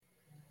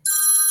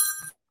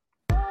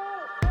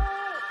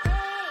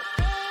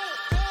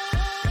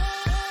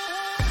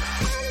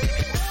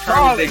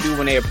terms they do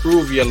when they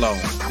approve your loan.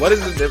 What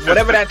is it?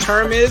 Whatever that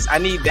term is, I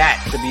need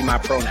that to be my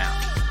pronoun.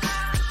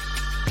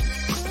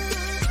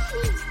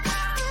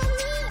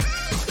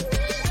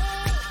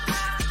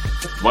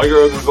 My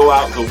girl can go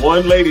out to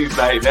one ladies'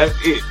 night. That's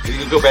it. You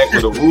can go back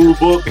with a rule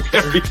book and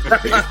everything.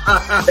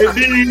 And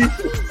then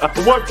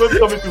what's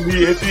coming to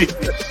me? And then.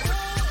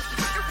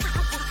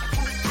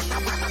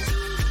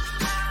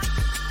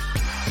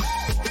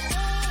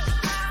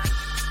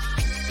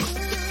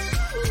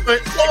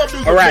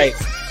 All right.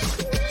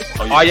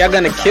 Are y'all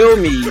gonna kill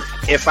me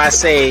if I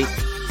say,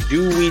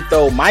 do we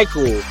throw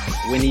Michael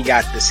when he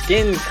got the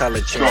skin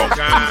color change?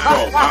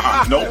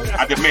 Nope,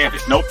 I demand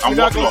it. Nope, I'm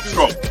walking off.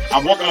 Scroll.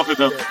 I'm walking off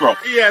the scroll.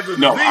 He has a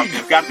no, disease.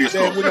 It's got to be a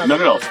scroll.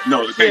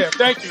 No. Yeah,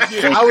 thank you.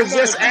 Yeah. I was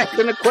just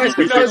asking a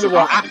question. First of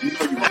all,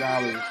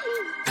 dollars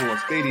for a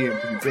stadium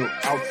to be built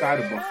outside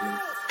of Buffalo.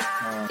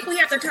 We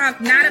have to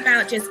talk not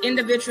about just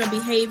individual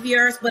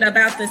behaviors, but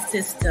about the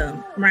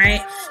system,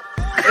 right?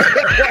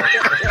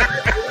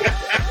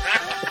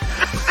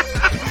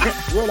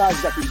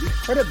 Realize that these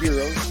credit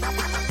bureaus,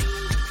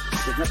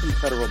 there's nothing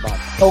federal about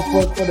it. So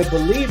for the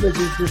believers,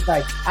 it's just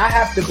like, I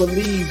have to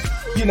believe,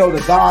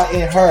 the God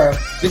in her,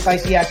 just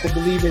like she has to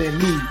believe it in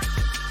me.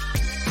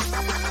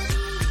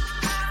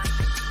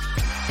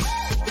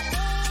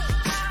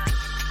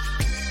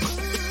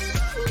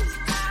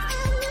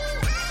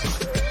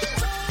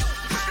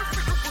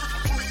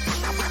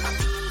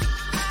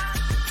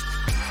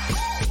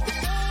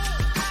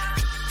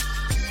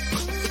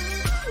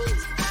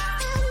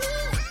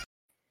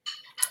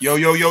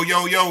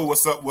 Yo,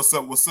 what's up?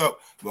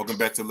 Welcome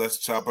back to Let's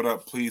Chop It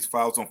Up. Please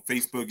follow us on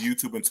Facebook,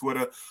 YouTube, and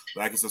Twitter.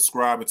 Like and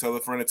subscribe and tell a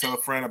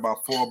friend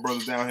about 4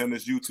 brothers down here on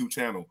this YouTube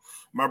channel.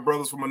 My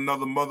brothers from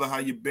another mother, how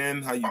you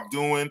been? How you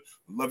doing?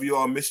 Love you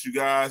all. Missed you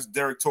guys.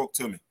 Derek, talk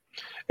to me.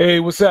 Hey,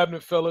 what's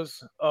happening,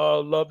 fellas?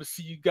 Love to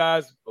see you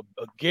guys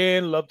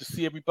again. Love to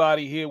see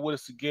everybody here with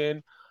us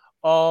again.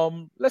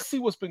 Let's see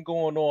what's been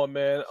going on,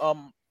 man.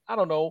 I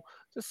don't know.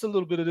 Just a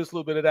little bit of this, a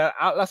little bit of that.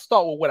 Let's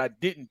start with what I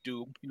didn't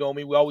do. You know what I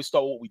mean? We always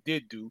start with what we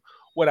did do.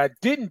 What I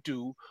didn't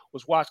do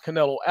was watch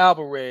Canelo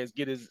Alvarez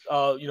get his,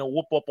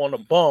 whoop up on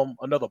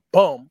another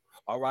bum,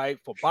 all right,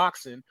 for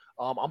boxing.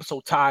 I'm so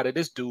tired of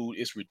this dude.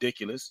 It's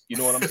ridiculous. You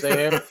know what I'm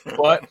saying?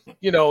 But,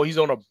 he's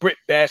on a Brit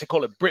bash. They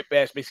call it Brit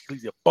bash. Basically,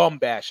 he's a bum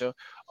basher.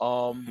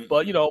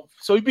 But,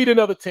 so he beat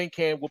another tin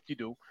can,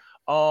 whoop-de-doo.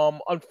 So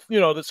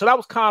that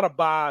was kind of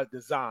by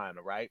design,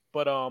 right?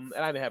 But and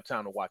I didn't have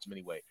time to watch him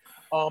anyway.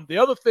 The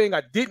other thing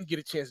I didn't get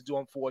a chance to do,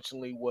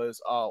 unfortunately,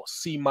 was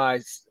see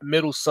my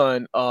middle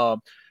son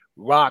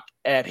rock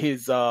at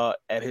his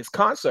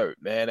concert,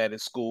 man, at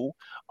his school.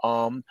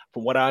 From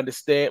what I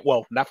understand,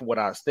 well, not from what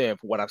I understand,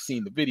 from what I've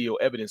seen the video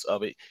evidence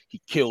of it,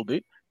 he killed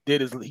it.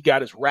 He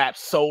got his rap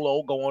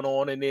solo going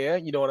on in there,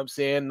 you know what I'm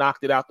saying?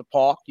 Knocked it out the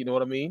park, you know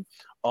what I mean?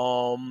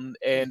 And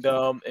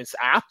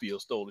I feel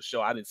stole the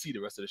show. I didn't see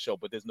the rest of the show,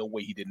 but there's no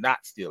way he did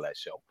not steal that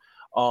show.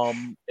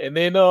 And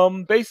then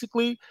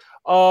basically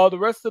the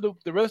rest of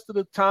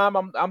the time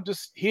I'm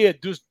just here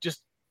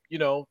just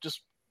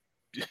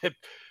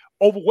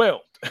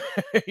overwhelmed.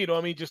 You know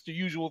what I mean? Just the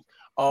usual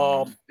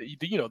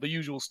the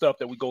usual stuff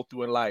that we go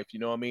through in life, you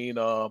know what I mean?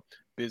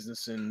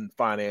 Business and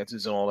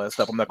finances and all that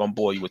stuff. I'm not gonna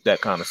bore you with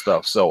that kind of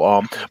stuff.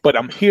 So but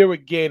I'm here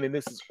again, and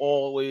this is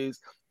always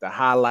the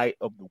highlight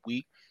of the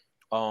week.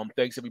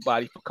 Thanks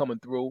everybody for coming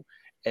through,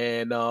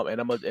 and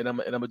I'm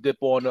a dip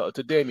on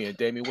to Damien.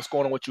 Damien, what's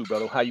going on with you,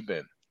 brother? How you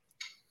been?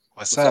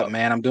 What's up,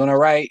 man? I'm doing all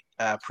right.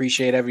 I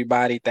appreciate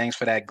everybody. Thanks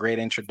for that great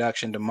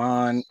introduction,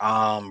 Damon.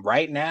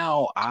 Right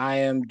now I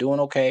am doing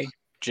okay.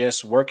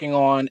 Just working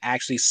on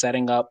actually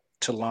setting up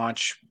to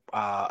launch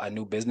a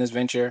new business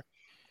venture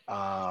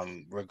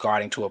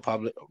regarding to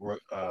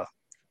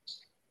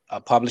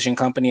a publishing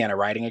company and a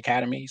writing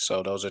academy.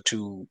 So those are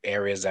 2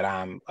 areas that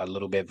I'm a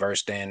little bit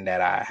versed in,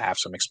 that I have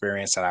some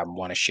experience that I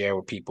want to share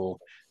with people,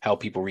 help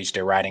people reach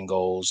their writing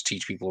goals,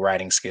 teach people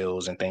writing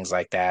skills and things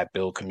like that,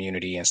 build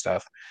community and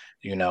stuff.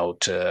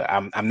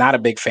 I'm not a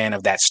big fan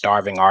of that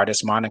starving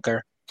artist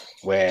moniker,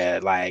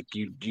 where like,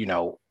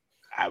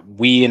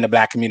 we in the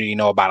Black community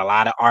know about a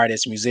lot of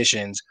artists,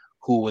 musicians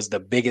who was the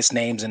biggest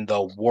names in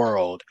the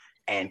world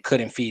and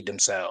couldn't feed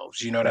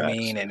themselves. You know what I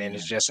mean? And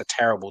it's just a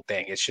terrible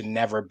thing. It should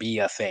never be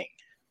a thing.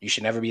 You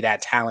should never be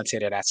that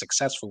talented or that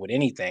successful with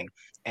anything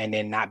and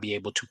then not be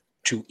able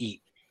to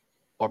eat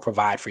or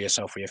provide for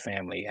yourself or your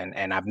family.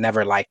 And I've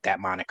never liked that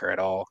moniker at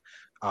all.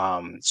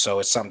 So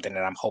it's something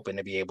that I'm hoping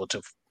to be able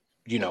to,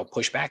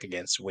 push back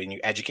against, when you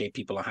educate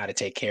people on how to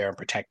take care and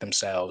protect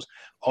themselves,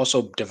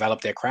 also develop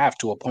their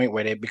craft to a point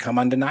where they become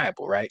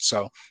undeniable, right?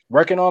 So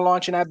working on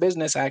launching that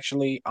business,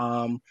 actually,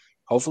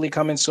 hopefully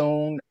coming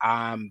soon.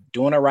 I'm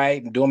doing all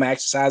right. I'm doing my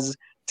exercises.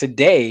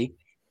 Today,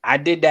 I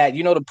did that,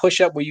 the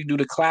push-up where you do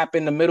the clap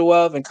in the middle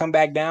of and come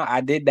back down.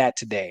 I did that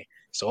today.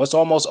 So it's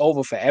almost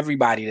over for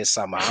everybody this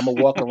summer. I'm going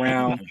to walk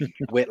around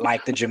with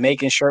like the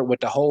Jamaican shirt with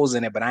the holes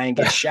in it, but I ain't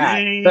get shot.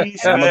 And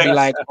I'm going to be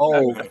like,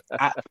 oh,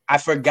 I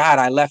forgot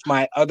I left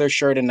my other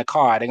shirt in the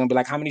car. They're going to be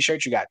like, how many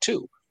shirts you got?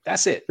 2.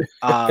 That's it.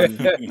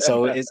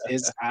 So it's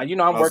I'm That's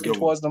a working good one.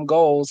 towards them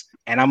goals,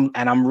 and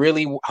I'm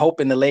really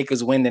hoping the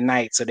Lakers win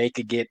tonight so they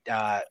could get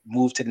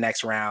moved to the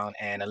next round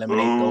and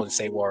eliminate Ooh. Golden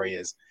State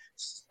Warriors.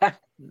 I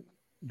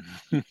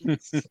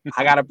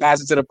gotta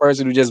pass it to the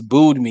person who just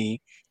booed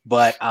me,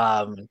 but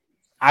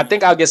I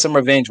think I'll get some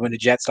revenge when the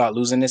Jets start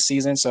losing this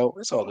season. So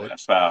it's all Oh, good.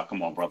 that's foul.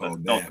 Come on, brother. Oh,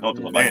 Don't damn.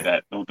 do it like Damn.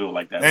 that. Don't do it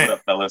like that. Damn. What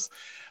up, fellas?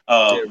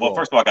 Yeah, Well,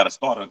 first of all, I got to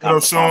start on kind What of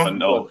up, a somber Sean?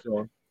 note.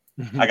 Sean.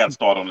 I got to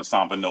start on a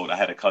somber note. I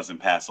had a cousin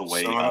pass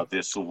away Sean?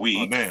 this Oh,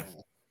 week. damn.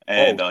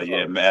 And Oh,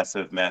 yeah, sorry.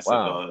 massive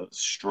Wow.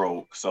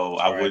 stroke. So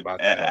I Sorry would about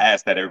that.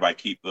 ask that everybody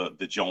keep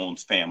the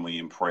Jones family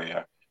in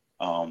prayer.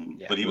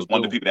 Yeah, But he will was one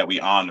of do. the people that we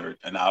honored.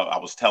 And I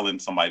was telling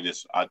somebody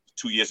this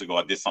 2 years ago.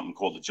 I did something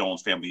called the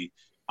Jones Family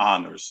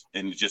Honors,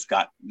 and it just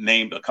got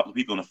named a couple of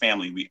people in the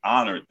family. We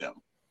honored them,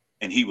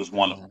 and he was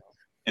one of them.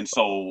 And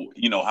so,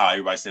 you know how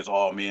everybody says,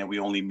 "Oh man, we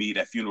only meet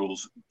at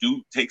funerals."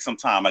 Do take some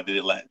time. I did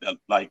it like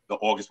the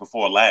August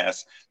before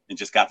last, and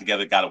just got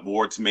together, got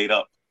awards made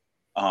up,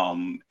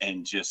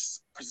 and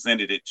just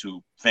presented it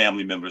to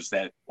family members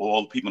that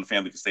all the people in the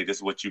family could say, "This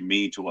is what you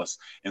mean to us."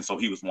 And so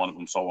he was one of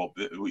them. So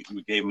we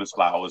gave him his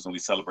flowers and we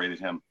celebrated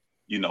him,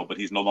 but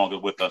he's no longer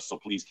with us. So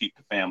please keep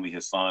the family,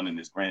 his son and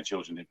his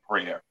grandchildren in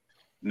prayer.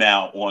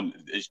 Now on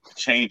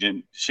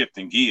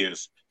shifting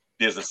gears,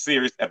 there's a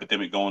serious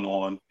epidemic going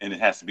on and it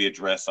has to be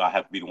addressed. So I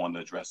have to be the one to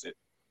address it.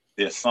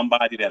 There's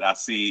somebody that I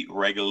see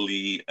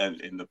regularly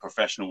in the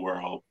professional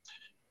world,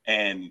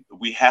 and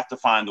we have to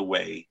find a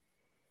way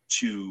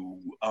to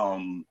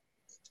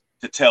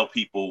tell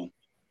people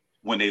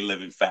when they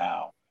live in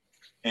foul.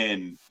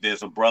 And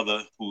there's a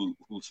brother who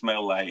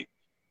smelled like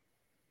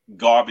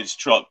garbage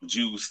truck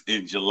juice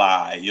in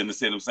July. You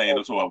understand what I'm saying?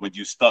 That's why when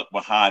you stuck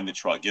behind the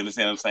truck, you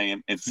understand what I'm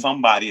saying? And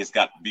somebody has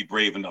got to be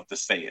brave enough to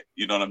say it.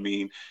 You know what I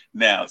mean?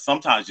 Now,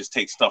 sometimes it just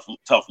takes tough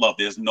love.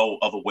 There's no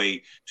other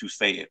way to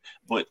say it.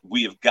 But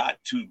we have got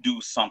to do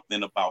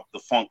something about the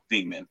funk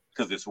demon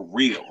because it's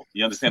real.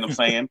 You understand what I'm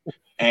saying?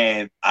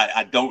 And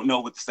I don't know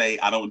what to say.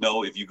 I don't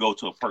know if you go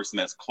to a person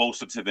that's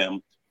closer to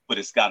them, but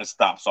it's got to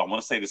stop. So I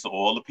want to say this to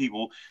all the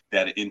people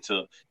that are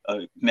into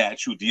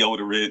natural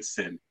deodorants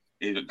and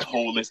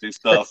holistic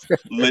stuff.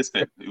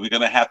 Listen, we're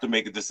gonna have to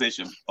make a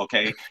decision,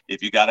 okay?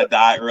 If you gotta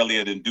die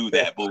earlier, then do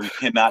that. But we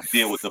cannot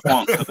deal with the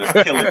funk because it's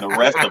killing the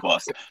rest of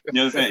us. You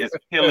know what I'm saying? It's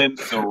killing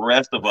the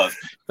rest of us.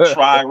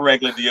 Try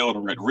regular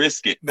deodorant,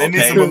 risk it. They need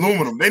Okay? some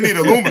aluminum. They need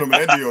aluminum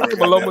in that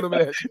deodorant. Aluminum in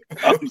that.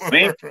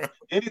 See?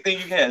 Anything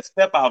you can,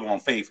 step out on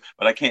faith,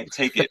 but I can't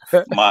take it.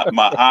 My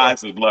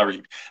eyes are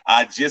blurry.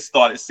 I just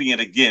started seeing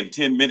again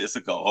 10 minutes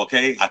ago.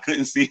 Okay, I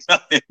couldn't see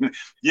nothing.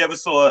 You ever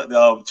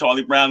saw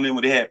Charlie Brown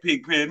when they had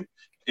Pigpen?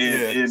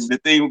 And the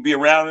thing would be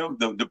around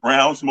them, the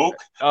brown smoke.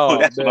 Oh,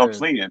 that's man. what I'm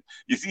saying.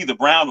 You see the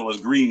brown or it's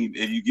green,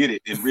 and you get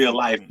it in real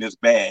life, and it's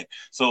bad.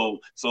 So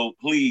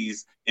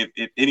please, if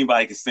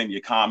anybody can send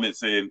your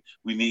comments in,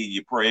 we need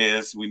your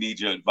prayers, we need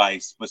your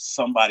advice. But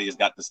somebody has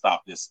got to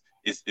stop this.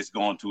 It's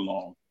going too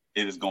long.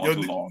 It is going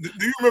too long.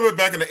 Do you remember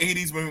back in the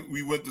 80s when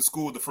we went to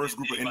school, the first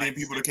group of Indian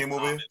people that came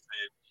over here?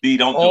 B,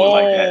 don't do it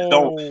like that.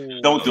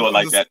 Don't do it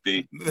like that,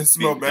 B. It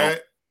smell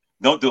bad.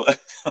 Don't do it.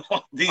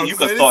 D, I'm you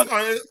can saying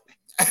start.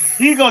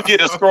 He gonna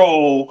get a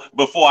scroll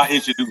before I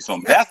introduce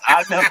him.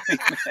 I never seen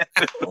that.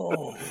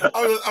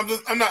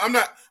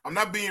 I'm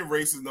not being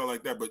racist, no,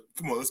 like that. But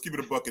come on, let's keep it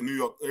a buck in New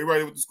York.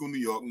 Everybody went to school in New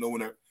York, knowing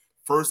that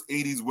first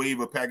 '80s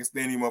wave of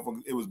Pakistani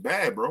motherfuckers, it was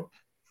bad, bro.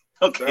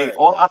 Okay,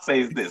 all I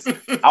say is this: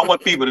 I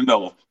want people to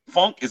know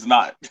funk is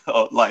not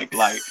like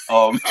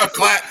No,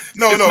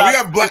 we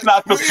got black. It's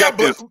not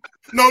subjective.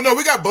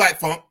 We got black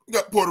funk. We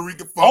got Puerto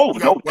Rican funk.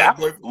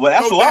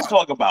 That's what I'm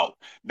talking about.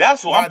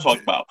 That's what I'm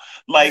talking about.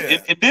 Like,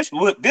 this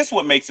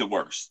what makes it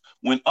worse.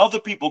 When other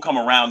people come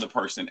around the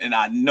person, and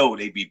I know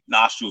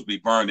nostrils be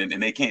burning,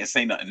 and they can't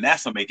say nothing.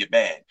 That's what make it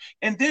bad.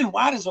 And then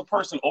why does a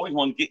person always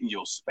want to get in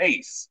your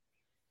space?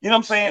 You know what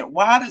I'm saying?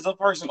 Why does a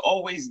person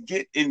always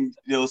get in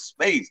your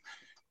space?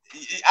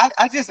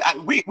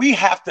 We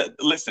have to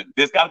listen.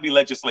 There's got to be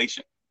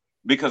legislation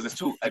because it's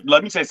too.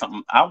 Let me say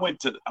something. I went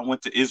to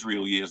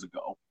Israel years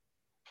ago,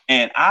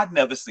 and I've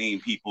never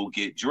seen people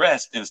get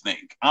dressed and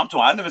stink.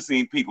 I've never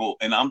seen people,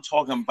 and I'm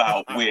talking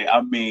about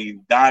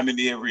diamond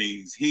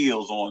earrings,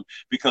 heels on,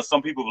 because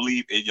some people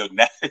believe in your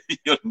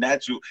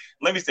natural.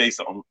 Let me say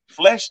something.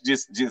 Flesh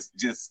just.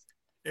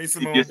 Hey,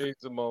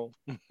 Simone.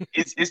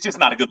 It's just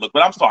not a good look.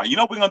 But I'm sorry. You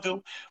know what we're gonna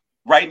do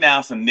right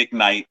now? Some Nick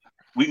Knight.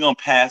 We're going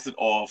to pass it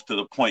off to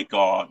the point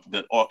guard,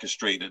 the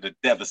orchestrator, the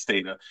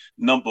devastator,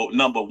 number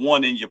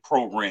one in your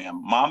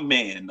program, my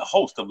man, the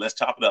host of Let's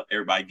Chop It Up.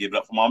 Everybody give it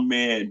up for my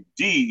man,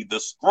 D, the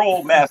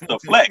Scroll Master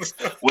Flex.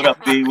 What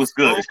up, D? What's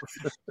good?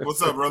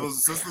 What's up, brothers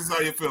and sisters? How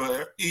you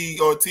feeling? E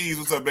Ortiz,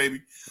 what's up,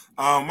 baby?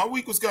 My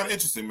week was kind of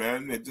interesting,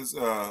 man. It just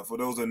for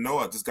those that know,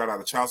 I just got out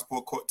of child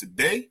support court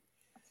today.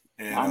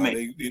 And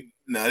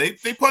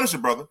they punished a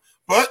brother,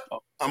 but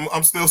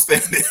I'm still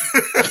standing.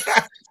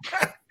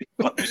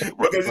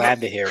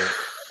 Glad to hear it.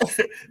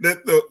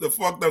 The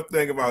fucked up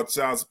thing about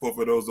child support,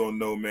 for those who don't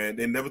know, man,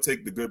 they never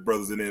take the good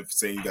brothers in there for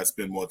saying you got to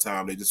spend more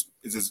time. It's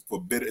just for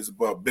bitter. It's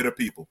about bitter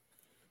people.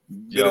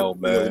 Yo,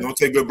 man. Don't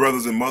take good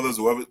brothers and mothers,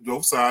 whoever,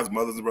 both sides,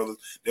 mothers and brothers.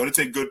 They only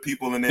take good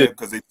people in there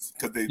because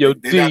they're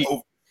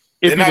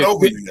not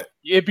over you yet.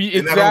 It'd be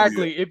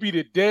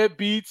the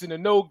deadbeats and the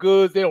no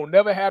goods. They don't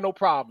never have no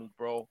problems,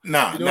 bro.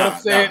 Nah, you know what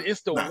I'm saying?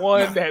 It's the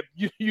one that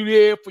you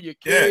there for your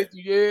kids.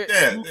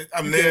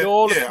 I'm there.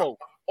 All the smoke.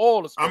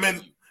 All the smoke. I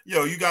mean,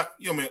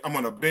 man, I'm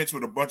on a bench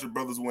with a bunch of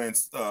brothers wearing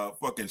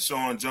fucking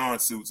Sean John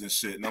suits and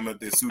shit, and I'm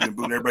at their suit and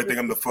boot, and everybody think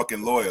I'm the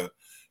fucking lawyer.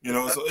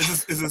 So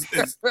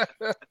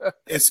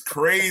it's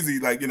crazy.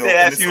 Like, they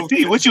ask you,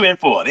 so, what you in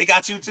for? They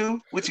got you too?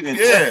 What you in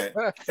for?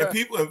 Yeah.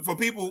 And for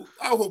people,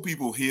 I hope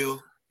people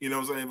heal, you know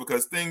what I'm saying?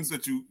 Because things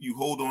that you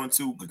hold on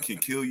to can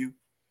kill you,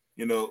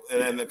 and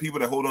the people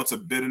that hold on to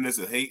bitterness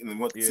and hate and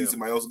want to see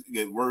somebody else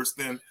get worse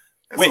than.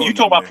 Wait, you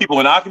talk about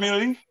people in our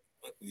community?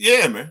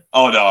 Yeah, man.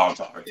 Oh no, I'm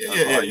sorry.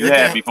 Yeah. You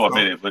had me for a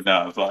minute, but no,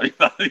 I'm sorry.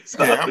 But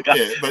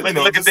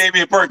look at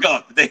Damian perk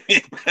up.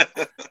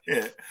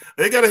 Yeah,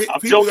 they gotta. I'm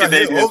joking,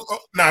 Damian.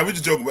 Nah, we're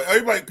just joking.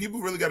 But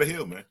people really gotta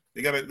heal, man.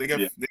 They gotta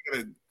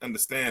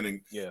understand and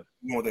go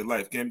with their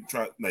life. Can't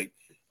try like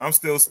I'm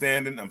still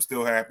standing. I'm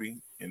still happy,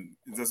 and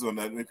that's what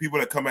people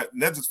that come at.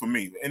 Not just for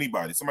me,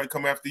 anybody. Somebody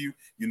come after you.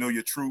 You know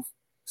your truth.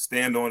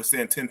 Stand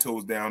 10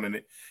 toes down in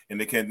it,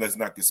 and they can't. Let's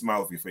knock your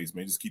smile off your face,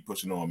 man. Just keep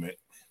pushing on, man.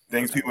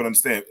 Things people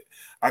understand.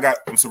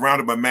 I'm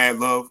surrounded by mad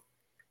love.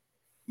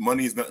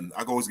 Money is nothing.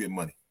 I can always get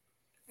money.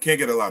 Can't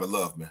get a lot of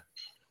love, man.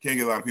 Can't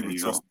get a lot of people to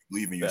trust,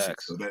 believe in your shit.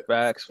 So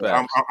facts.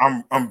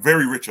 I'm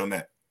very rich on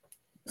that.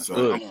 So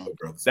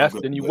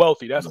good. Then you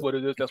wealthy. That's what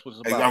it is. That's what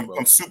it's about.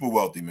 I'm super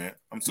wealthy, man.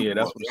 I'm super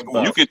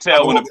wealthy. You can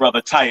tell when a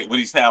brother tight when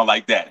he sound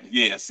like that.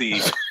 Yeah,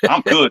 see,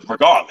 I'm good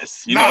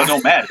regardless. It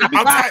don't matter.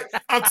 I'm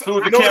tight.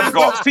 Who the camera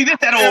goes? See, this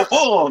that old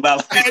bull.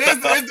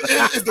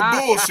 It's the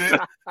bullshit.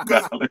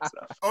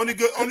 Only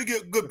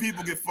good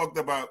people get fucked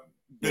about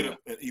bitter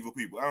and evil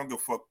people. I don't give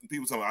a fuck.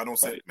 People tell me I don't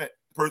say it. Man,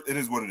 it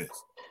is what it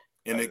is.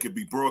 And it could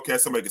be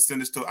broadcast. Somebody could send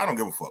this to. I don't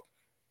give a fuck.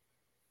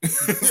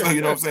 So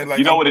you know what I'm saying? Like,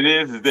 you know what it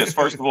is this,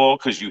 first of all,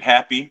 because you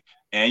happy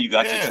and you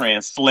got your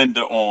trans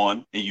slender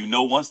on,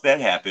 and once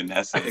that happened,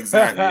 that's it.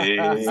 Exactly.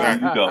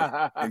 Exactly. You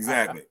go.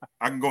 Exactly.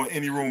 I can go in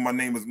any room. My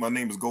name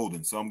is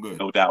Golden, so I'm good.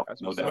 No doubt.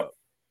 No doubt.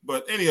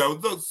 But anyhow,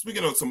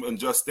 speaking of some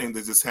unjust things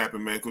that just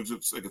happened, man, because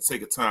it's like a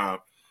take of time.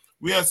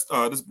 We asked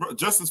this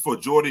justice for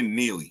Jordan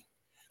Neely.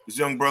 This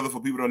young brother,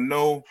 for people to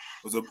know,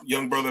 was a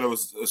young brother that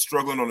was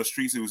struggling on the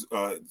streets. He was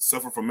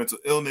suffering from mental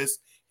illness.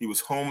 He was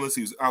homeless.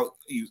 He was out.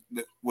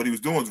 What he was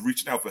doing was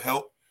reaching out for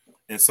help,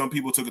 and some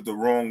people took it the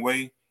wrong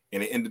way,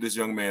 and it ended this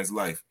young man's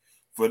life.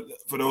 For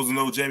those who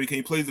know, Jamie, can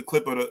you play the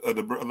clip of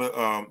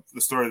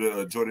the story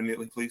of Jordan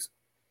Neely, please?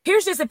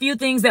 Here's just a few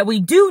things that we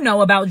do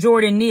know about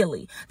Jordan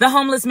Neely, the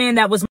homeless man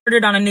that was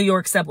murdered on a New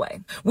York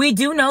subway. We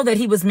do know that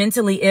he was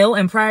mentally ill,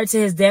 and prior to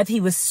his death, he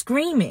was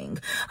screaming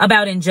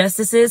about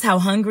injustices, how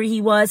hungry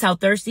he was, how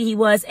thirsty he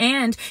was,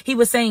 and he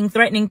was saying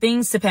threatening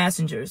things to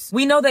passengers.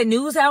 We know that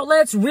news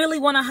outlets really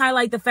want to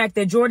highlight the fact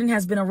that Jordan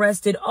has been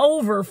arrested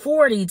over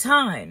 40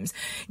 times.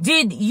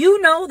 Did you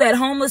know that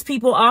homeless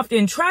people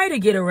often try to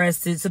get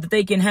arrested so that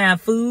they can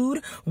have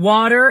food,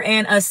 water,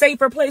 and a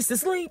safer place to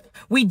sleep?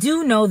 We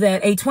do know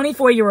that a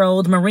 24-year-old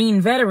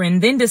Marine veteran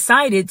then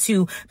decided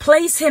to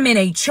place him in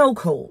a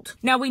chokehold.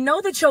 Now, we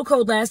know the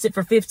chokehold lasted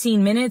for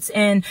 15 minutes,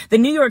 and the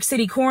New York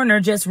City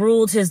coroner just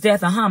ruled his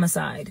death a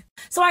homicide.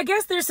 So I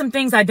guess there's some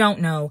things I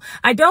don't know.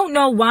 I don't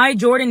know why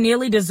Jordan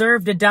Neely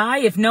deserved to die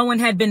if no one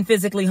had been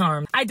physically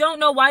harmed. I don't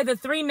know why the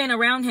 3 men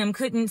around him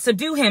couldn't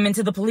subdue him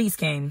until the police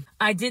came.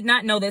 I did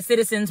not know that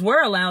citizens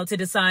were allowed to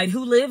decide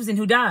who lives and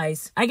who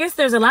dies. I guess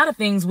there's a lot of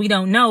things we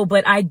don't know,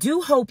 but I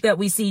do hope that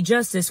we see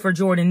justice for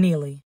Jordan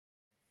Neely.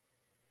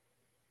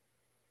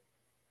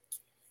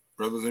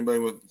 Brothers, anybody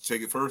want to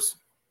take it first?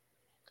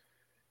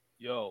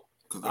 Yo,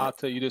 I'll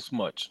tell you this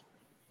much.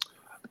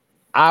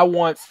 I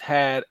once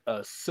had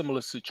a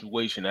similar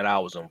situation that I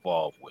was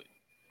involved with.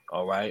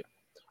 All right.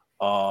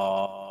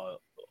 On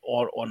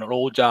an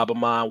old job of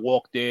mine,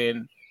 walked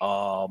in,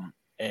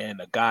 and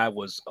a guy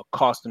was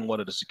accosting one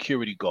of the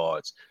security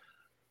guards.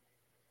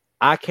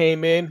 I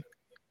came in,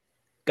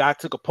 guy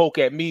took a poke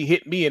at me,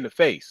 hit me in the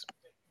face.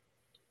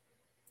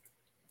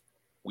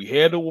 We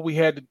handled what we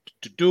had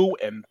to do,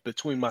 and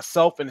between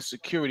myself and the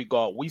security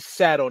guard, we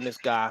sat on this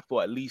guy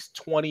for at least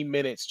 20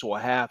 minutes to a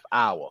half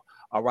hour.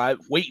 All right,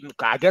 waiting.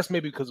 I guess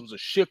maybe because it was a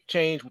shift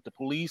change with the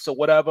police or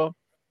whatever.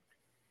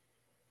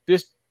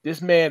 This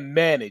man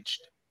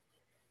managed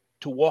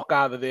to walk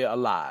out of there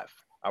alive.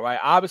 All right.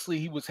 Obviously,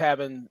 he was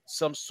having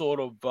some sort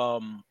of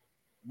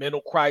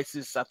mental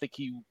crisis. I think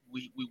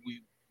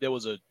there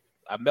was a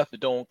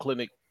methadone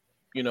clinic,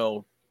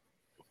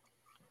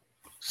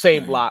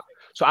 same block.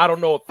 So I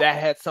don't know if that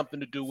had something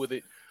to do with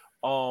it.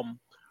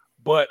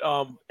 But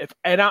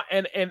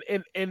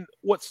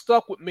what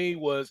stuck with me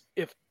was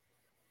if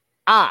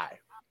I,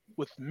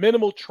 with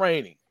minimal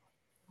training,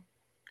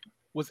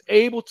 was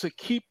able to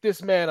keep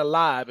this man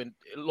alive and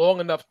long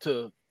enough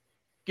to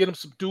get him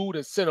subdued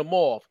and send him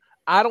off,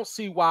 I don't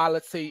see why,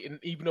 let's say, and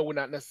even though we're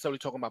not necessarily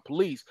talking about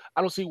police,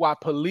 I don't see why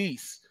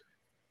police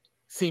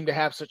seem to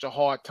have such a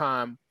hard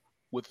time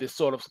with this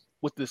sort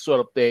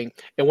of thing.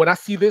 And when I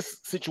see this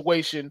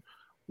situation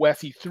where I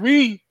see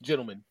 3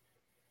 gentlemen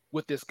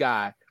with this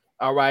guy,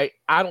 all right,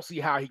 I don't see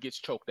how he gets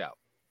choked out.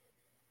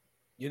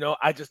 You know,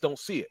 I just don't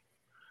see it.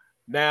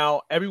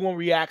 Now, everyone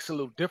reacts a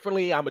little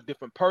differently. I'm a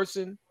different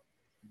person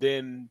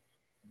than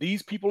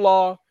these people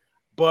are,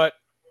 but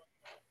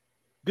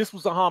this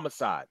was a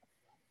homicide.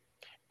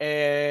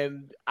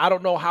 And I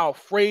don't know how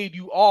afraid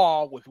you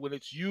are when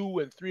it's you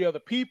and 3 other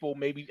people.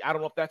 Maybe, I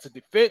don't know if that's a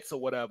defense or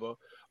whatever,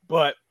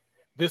 but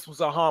this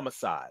was a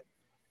homicide.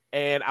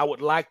 And I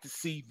would like to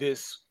see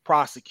this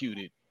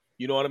prosecuted.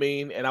 You know what I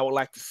mean? And I would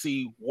like to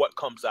see what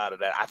comes out of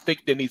that. I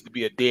think there needs to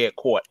be a day in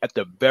court at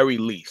the very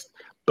least.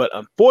 But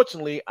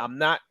unfortunately, I'm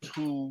not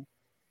too,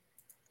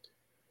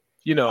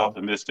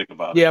 optimistic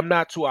about it. Yeah, I'm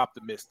not too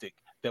optimistic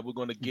that we're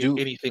going to get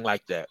anything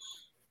like that.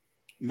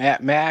 May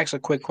I ask a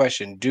quick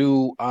question?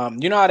 Do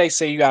you know how they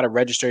say you got to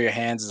register your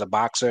hands as a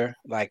boxer,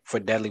 like for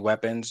deadly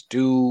weapons?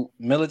 Do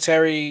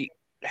military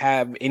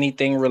have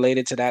anything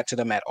related to that to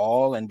them at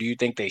all? And do you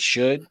think they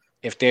should,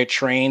 if they're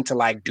trained to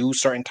like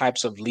use certain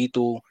types of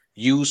lethal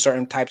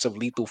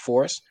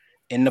force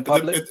in the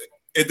public?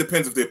 It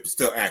depends if they're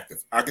still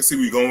active. I can see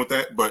where you're going with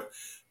that, but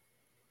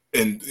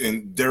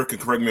and Derek can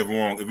correct me if I'm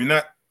wrong. If you're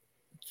not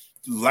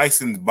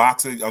licensed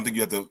boxer, I don't think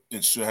you have to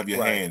have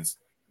your hands.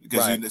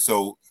 Because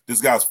so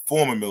this guy's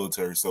former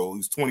military, so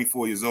he's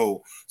 24 years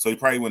old. So he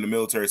probably went in the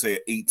military, say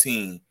at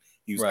 18.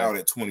 He was out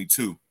at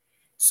 22.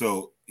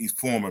 So he's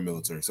former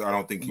military. So I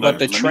don't think. But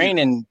the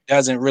training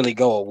doesn't really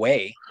go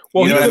away.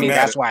 Well, you know what I mean?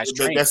 That's why it's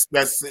training. That's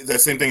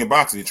that same thing in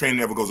boxing. Your training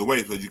never goes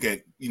away because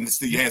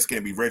your hands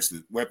can't be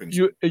registered weapons.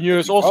 You're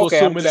also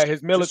assuming that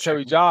his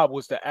military job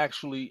was to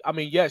actually. I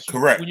mean, yes,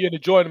 correct. When you're to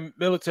join the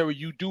military,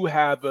 you do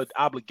have an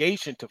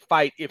obligation to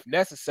fight if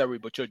necessary.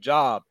 But your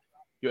job,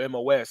 your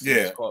MOS,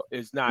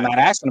 is not. I'm not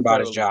asking about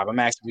his job. I'm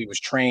asking if he was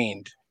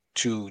trained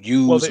to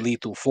use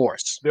lethal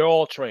force. They're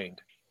all trained.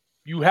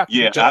 You have to.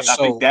 Yeah, I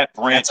think that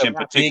branch in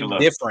particular.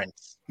 Big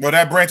difference. Well,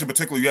 that branch in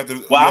particular, you have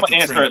to. Well, I'm gonna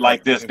answer it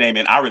like this,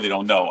 Damon. I really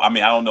don't know. I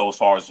mean, I don't know as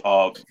far as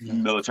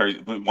military.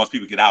 Once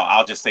people get out,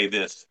 I'll just say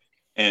this,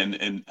 and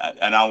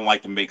I don't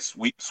like to make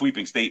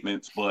sweeping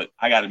statements, but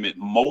I got to admit,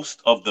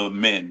 most of the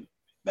men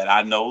that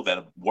I know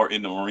that were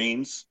in the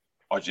Marines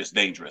are just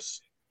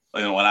dangerous.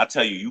 And when I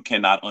tell you, you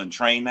cannot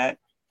untrain that.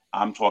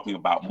 I'm talking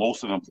about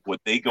most of them, what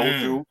they go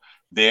through.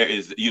 There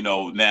is,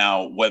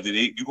 now whether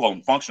you call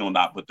them functional or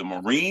not, but the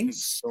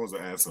Marines,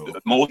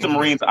 most of the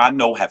Marines I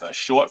know have a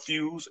short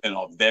fuse and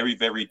are very,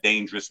 very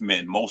dangerous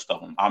men. Most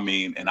of them, I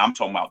mean, and I'm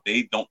talking about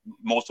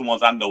most of the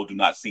ones I know do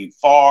not seem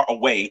far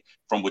away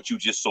from what you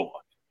just saw.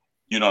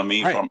 You know what I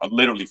mean? Right. From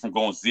literally from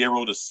going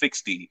 0 to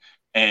 60.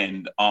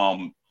 And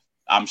I'm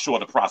sure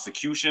the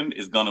prosecution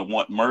is going to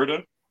want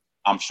murder.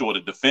 I'm sure the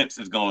defense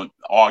is going to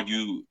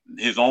argue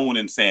his own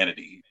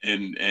insanity,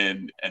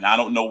 and I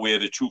don't know where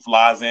the truth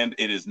lies in.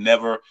 It is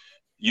never,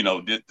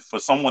 for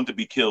someone to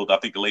be killed. I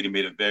think the lady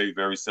made a very,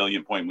 very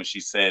salient point when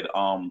she said,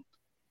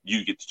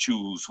 "You get to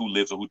choose who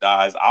lives or who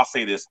dies." I'll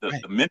say this: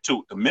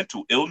 the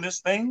mental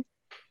illness thing.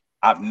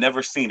 I've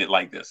never seen it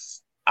like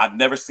this. I've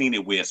never seen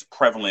it where it's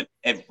prevalent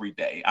every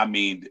day. I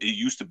mean, it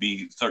used to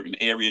be certain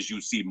areas you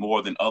see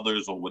more than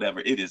others or whatever.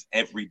 It is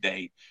every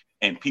day.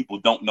 And people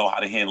don't know how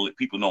to handle it.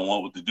 People don't know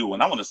what to do.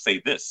 And I want to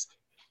say this.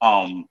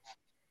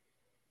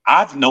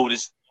 I've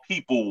noticed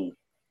people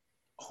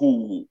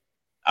who,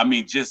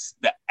 just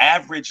the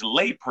average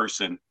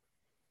layperson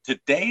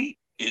today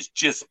is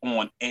just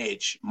on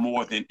edge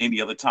more than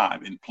any other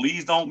time. And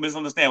please don't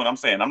misunderstand what I'm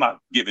saying. I'm not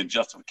giving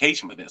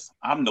justification for this.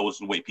 I'm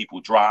noticing the way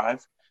people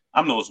drive.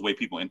 I'm noticing the way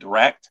people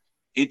interact.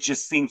 It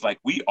just seems like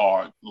we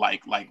are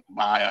like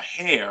by a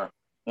hair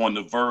on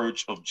the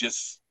verge of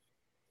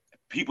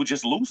people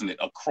just losing it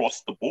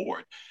across the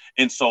board.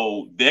 And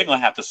so they're going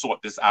to have to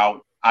sort this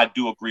out. I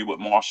do agree with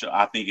Marsha.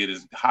 I think it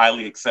is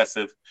highly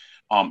excessive.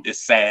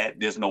 It's sad.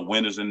 There's no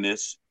winners in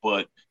this,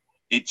 but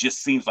it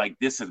just seems like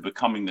this is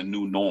becoming the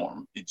new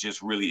norm. It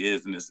just really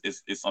is. And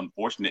it's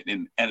unfortunate.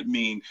 And I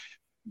mean,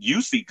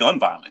 you see gun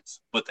violence,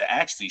 but to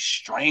actually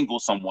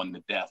strangle someone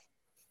to death,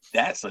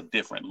 that's a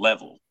different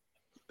level.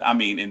 I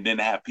mean, and then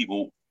to have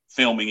people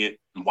filming it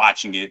and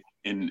watching it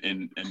and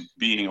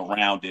being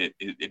around it,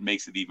 it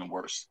makes it even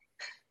worse.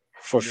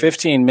 For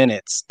 15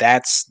 minutes,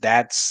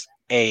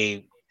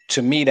 to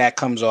me, that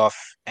comes off,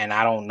 and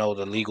I don't know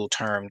the legal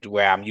term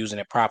where I'm using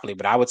it properly,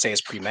 but I would say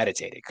it's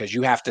premeditated because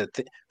you have to,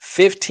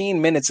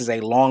 15 minutes is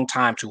a long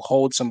time to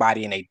hold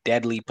somebody in a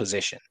deadly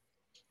position.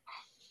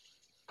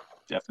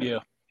 Definitely. Yeah,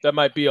 that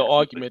might be an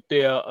argument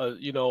there,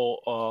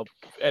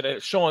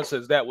 and Sean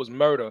says that was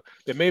murder.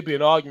 There may be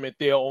an argument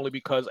there only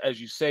because, as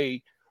you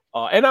say,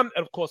 and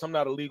of course, I'm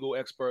not a legal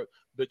expert,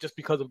 but just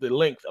because of the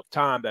length of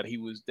time that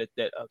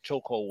that a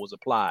chokehold was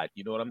applied,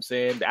 you know what I'm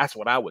saying? That's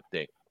what I would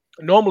think.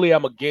 Normally,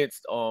 I'm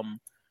against.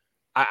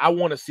 I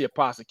want to see a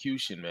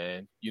prosecution,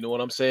 man. You know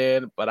what I'm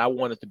saying? But I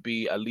want it to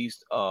be at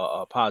least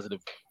a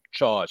positive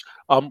charge.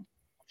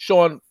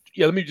 Sean,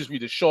 let me just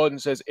read this. Sean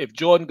says, if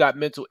Jordan got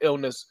mental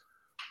illness,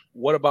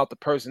 what about the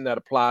person that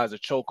applies a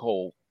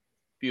chokehold?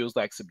 Feels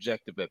like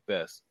subjective at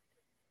best.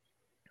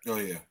 Oh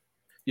yeah.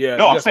 Yeah.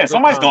 No, I'm saying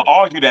somebody's gonna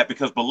argue that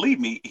because believe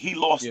me, he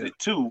lost it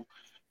too.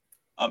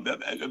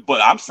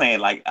 But I'm saying,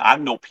 like, I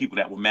know people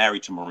that were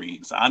married to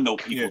Marines. I know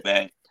people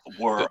that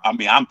were. I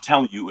mean, I'm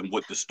telling you, and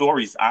what the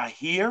stories I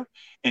hear,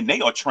 and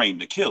they are trained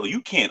to kill. You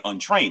can't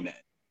untrain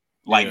that.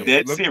 Like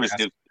dead serious.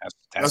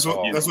 That's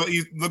what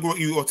look what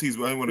you Ortiz.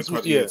 But I didn't want to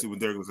cut you to what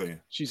Derek was saying.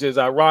 She says,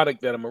 ironic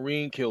that a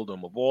Marine killed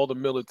him. Of all the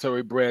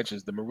military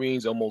branches, the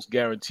Marines almost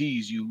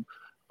guarantees you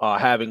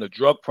having a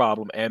drug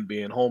problem and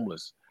being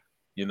homeless.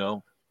 You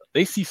know,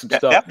 they see some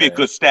stuff. That'd be a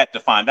good stat to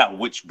find out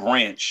which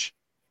branch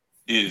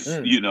is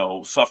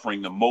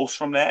suffering the most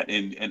from that,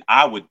 and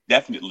I would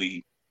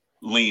definitely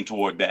lean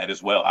toward that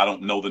as well. I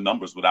don't know the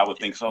numbers, but I would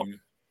think so.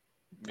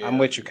 Yeah. I'm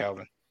with you,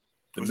 Calvin.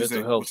 The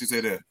mental health. What you say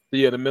there?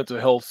 Yeah, the Mental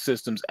Health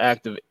Systems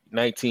Act of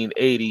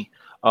 1980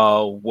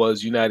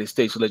 was United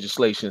States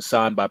legislation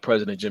signed by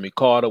President Jimmy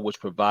Carter, which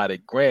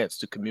provided grants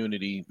to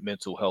community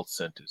mental health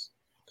centers.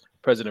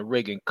 President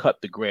Reagan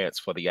cut the grants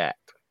for the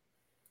act.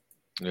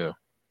 Yeah.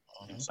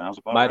 Sounds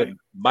about might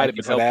right. have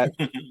been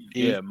helpful.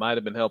 Yeah, might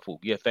have been helpful.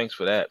 Yeah, thanks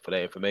for that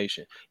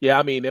information. Yeah,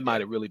 I mean, it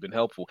might have really been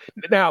helpful.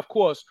 Now, of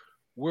course,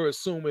 we're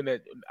assuming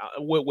that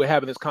we're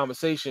having this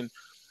conversation.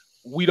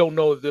 We don't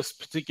know if this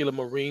particular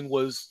Marine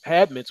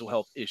had mental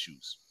health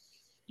issues.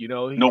 You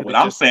know, no. What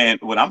I'm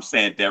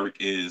saying, Derek,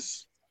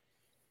 is,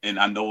 and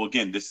I know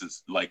again, this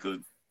is like a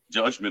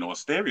judgment or a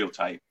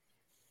stereotype.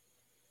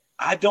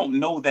 I don't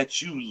know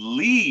that you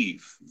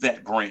leave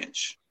that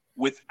branch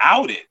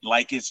without it.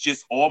 Like, it's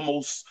just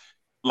almost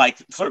like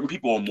certain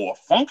people are more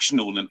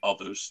functional than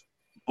others.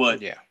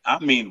 But I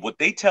mean, what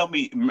they tell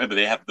me, remember,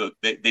 they have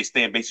they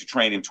stay in basic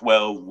training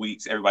 12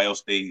 weeks. Everybody else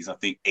stays, I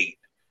think, 8.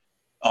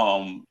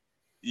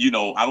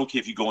 I don't care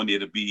if you go in there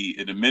to be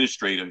an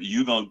administrator,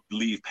 you're going to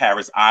leave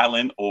Paris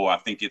Island, or I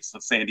think it's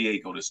San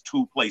Diego. There's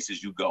 2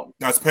 places you go.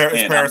 That's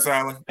Paris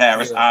Island.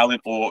 Paris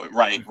Island, or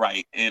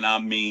right. And I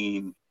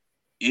mean,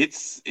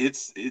 it's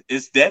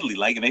deadly.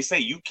 Like, and they say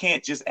you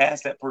can't just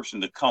ask that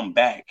person to come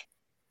back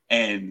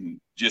and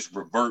just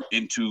revert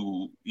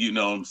into,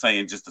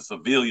 just a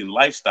civilian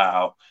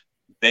lifestyle.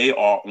 They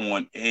are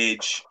on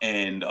edge.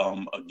 And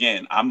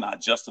again, I'm not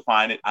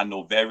justifying it. I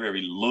know very,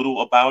 very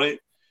little about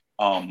it.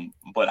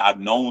 But I've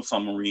known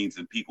some Marines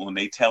and people, and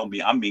they tell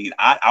me, I mean,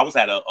 I was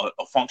at a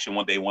function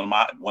one day, one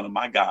of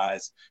my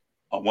guys,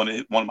 one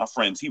of my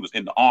friends, he was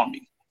in the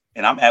Army,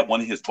 and I'm at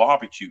one of his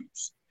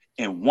barbecues,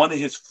 and one of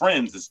his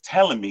friends is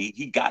telling me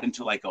he got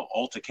into like an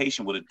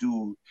altercation with a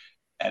dude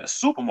at a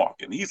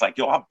supermarket, and he's like,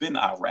 yo, I've been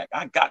to Iraq,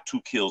 I got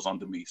 2 kills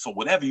under me, so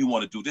whatever you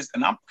want to do this,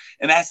 and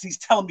as he's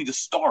telling me the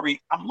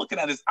story, I'm looking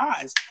at his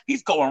eyes,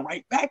 he's going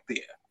right back there.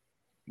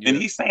 And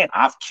he's saying,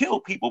 I've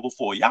killed people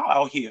before. Y'all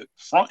out here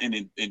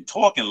fronting and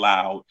talking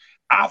loud.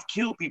 I've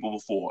killed people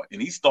before. And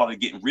he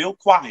started getting real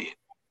quiet.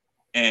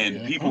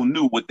 And people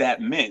knew what that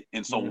meant.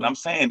 And so what I'm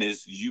saying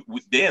is,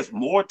 there's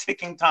more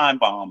ticking time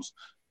bombs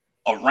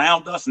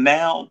around us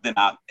now than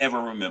I ever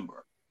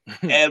remember.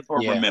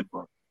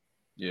 Remember.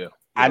 Yeah.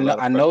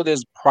 I know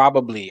there's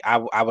probably,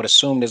 I would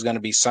assume there's going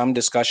to be some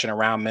discussion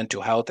around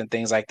mental health and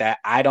things like that.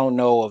 I don't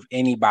know of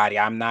anybody.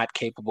 I'm not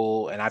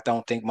capable, and I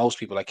don't think most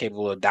people are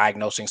capable of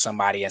diagnosing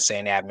somebody and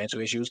saying they have mental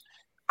issues.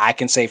 I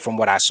can say from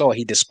what I saw,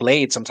 he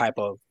displayed some type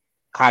of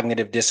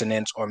cognitive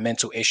dissonance or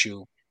mental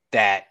issue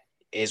that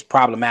is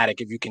problematic.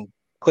 If you can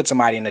put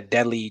somebody in a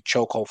deadly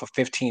chokehold for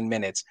 15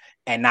 minutes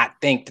and not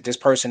think that this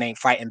person ain't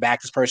fighting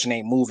back, this person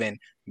ain't moving,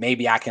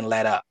 maybe I can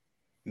let up.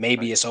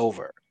 Maybe it's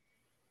over.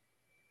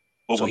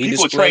 But so when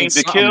people are trained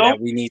to kill, that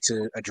we need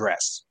to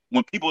address.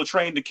 When people are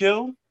trained to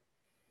kill,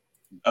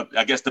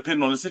 I guess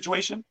depending on the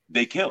situation,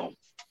 they kill.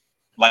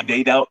 Like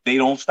they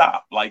don't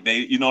stop. Like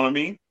you know what I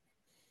mean?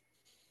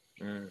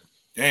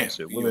 Damn.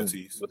 So women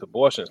with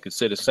abortions could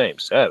say the same.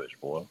 Savage,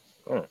 boy.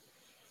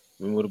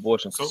 Women with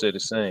abortions could say the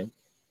same.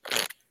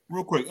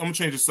 Real quick, I'm gonna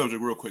change the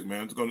subject real quick,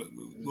 man. It's gonna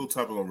little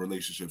topic on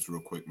relationships, real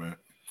quick, man.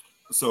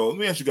 So let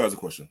me ask you guys a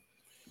question: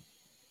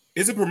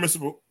 is it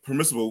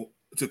permissible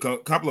to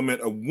compliment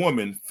a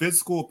woman's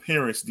physical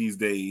appearance these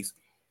days,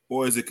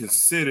 or is it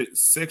considered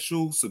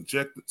sexual,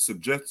 suggestive,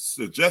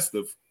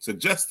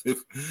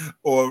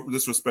 or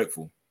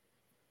disrespectful?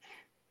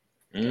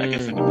 I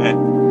guess it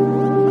depends.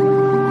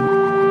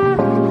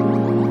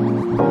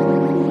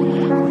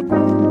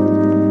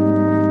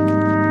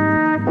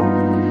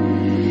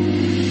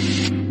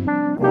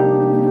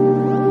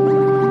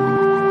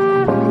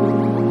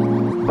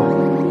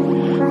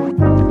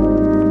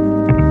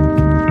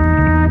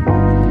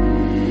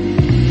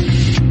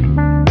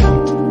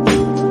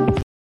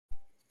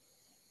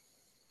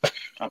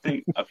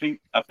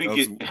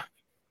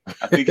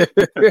 I think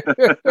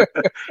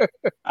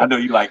I know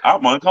you like,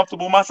 I'm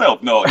uncomfortable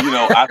myself. No,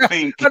 I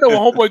think I know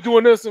homeboy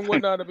doing this and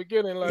whatnot at the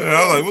beginning. Like,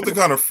 I was like, what the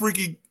kind of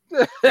freaky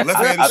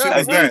left-handed shit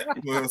is that?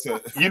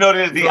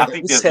 I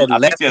think there's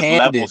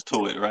levels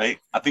to it, right?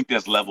 I think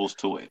there's levels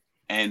to it.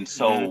 And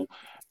so,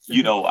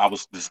 I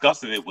was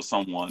discussing it with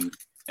someone,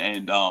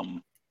 and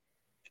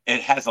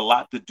it has a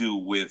lot to do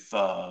with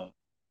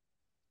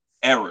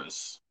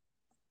errors.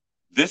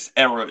 this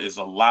era is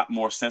a lot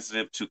more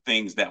sensitive to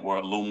things that were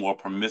a little more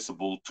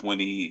permissible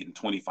 20 and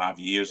 25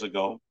 years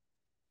ago.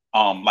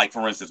 Like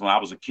for instance, when I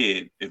was a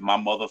kid, if my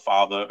mother,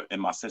 father,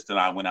 and my sister and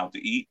I went out to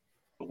eat,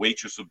 the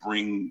waitress would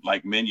bring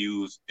like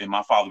menus, and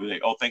my father would be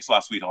like, "Oh, thanks a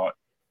lot, sweetheart."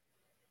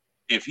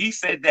 If he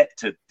said that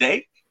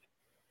today,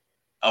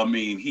 I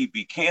mean, he'd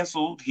be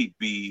canceled. He'd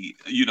be,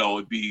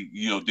 it'd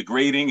be,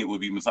 degrading. It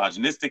would be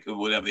misogynistic or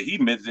whatever. He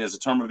meant it as a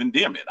term of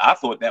endearment. I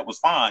thought that was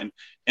fine.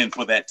 And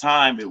for that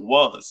time, it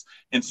was.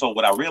 And so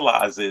what I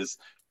realized is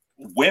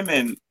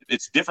women,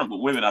 it's different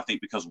with women, I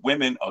think, because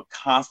women are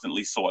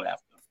constantly sought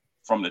after.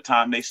 From the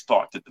time they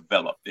start to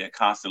develop, they're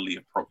constantly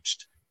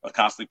approached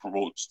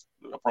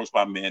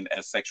by men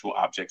as sexual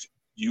objects,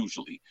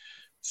 usually.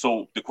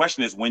 So the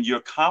question is, when you're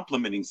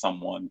complimenting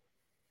someone,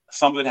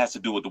 some of it has to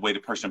do with the way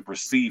the person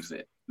perceives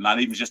it, not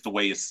even just the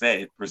way it's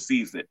said,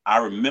 perceives it. I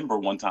remember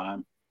one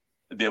time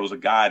there was a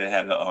guy that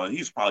had he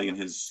was probably in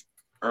his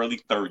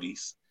early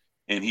 30s,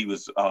 and he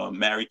was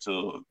married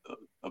to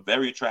a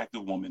very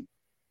attractive woman.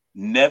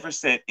 Never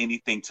said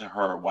anything to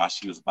her while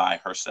she was by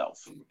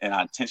herself. And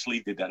I intentionally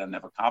did that. I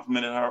never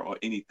complimented her or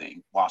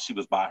anything while she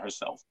was by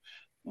herself.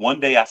 One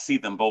day I see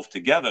them both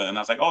together, and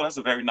I was like, "Oh, that's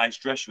a very nice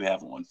dress you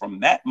have on." From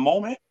that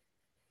moment,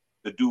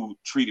 the dude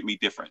treated me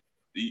different.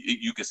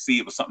 You could see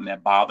it was something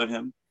that bothered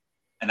him.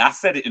 And I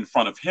said it in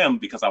front of him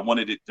because I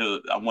wanted him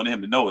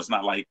to know it's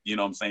not like,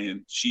 I'm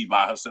saying she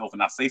by herself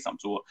and I say something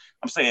to her.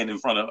 I'm saying in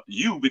front of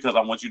you because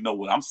I want you to know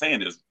what I'm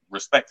saying is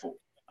respectful.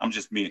 I'm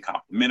just being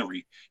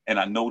complimentary. And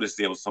I noticed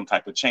there was some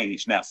type of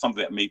change. Now, some of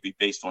that may be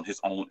based on his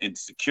own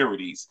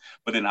insecurities.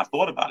 But then I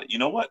thought about it. You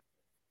know what?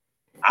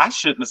 I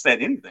shouldn't have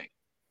said anything.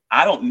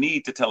 I don't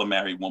need to tell a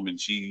married woman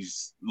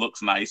she's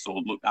looks nice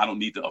or I don't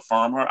need to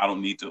affirm her. I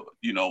don't need to,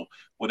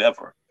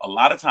 whatever. A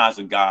lot of times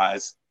when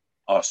guys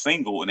are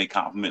single and they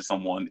compliment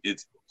someone,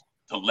 it's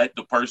to let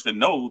the person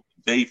know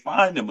they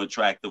find them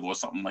attractive or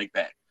something like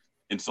that.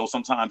 And so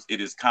sometimes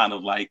it is kind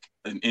of like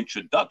an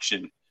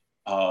introduction,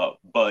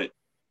 but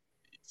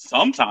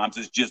sometimes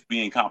it's just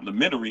being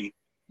complimentary,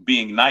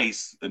 being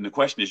nice. And the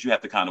question is, you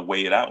have to kind of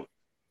weigh it out.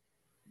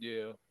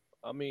 Yeah.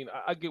 I mean,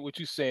 I get what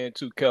you're saying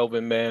too,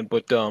 Kelvin, man.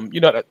 But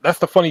that's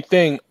the funny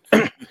thing.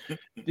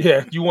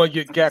 Yeah, you want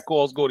to get cat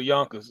calls, go to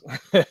Yonkers.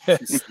 What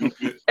is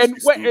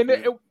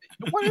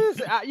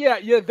it?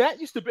 Yeah,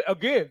 that used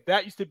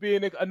to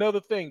be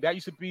another thing. That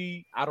used to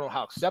be, I don't know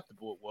how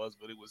acceptable it was,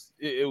 but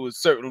it was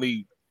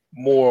certainly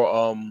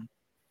more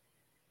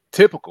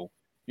typical,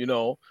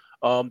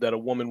 that a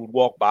woman would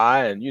walk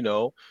by and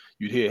you'd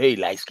hear, "Hey,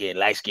 light skin,"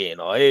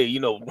 or "Hey,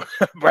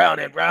 brown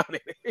and,"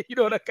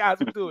 that guys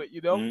would do it,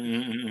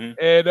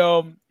 and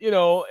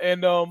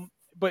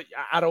but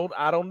I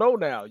don't know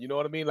now, you know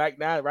what I mean? Like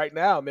right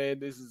now, man,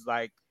 this is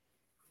like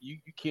you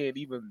can't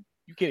even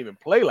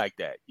play like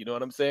that, you know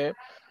what I'm saying?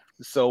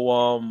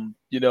 So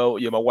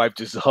my wife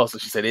just also,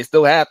 she said it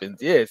still happens.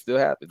 Yeah, it still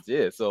happens.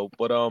 Yeah. So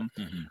but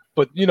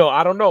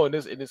I don't know, in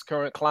this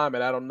current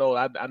climate, I don't know.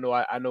 I know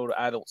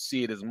I don't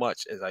see it as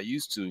much as I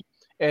used to.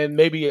 And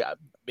maybe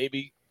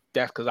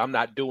that's because I'm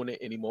not doing it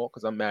anymore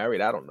because I'm married.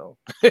 I don't know.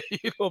 You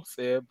know what I'm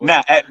saying?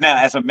 But now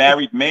as a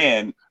married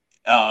man,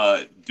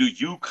 do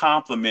you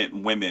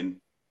compliment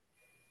women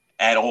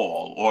at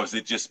all, or is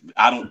it just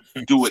I don't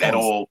do it at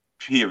all?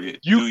 Period.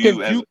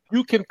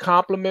 You can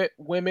compliment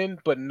women,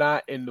 but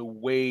not in the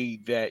way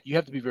that you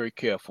have to be very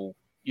careful.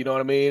 You know what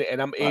I mean?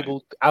 And I'm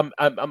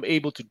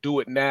able to do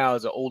it now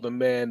as an older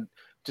man,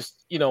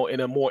 just in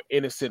a more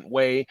innocent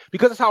way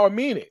because that's how I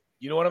mean it.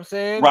 You know what I'm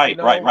saying? Right.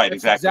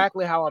 That's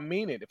exactly how I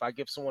mean it. If I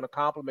give someone a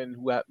compliment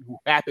who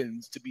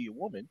happens to be a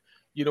woman,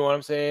 you know what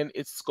I'm saying?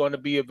 It's going to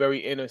be a very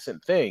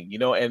innocent thing,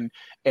 and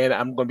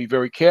I'm going to be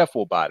very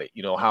careful about it.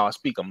 How I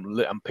speak.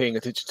 I'm paying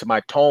attention to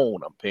my tone.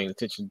 I'm paying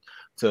attention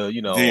to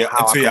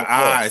to your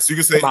eyes. You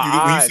can say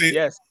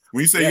yes.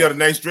 When you say you got a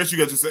nice dress, you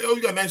got to say, "Oh,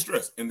 you got a nice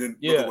dress," and then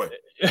look away.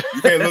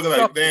 You can't look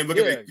like, damn, look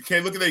at that. You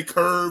can't look at their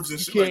curves and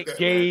shit like that.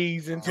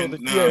 Gaze into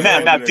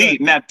the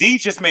Now D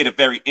just made a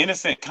very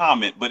innocent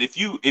comment, but if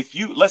you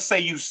let's say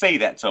you say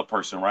that to a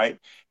person, right?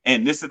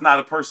 And this is not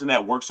a person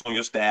that works on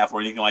your staff or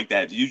anything like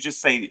that. You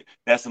just say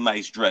that's a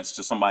nice dress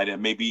to somebody that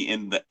may be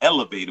in the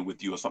elevator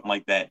with you or something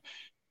like that.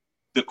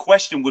 The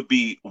question would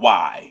be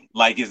why?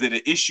 Like, is it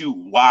an issue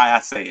why I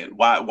say it?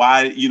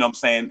 Why, you know what I'm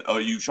saying? Are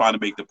you trying to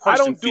make the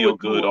person feel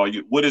good? Or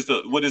what is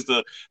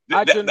the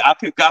I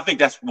think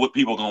that's what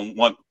people gonna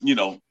want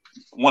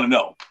to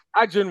know.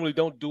 I generally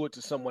don't do it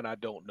to someone I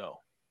don't know.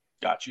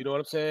 Gotcha. You know what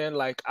I'm saying?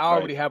 Like, I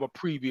already have a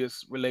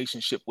previous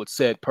relationship with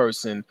said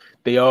person.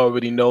 They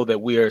already know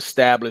that we are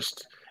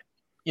established,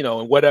 in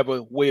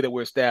whatever way that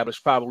we're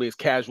established, probably as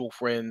casual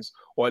friends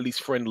or at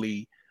least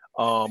friendly.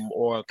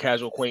 Or a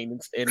casual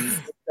acquaintance, and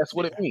that's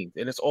what it means,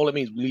 and it's all it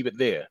means. We leave it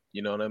there.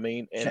 You know what I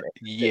mean? And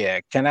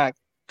can I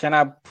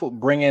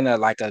bring in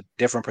a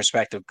different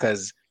perspective,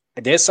 because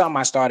there's something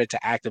I started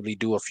to actively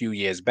do a few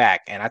years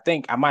back, and I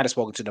think I might have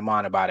spoken to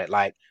Damon about it.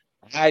 Like,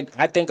 I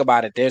think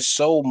about it. There's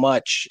so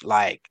much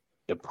like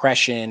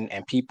depression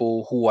and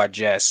people who are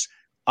just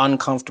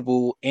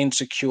uncomfortable,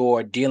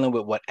 insecure, dealing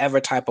with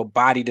whatever type of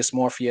body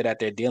dysmorphia that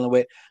they're dealing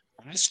with.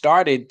 I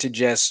started to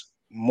just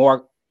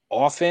more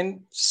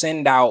often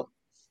send out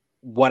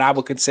what I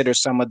would consider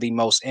some of the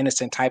most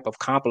innocent type of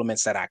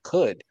compliments that I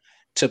could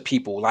to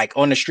people, like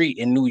on the street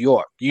in New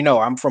York. You know,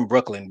 I'm from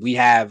Brooklyn. We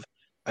have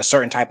a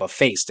certain type of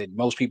face that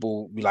most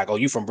people be like, "Oh,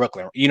 you from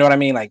Brooklyn?" You know what I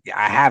mean? Like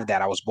I have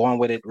that. I was born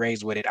with it,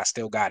 raised with it. I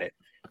still got it.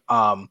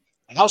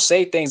 I'll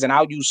say things and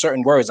I'll use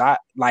certain words. I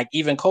like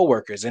even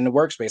coworkers in the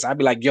workspace. I'd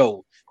be like,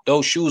 "Yo,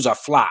 those shoes are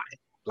fly."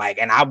 Like,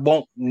 and I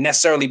won't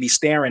necessarily be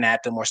staring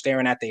at them or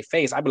staring at their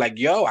face. I'd be like,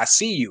 "Yo, I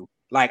see you."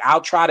 Like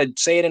I'll try to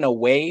say it in a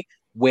way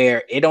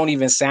where it don't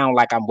even sound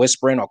like I'm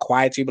whispering or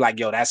quiet to you, be like,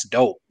 yo, that's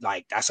dope.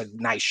 Like that's a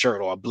nice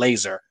shirt or a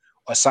blazer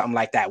or something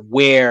like that.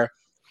 Where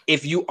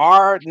if you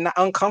are not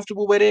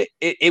uncomfortable with it,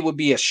 it would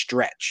be a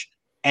stretch.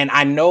 And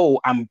I know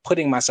I'm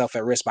putting myself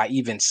at risk by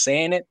even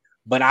saying it,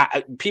 but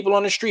people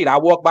on the street, I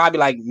walk by, be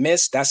like,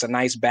 miss, that's a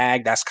nice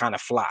bag. That's kind of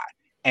fly.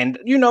 And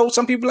you know,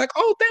 some people are like,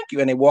 oh, thank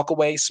you. And they walk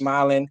away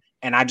smiling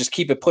and I just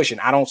keep it pushing.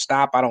 I don't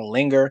stop. I don't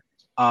linger.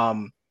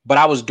 But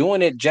I was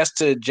doing it just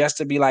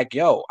to be like,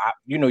 yo,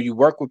 you know, you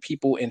work with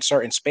people in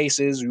certain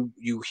spaces.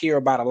 You hear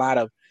about a lot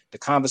of the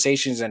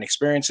conversations and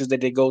experiences that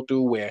they go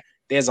through where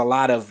there's a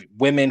lot of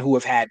women who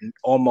have had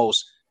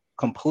almost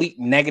complete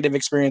negative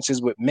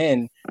experiences with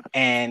men.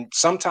 And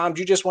sometimes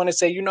you just want to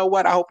say, you know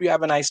what? I hope you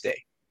have a nice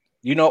day,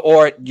 you know,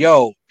 or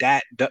yo,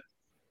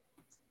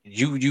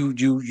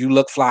 you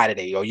look fly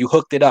today, or you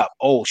hooked it up.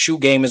 Oh, shoe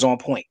game is on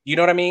point. You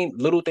know what I mean?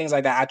 Little things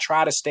like that. I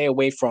try to stay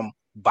away from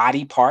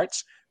body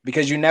parts,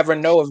 because you never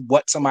know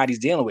what somebody's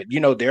dealing with. You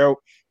know, there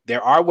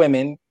are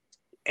women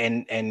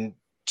and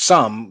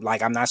some,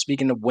 like I'm not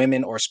speaking to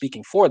women or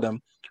speaking for them,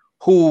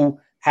 who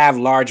have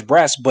large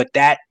breasts, but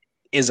that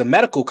is a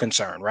medical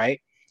concern,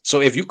 right?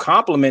 So if you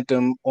compliment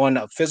them on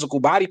a physical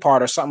body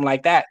part or something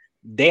like that,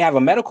 they have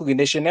a medical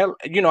condition.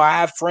 You know, I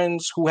have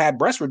friends who had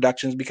breast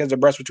reductions because their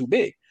breasts were too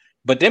big.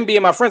 But them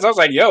being my friends, I was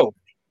like, yo,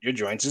 your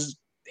joints is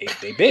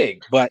they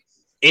big. But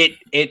it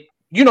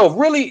you know,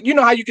 really, you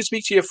know how you can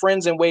speak to your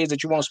friends in ways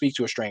that you won't speak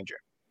to a stranger.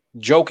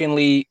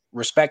 Jokingly,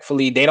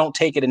 respectfully, they don't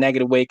take it a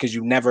negative way because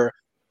you never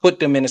put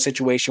them in a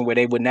situation where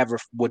they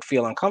would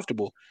feel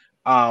uncomfortable.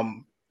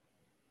 And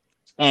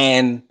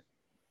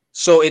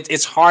so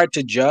it's hard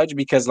to judge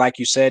because, like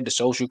you said, the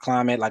social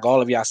climate, like all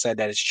of y'all said,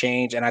 that it's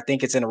changed. And I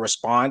think it's in a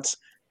response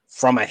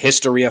from a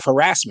history of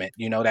harassment,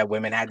 you know, that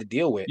women had to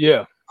deal with.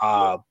 Yeah.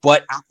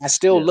 But I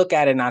still look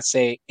at it and I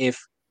say, a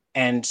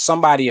friend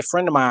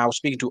of mine I was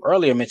speaking to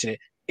earlier mentioned it,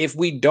 if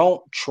we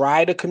don't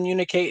try to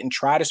communicate and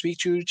try to speak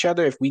to each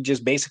other, if we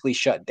just basically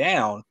shut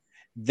down,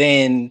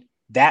 then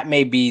that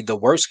may be the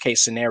worst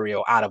case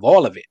scenario out of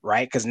all of it,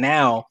 right? Because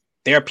now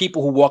there are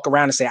people who walk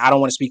around and say, I don't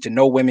want to speak to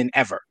no women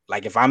ever.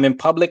 Like if I'm in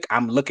public,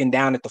 I'm looking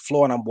down at the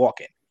floor and I'm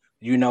walking,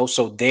 you know?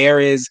 So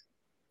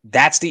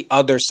that's the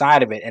other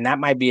side of it. And that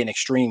might be an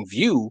extreme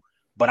view,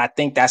 but I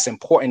think that's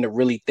important to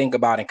really think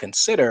about and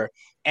consider.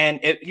 And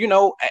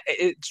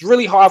it's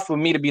really hard for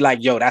me to be like,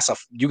 yo,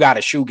 you got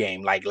a shoe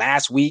game. Like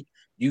last week,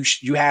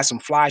 you had some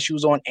fly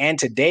shoes on, and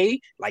today,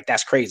 like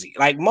that's crazy.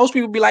 Like most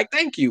people be like,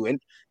 thank you.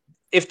 And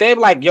if they're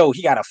like, yo,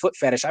 he got a foot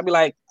fetish, I'd be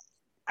like,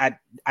 I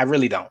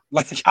really don't.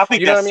 Like I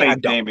think that's safe,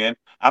 I man.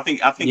 I think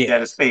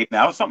that is safe.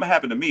 Now, something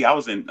happened to me. I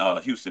was in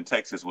Houston,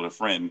 Texas with a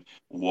friend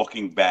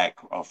walking back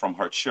from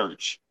her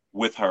church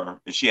with her,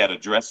 and she had a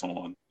dress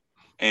on.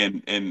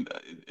 And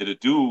a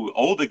dude,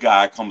 older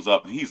guy, comes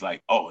up and he's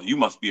like, "Oh, you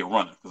must be a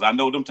runner," because I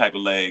know them type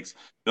of legs.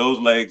 Those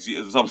legs,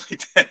 something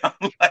like that.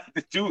 I'm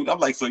like, dude,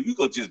 so you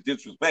gonna just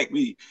disrespect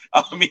me?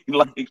 I mean,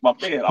 like my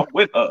man, I'm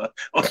with her.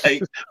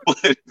 Like,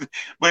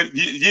 but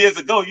years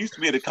ago, you used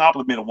to be able to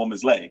compliment a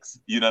woman's legs.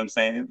 You know what I'm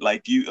saying?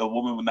 Like a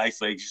woman with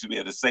nice legs, you should be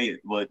able to say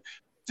it. But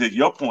to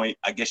your point,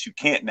 I guess you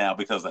can't now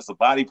because that's a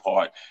body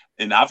part.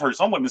 And I've heard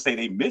some women say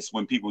they miss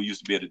when people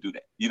used to be able to do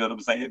that. You know what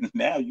I'm saying?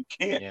 Now you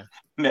can't. Yeah.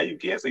 Now you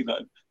can't say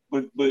nothing.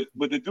 But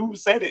the dude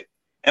said it,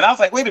 and I was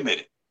like, wait a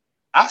minute,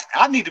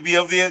 I need to be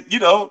over there, you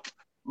know,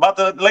 about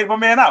to lay my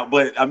man out.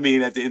 But I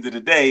mean, at the end of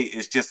the day,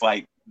 it's just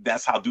like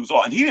that's how dudes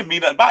are. And he didn't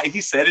mean nothing by it. He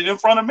said it in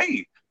front of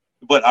me.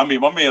 But I mean,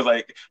 my man's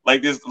like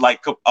this,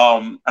 like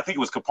I think it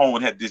was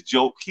Capone had this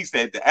joke. He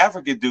said the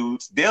African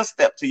dudes, they'll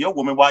step to your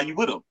woman while you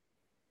with them.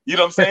 You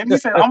know what I'm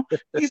saying?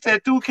 He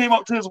said, dude came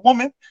up to his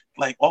woman,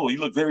 like, oh, you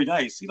look very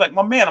nice. He's like,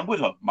 my man, I'm with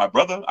her. My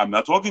brother, I'm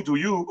not talking to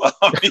you.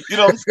 I mean, you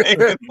know what I'm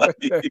saying? Like,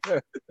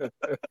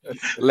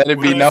 let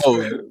it be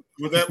known.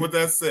 With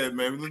that said,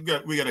 man, we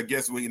got a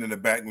guest waiting in the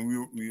back. We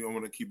don't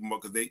want to keep them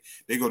up because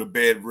they go to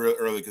bed real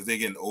early because they're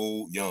getting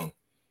old young.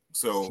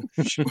 So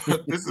this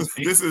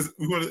is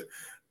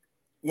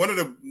one of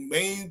the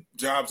main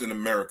jobs in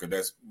America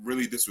that's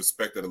really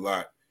disrespected a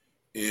lot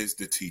is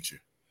the teacher.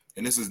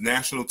 And this is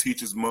National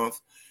Teachers Month.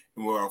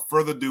 And without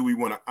further ado, we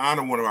want to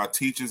honor one of our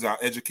teachers, our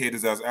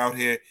educators that's out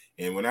here.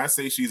 And when I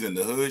say she's in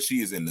the hood,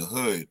 she is in the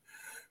hood.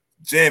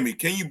 Jamie,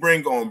 can you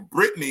bring on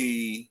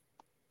Brittany?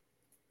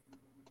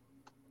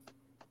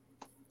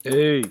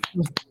 Hey,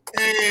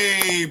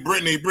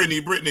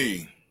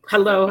 Brittany.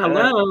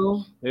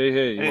 Hello.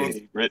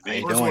 Hey,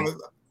 Brittany.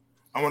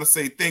 I want to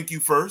say thank you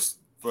first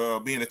for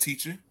being a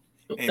teacher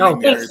And make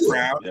me very you.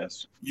 proud.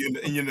 Yes. You're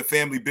in the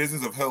family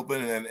business of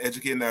helping and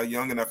educating our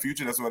young and our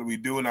future. That's what we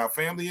do in our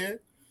family here.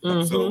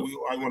 So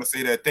I want to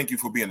say that thank you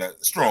for being a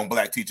strong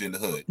Black teacher in the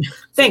hood.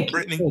 Thank you.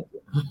 Brittany,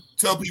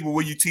 tell people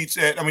where you teach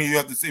at. I mean, you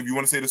have to say if you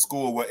want to say the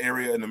school, what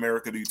area in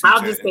America do you teach I'll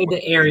at? just say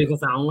the area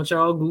because I don't want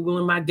y'all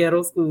Googling my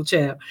ghetto school,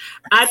 child.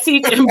 I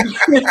teach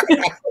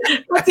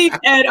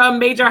at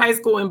major high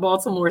school in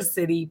Baltimore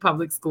City,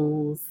 public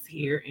schools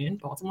here in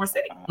Baltimore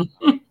City.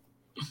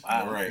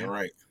 All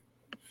right.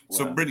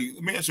 So, Brittany,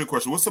 let me ask you a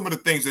question. What's some of the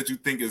things that you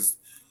think is?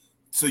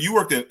 So, you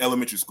worked in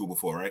elementary school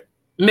before, right?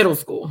 Middle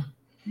school.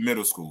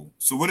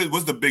 So,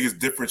 what's the biggest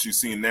difference you've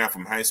seen now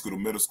from high school to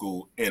middle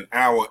school in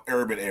our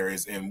urban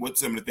areas, and what's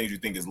some of the things you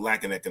think is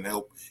lacking that can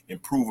help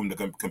improve them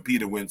to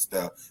compete against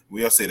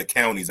the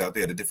counties out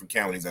there, the different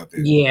counties out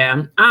there?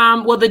 Yeah.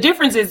 Well, the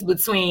difference is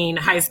between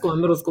high school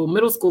and middle school.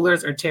 Middle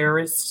schoolers are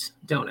terrorists.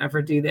 Don't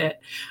ever do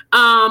that.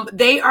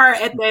 They are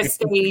at that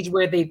stage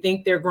where they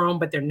think they're grown,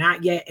 but they're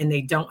not yet, and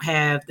they don't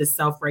have the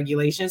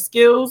self-regulation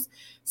skills.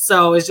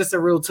 So it's just a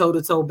real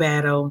toe-to-toe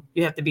battle.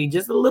 You have to be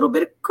just a little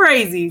bit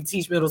crazy to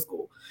teach middle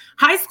school.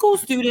 High school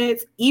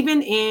students,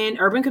 even in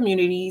urban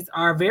communities,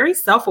 are very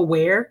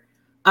self-aware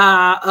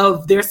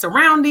of their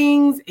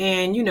surroundings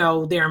and,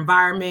 their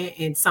environment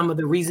and some of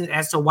the reasons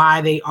as to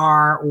why they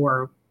are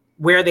or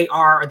where they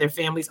are or their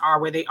families are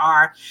where they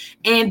are.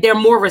 And they're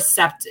more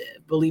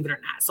receptive, believe it or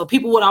not. So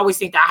people would always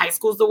think that high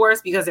school is the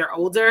worst because they're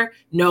older.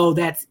 No,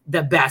 that's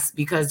the best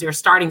because they're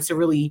starting to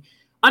really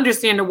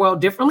understand the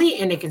world differently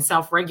and they can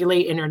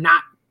self-regulate and they're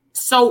not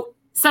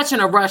such in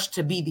a rush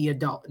to be the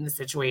adult in the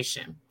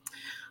situation.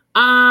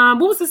 What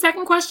was the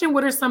second question?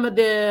 What are some of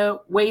the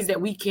ways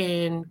that we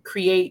can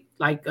create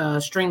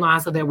streamline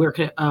so that we're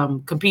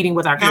competing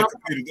with our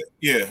counterparts?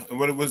 Yeah. And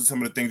what was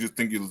some of the things you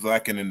think is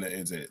lacking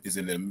is it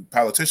the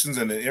politicians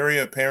in the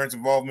area, parents'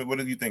 involvement? What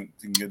do you think?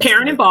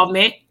 Parent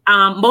involvement.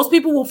 Most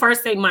people will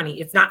first say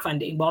money. It's not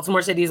funding.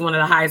 Baltimore City is one of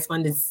the highest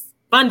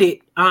funded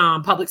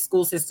public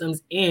school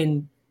systems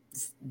in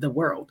the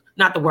world,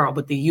 not the world,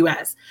 but the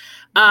US.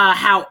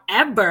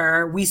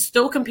 However, we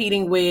still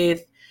competing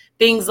with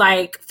things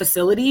like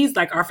facilities,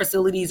 like our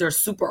facilities are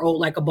super old,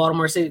 like a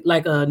Baltimore City,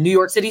 like a New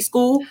York City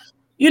school.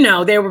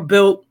 They were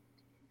built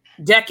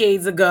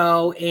decades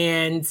ago,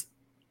 and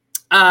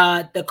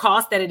the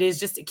cost that it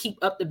is just to keep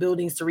up the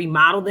buildings, to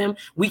remodel them,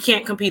 we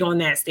can't compete on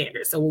that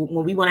standard. So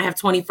when we want to have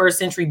 21st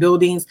century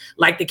buildings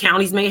like the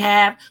counties may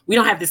have, we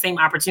don't have the same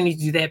opportunity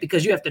to do that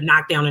because you have to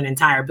knock down an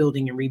entire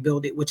building and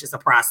rebuild it, which is a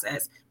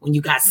process. When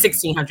you got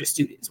 1,600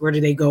 students, where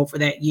do they go for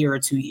that year or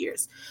 2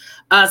 years?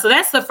 So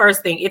that's the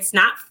first thing. It's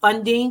not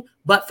funding,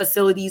 but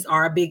facilities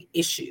are a big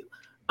issue.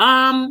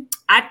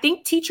 I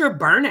think teacher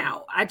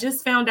burnout. I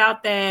just found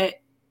out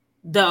that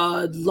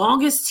the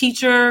longest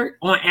teacher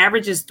on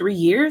average is 3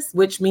 years,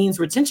 which means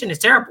retention is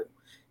terrible.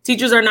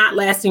 Teachers are not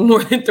lasting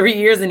more than 3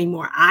 years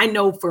anymore. I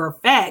know for a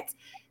fact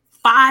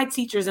 5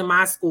 teachers in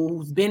my school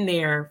who's been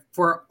there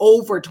for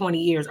over 20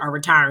 years are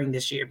retiring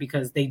this year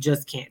because they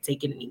just can't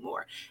take it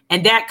anymore.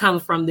 And that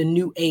comes from the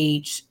new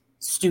age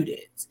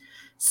students.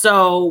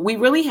 So we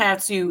really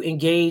have to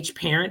engage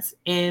parents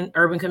in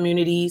urban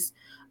communities.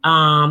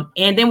 And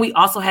then we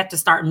also have to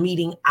start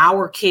meeting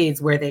our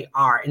kids where they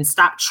are and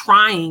stop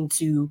trying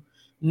to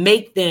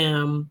make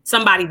them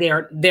somebody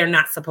they're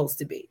not supposed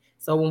to be.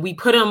 So when we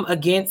put them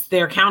against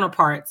their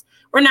counterparts,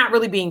 we're not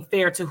really being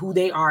fair to who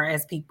they are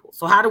as people.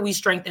 So how do we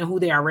strengthen who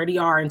they already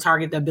are and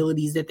target the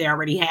abilities that they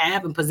already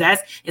have and possess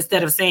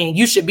instead of saying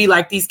you should be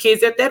like these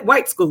kids at that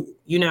white school,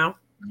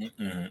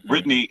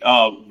 Brittany,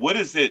 what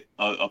is it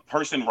a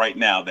person right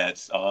now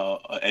that's an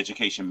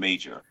education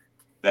major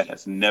that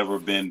has never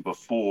been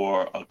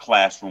before a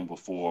classroom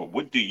before?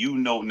 What do you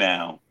know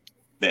now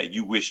that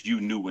you wish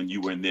you knew when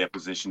you were in their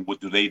position?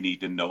 What do they need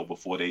to know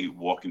before they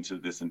walk into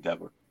this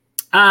endeavor?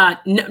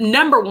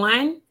 Number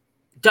one,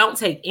 don't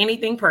take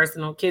anything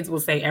personal. Kids will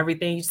say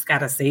everything. You just got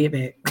to say it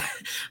back.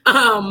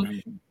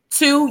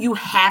 2, you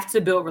have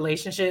to build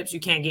relationships. You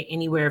can't get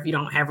anywhere if you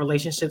don't have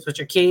relationships with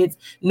your kids,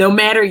 no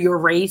matter your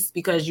race,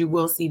 because you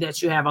will see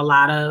that you have a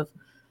lot of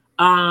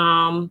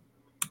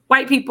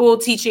white people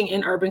teaching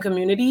in urban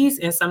communities.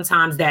 And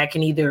sometimes that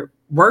can either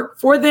work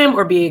for them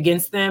or be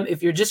against them.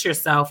 If you're just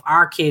yourself,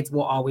 our kids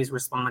will always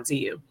respond to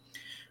you.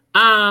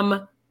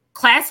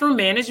 Classroom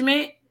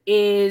management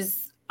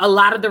is a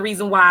lot of the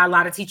reason why a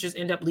lot of teachers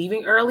end up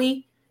leaving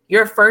early.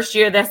 Your first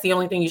year, that's the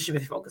only thing you should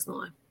be focused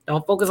on.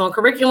 Don't focus on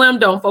curriculum.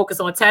 Don't focus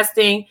on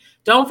testing.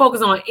 Don't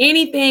focus on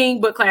anything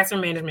but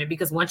classroom management,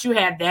 because once you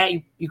have that,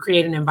 you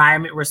create an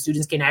environment where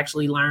students can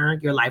actually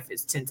learn. Your life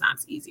is 10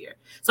 times easier.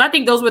 So I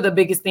think those were the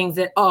biggest things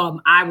that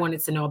I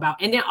wanted to know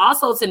about. And then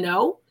also to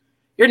know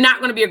you're not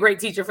going to be a great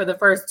teacher for the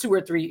first 2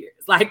 or 3 years.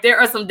 Like there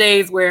are some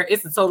days where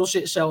it's a total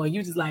shit show and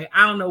you just like,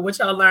 I don't know what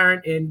y'all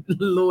learned, and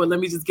Lord, let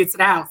me just get to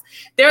the house.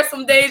 There are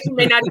some days you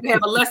may not even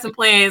have a lesson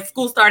plan.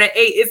 School start at 8,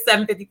 it's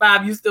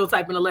 7:55. You still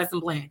typing a lesson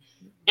plan.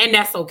 And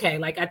that's okay.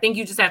 Like, I think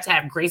you just have to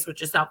have grace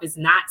with yourself. It's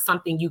not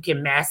something you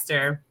can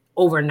master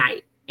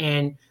overnight.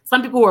 And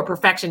some people who are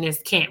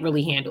perfectionists can't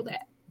really handle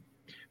that.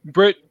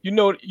 Britt,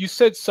 you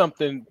said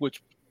something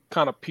which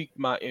kind of piqued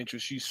my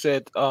interest. You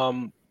said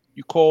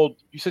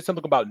you said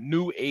something about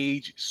new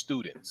age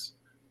students.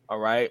 All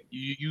right,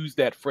 you use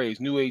that phrase,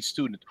 new age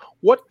student.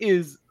 What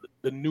is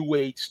the new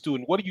age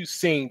student? What are you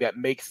saying that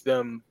makes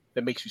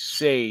you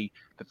say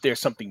that there's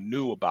something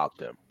new about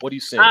them? What are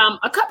you saying?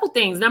 A couple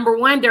things. Number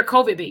one, they're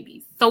COVID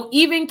babies. So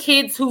even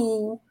kids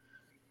who,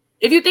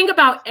 if you think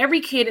about every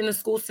kid in the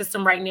school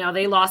system right now,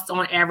 they lost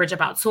on average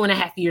about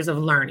 2.5 years of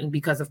learning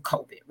because of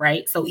COVID,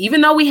 right? So even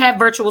though we have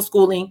virtual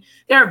schooling,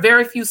 there are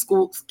very few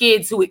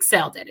kids who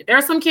excelled at it. There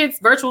are some kids,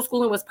 virtual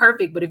schooling was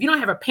perfect, but if you don't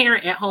have a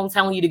parent at home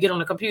telling you to get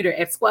on a computer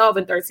at 12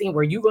 and 13,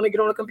 were you going to get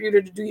on a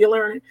computer to do your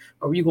learning,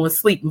 or were you going to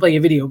sleep and play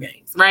your video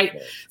games, right?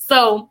 Okay.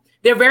 So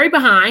they're very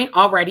behind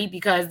already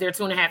because they're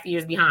 2.5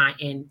 years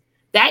behind. And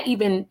that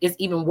is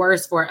even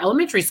worse for an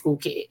elementary school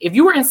kid. If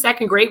you were in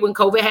second grade when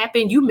COVID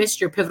happened, you missed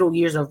your pivotal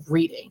years of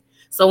reading.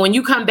 So when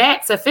you come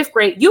back to fifth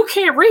grade, you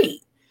can't read.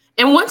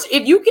 And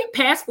if you get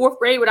past fourth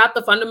grade without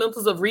the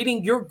fundamentals of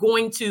reading,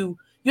 you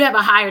have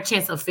a higher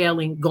chance of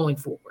failing going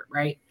forward,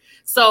 right?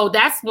 So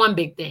that's one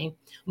big thing.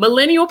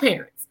 Millennial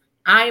parents.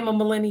 I am a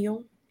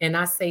millennial, and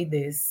I say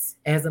this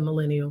as a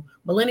millennial.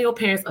 Millennial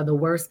parents are the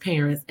worst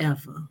parents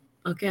ever,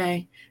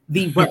 okay?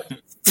 The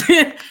worst.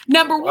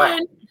 Number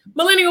one,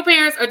 millennial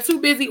parents are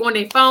too busy on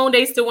their phone.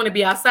 They still want to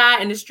be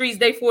outside in the streets.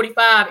 They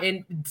 45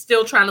 and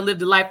still trying to live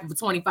the life of a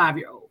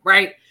 25-year-old,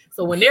 right?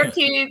 So when their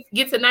kids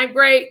get to 9th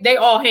grade, they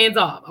all hands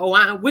off. Oh,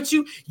 I'm with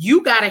you.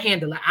 You got to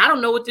handle it. I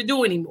don't know what to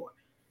do anymore.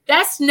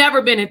 That's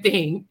never been a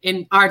thing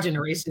in our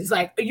generation. It's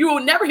like, you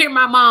will never hear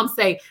my mom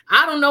say,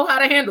 I don't know how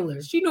to handle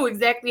her. She knew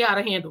exactly how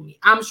to handle me.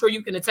 I'm sure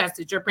you can attest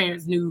that your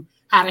parents knew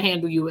how to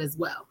handle you as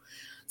well.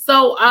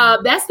 So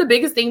that's the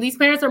biggest thing. These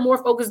parents are more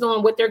focused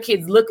on what their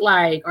kids look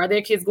like. Are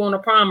their kids going to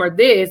prom or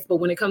this? But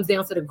when it comes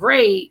down to the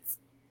grades,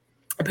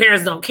 the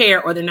parents don't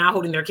care, or they're not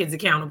holding their kids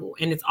accountable.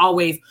 And it's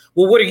always,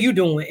 well, what are you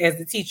doing as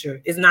the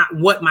teacher? It's not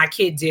what my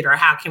kid did or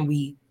how can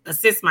we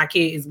assist my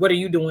kid. Is what are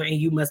you doing?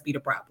 And you must be the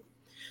problem.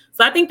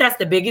 So I think that's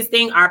the biggest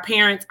thing. Our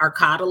parents are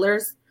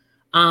coddlers.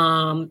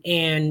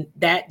 And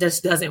that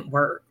just doesn't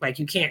work. Like,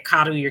 you can't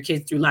coddle your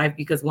kids through life,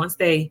 because once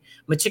they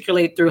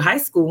matriculate through high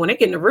school, when they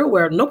get in the real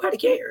world, nobody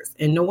cares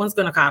and no one's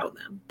going to coddle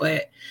them.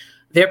 But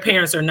their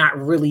parents are not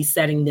really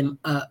setting them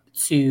up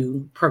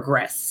to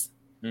progress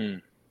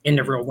in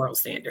the real world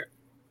standard.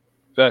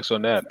 Facts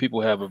on that.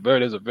 People have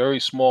there's a very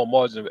small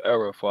margin of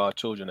error for our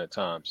children at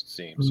times, it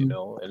seems, you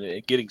know, and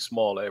it's getting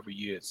smaller every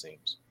year, it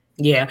seems.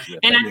 Yeah.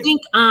 And I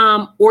think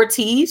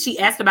Ortiz, she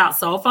asked about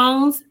cell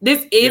phones.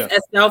 This is a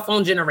cell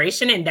phone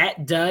generation, and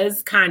that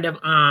does kind of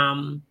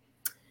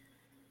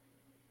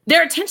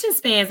their attention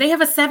spans. They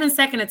have a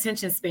 7-second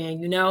attention span,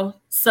 you know?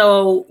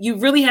 So you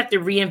really have to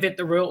reinvent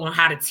the wheel on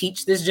how to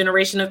teach this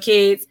generation of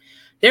kids.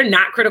 They're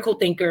not critical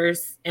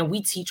thinkers, and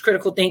we teach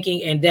critical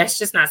thinking, and that's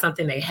just not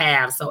something they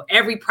have. So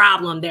every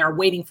problem, they're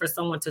waiting for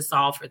someone to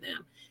solve for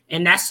them.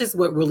 And that's just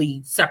what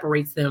really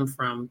separates them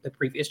from the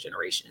previous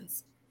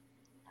generations.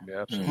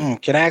 Yeah,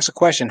 Can I ask a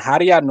question? How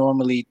do y'all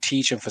normally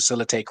teach and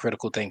facilitate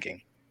critical thinking?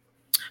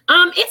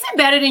 It's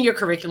embedded in your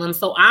curriculum.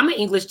 So I'm an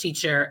English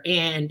teacher,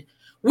 and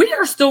we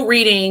are still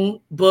reading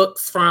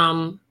books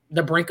from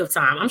the brink of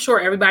time. I'm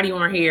sure everybody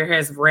on here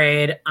has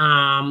read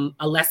A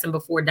Lesson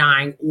Before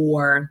Dying,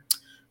 or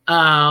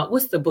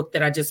what's the book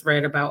that I just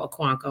read about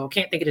Okonkwo?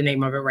 Can't think of the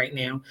name of it right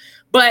now.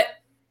 But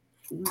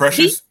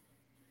Precious?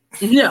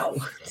 No.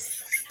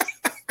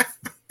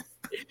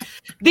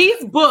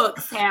 These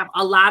books have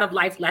a lot of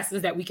life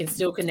lessons that we can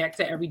still connect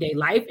to everyday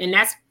life. And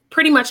that's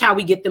pretty much how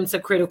we get them to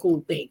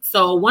critical think.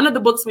 So one of the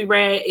books we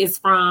read is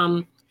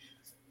from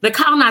the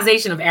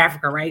colonization of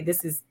Africa, right?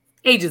 This is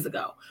ages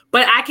ago.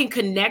 But I can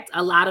connect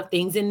a lot of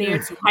things in there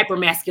to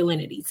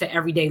hypermasculinity, to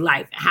everyday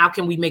life. How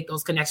can we make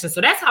those connections?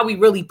 So that's how we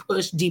really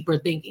push deeper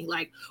thinking.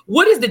 Like,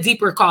 what is the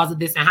deeper cause of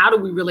this? And how do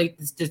we relate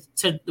this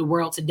to the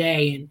world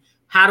today? And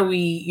how do we,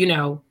 you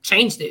know,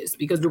 change this?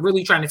 Because we're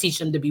really trying to teach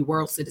them to be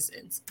world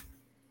citizens.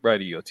 Right,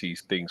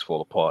 Ortiz, Things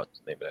Fall Apart.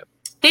 Name of that.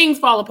 Things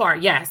Fall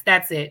Apart. Yes,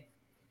 that's it.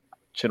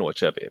 Chinua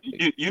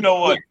Achebe. You know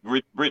what,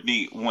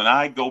 Brittany, when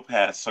I go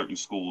past certain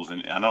schools,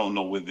 and I don't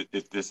know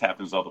if this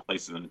happens other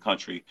places in the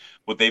country,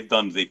 what they've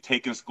done is they've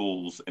taken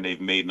schools and they've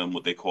made them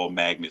what they call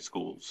magnet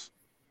schools.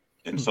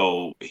 And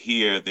so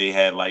here they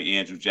had like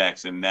Andrew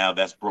Jackson. Now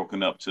that's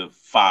broken up to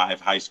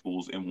 5 high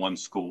schools in one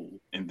school.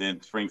 And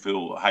then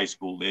Springfield High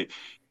School.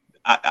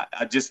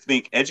 I just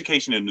think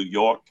education in New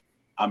York,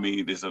 I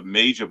mean, there's a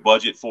major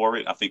budget for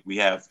it. I think we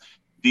have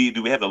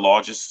do we have the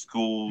largest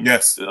school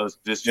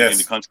district in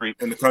the country?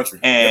 In the country.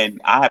 And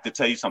I have to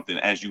tell you something.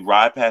 As you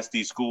ride past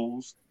these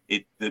schools,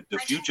 the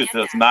future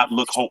does not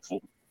look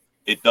hopeful.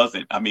 It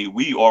doesn't. I mean,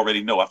 we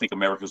already know. I think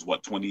America's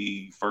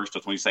 21st or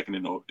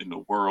 22nd in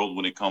the world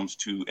when it comes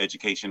to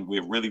education.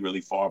 We're really,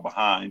 really far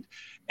behind,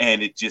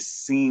 and it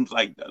just seems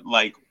like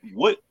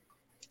what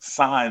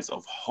signs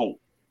of hope.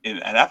 And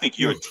I think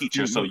you're a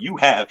teacher, so you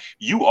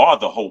are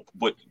the hope.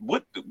 But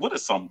what are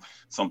some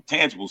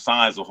tangible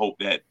signs of hope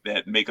that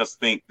make us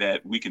think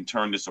that we can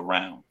turn this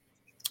around?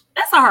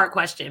 That's a hard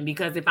question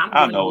because if I'm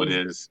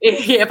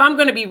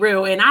going to be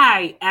real, and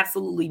I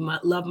absolutely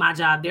love my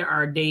job, there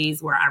are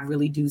days where I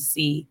really do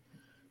see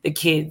the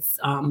kids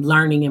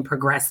learning and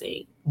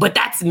progressing. But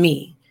that's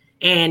me.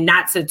 And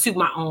not to toot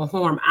my own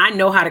horn, I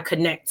know how to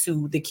connect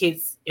to the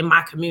kids in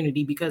my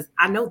community because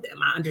I know them.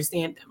 I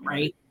understand them,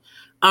 right?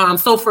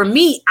 So for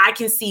me, I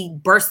can see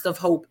bursts of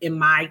hope in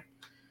my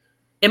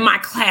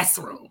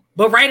classroom.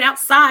 But right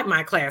outside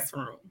my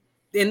classroom,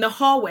 in the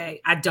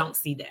hallway, I don't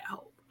see that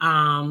hope.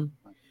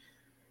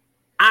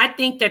 I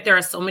think that there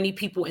are so many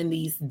people in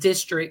these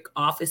district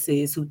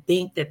offices who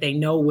think that they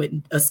know what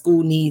a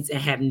school needs and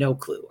have no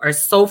clue, are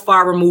so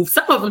far removed.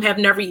 Some of them have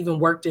never even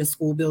worked in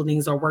school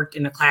buildings or worked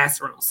in a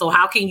classroom. So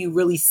how can you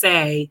really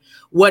say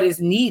what is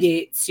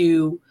needed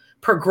to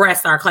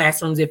progress our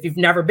classrooms if you've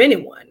never been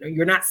in one or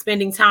you're not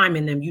spending time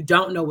in them? You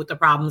don't know what the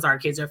problems our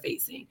kids are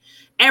facing.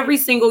 Every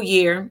single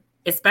year,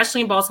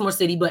 especially in Baltimore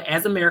City, but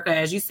as America,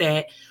 as you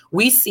said,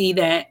 we see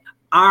that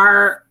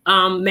our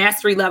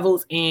mastery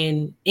levels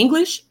in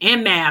English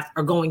and math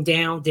are going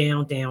down,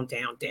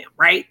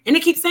 right? And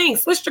it keeps saying,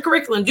 switch the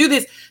curriculum, do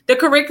this. The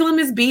curriculum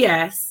is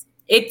BS.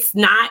 It's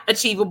not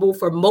achievable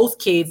for most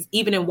kids,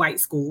 even in white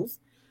schools.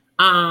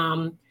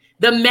 The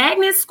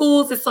magnet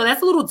schools, so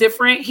that's a little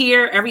different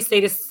here. Every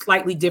state is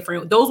slightly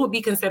different. Those would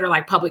be considered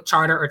like public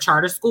charter or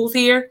charter schools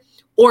here,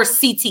 or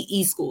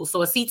CTE schools.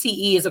 So a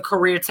CTE is a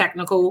career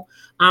technical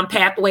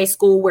pathway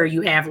school where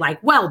you have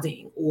like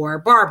welding or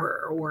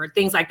barber or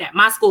things like that.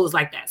 My school is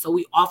like that. So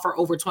we offer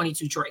over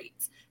 22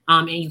 trades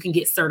and you can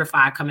get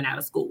certified coming out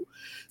of school.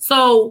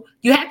 So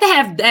you have to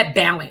have that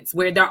balance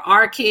where there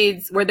are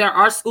kids, where there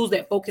are schools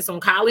that focus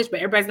on college, but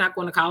everybody's not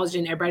going to college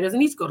and everybody doesn't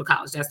need to go to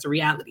college. That's the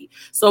reality.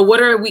 So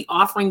what are we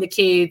offering the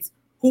kids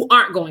who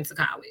aren't going to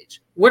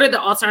college? What are the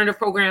alternative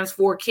programs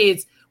for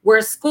kids where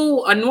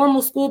a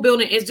normal school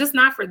building is just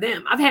not for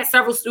them? I've had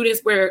several students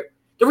where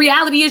the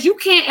reality is you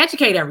can't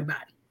educate everybody.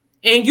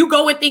 And you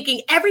go in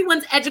thinking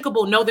everyone's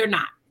educable. No, they're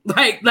not.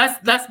 Like,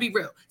 let's be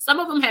real. Some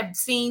of them have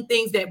seen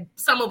things that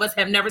some of us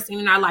have never seen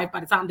in our life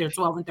by the time they're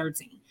 12 and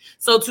 13.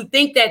 So to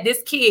think that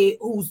this kid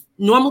who's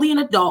normally an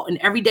adult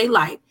in everyday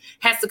life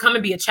has to come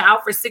and be a child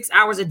for 6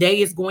 hours a day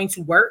is going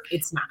to work,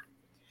 it's not.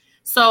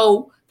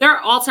 So there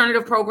are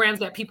alternative programs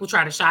that people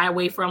try to shy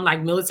away from,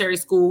 like military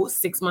school,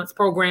 6 months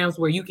programs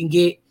where you can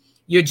get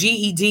your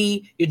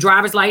GED, your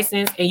driver's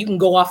license, and you can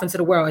go off into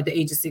the world at the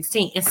age of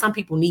 16. And some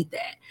people need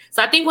that.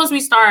 So I think once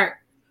we start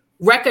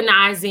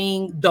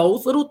recognizing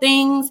those little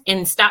things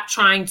and stop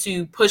trying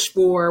to push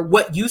for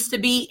what used to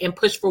be and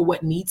push for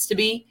what needs to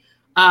be,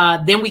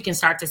 then we can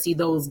start to see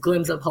those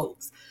glimpses of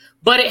hopes.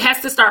 But it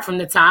has to start from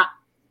the top.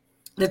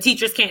 The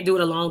teachers can't do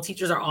it alone.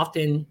 Teachers are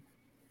often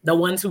the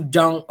ones who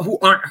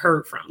aren't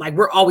heard from. Like,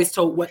 we're always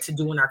told what to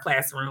do in our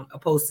classroom,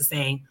 opposed to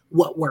saying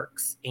what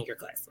works in your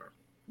classroom.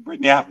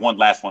 Brittany, I have one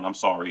last one. I'm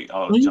sorry,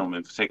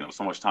 gentlemen, for taking up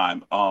so much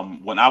time.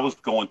 When I was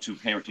going to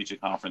parent-teacher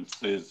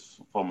conferences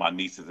for my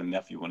nieces and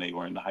nephew when they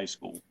were in the high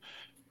school,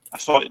 I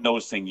started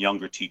noticing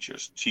younger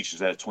teachers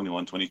that are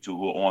 21, 22,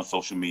 who are on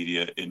social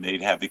media, and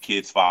they'd have the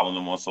kids following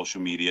them on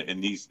social media.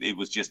 And it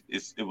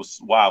was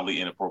wildly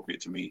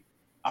inappropriate to me.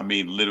 I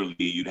mean, literally,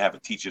 you'd have a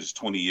teacher that's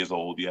 20 years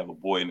old. You have a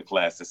boy in the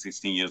class that's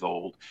 16 years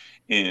old.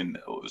 And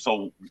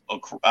so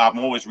I'm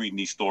always reading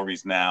these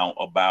stories now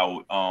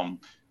about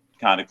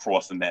kind of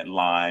crossing that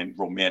line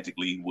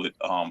romantically with,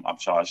 I'm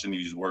sorry, I shouldn't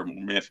use the word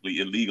romantically,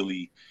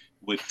 illegally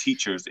with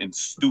teachers and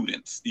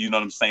students. You know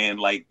what I'm saying?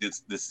 Like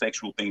this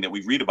sexual thing that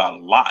we read about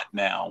a lot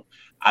now.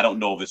 I don't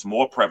know if it's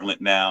more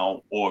prevalent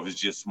now or if it's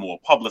just more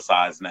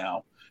publicized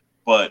now.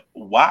 But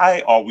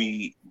why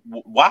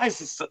is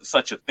this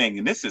such a thing?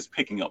 And this is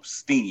picking up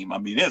steam. I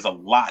mean, there's a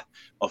lot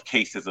of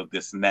cases of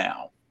this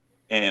now,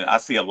 and I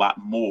see a lot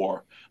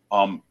more.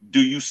 Do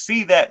you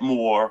see that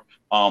more?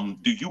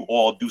 Do you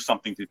all do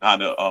something to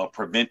kind of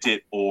prevent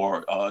it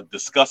or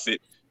discuss it,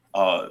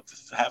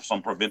 have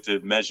some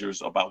preventive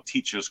measures about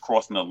teachers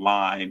crossing the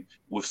line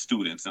with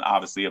students, and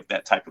obviously of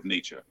that type of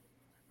nature?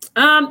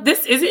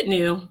 This isn't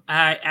new.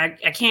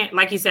 I can't,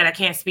 like you said, I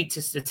can't speak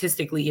to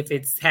statistically if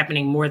it's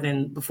happening more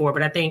than before,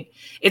 but I think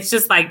it's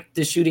just like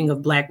the shooting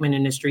of Black men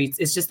in the streets.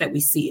 It's just that we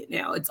see it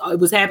now. It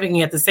was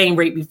happening at the same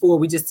rate before.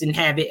 We just didn't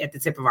have it at the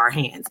tip of our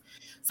hands.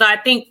 So I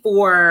think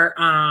for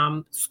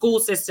school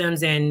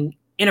systems and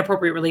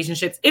inappropriate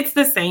relationships, it's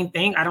the same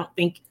thing. I don't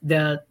think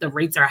the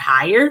rates are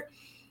higher.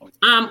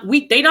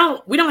 We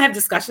don't have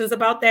discussions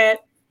about that.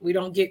 We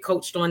don't get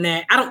coached on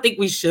that. I don't think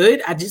we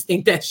should. I just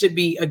think that should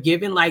be a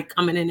given. Like,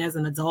 coming in as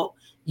an adult,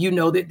 you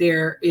know that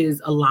there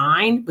is a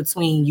line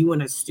between you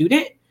and a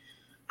student.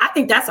 I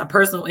think that's a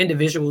personal,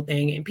 individual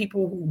thing. And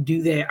people who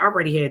do that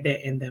already had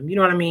that in them. You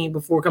know what I mean?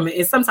 Before coming.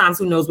 And sometimes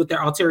who knows what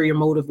their ulterior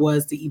motive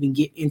was to even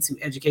get into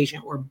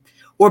education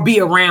or be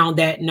around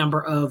that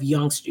number of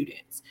young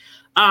students.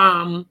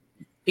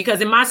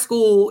 Because in my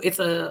school, it's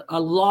a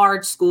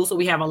large school. So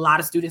we have a lot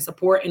of student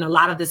support, and a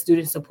lot of the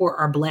student support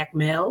are Black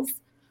males.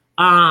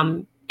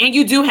 And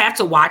you do have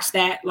to watch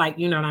that, like,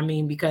 you know what I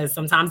mean? Because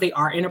sometimes they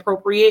are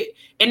inappropriate,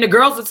 and the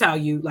girls will tell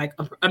you like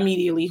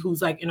immediately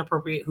who's like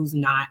inappropriate, who's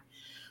not.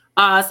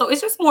 So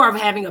it's just more of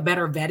having a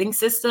better vetting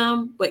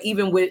system. But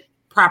even with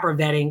proper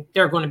vetting,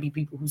 there are going to be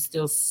people who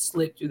still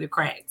slip through the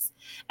cracks.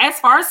 As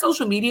far as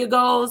social media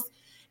goes,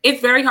 it's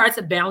very hard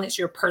to balance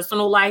your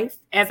personal life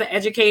as an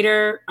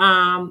educator,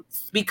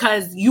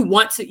 because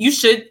you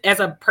should, as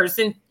a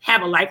person,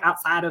 have a life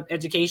outside of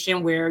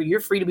education where you're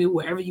free to be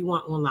wherever you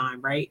want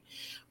online, right?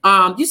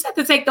 You just have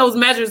to take those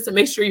measures to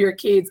make sure your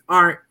kids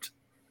aren't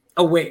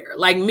aware.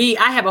 Like me,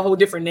 I have a whole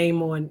different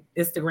name on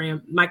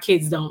Instagram. My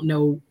kids don't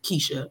know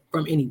Keisha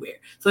from anywhere,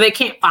 so they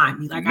can't find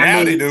me. Like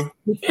now they do.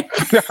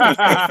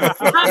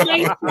 I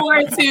made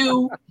sure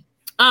to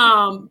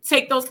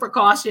take those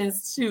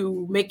precautions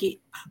to make it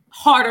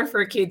harder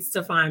for kids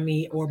to find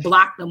me or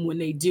block them when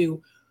they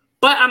do.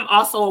 But I'm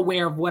also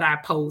aware of what I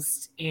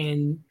post,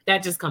 and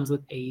that just comes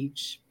with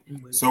age.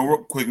 So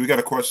real quick, we got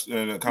a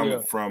question, a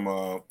comment from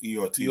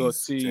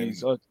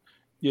EOTs.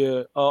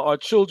 Are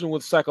children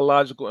with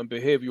psychological and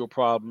behavioral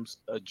problems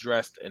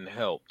addressed and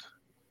helped?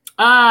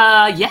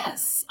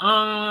 Yes.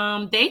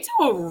 They do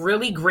a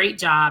really great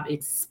job,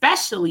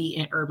 especially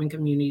in urban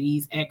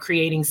communities, at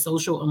creating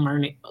social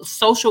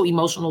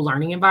emotional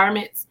learning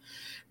environments.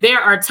 There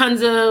are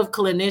tons of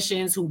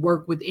clinicians who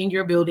work within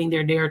your building.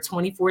 They're there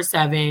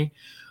 24/7.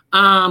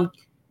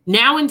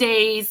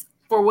 Nowadays,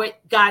 for what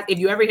God, if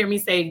you ever hear me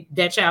say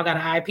that child got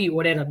an IEP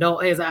or that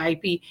adult has an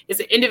IEP, it's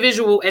an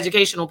individual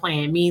educational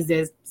plan. It means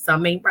that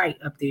some ain't right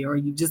up there, or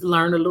you just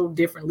learn a little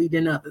differently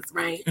than others,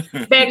 right?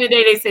 Back in the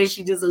day, they say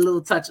she just a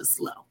little touch of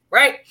slow,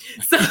 right?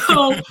 So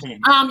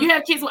you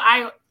have kids with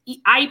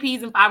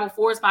IEPs and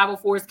 504s.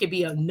 504s can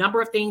be a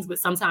number of things, but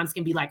sometimes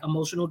can be like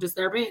emotional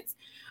disturbance.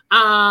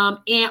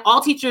 And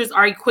all teachers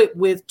are equipped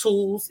with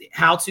tools,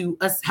 how to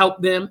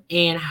help them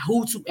and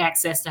who to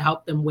access to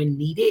help them when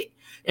needed.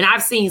 And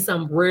I've seen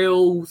some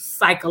real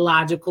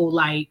psychological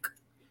like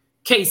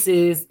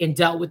cases and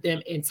dealt with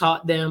them and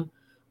taught them.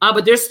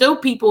 But there's still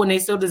people and they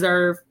still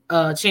deserve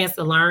a chance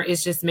to learn.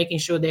 It's just making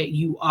sure that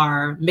you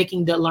are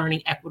making the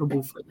learning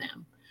equitable for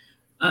them.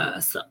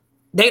 So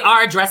they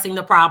are addressing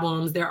the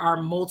problems. There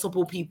are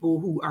multiple people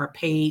who are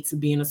paid to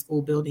be in a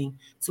school building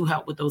to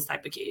help with those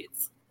type of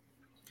kids.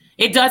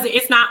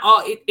 It's not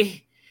all,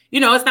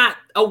 it's not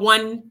a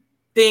one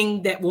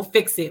thing that will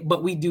fix it,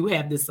 but we do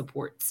have the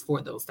supports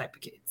for those type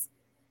of kids.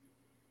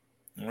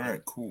 All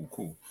right,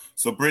 cool.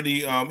 So,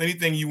 Brittany,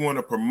 anything you want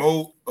to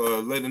promote,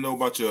 let them know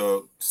about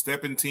your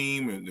stepping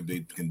team, and if they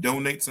can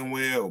donate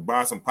somewhere or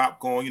buy some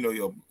popcorn.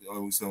 You're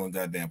always selling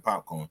goddamn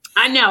popcorn.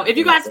 I know. If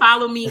you guys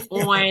follow me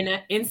on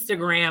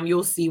Instagram,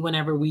 you'll see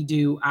whenever we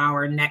do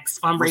our next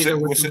fundraiser.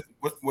 What's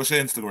your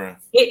Instagram?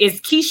 It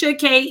is Keisha,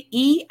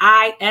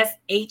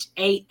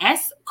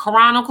 KEISHAS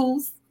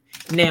Chronicles.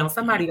 Now,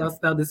 somebody else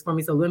spelled this for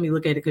me, so let me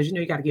look at it, because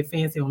you got to get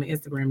fancy on the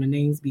Instagram. The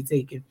names be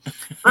taken.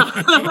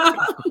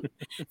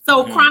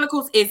 So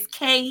Chronicles is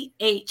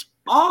KHRONICLES.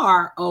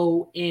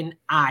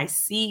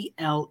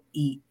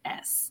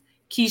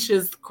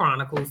 Keisha's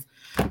Chronicles.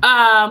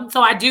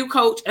 So I do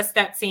coach a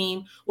step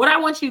team. What I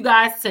want you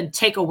guys to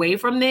take away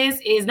from this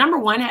is, number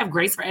one, have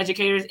grace for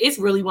educators. It's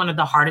really one of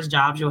the hardest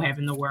jobs you'll have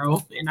in the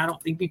world, and I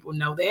don't think people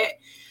know that.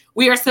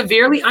 We are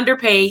severely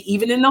underpaid,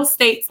 even in those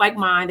states like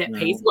mine that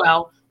pays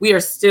well. We are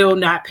still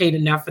not paid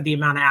enough for the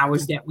amount of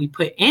hours that we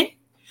put in.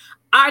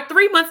 Our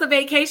 3 months of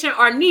vacation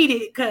are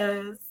needed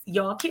because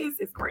y'all kids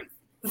is crazy.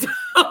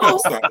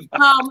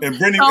 And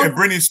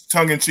Brittany's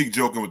tongue-in-cheek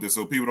joking with this,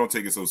 so people don't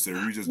take it so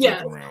serious. We just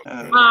joking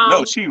around.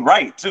 No, she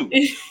right too.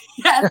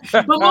 Yes,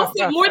 but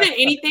more than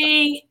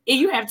anything, if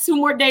you have 2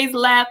 more days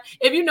left,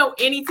 if you know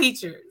any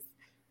teachers,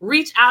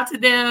 reach out to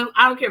them.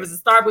 I don't care if it's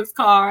a Starbucks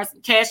card,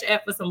 some cash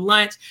app for some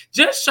lunch.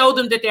 Just show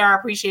them that they are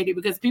appreciated,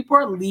 because people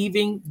are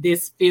leaving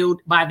this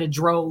field by the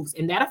droves,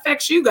 and that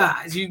affects you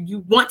guys.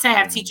 You want to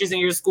have teachers in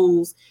your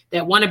schools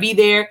that want to be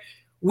there.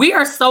 We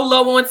are so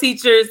low on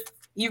teachers,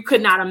 you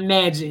could not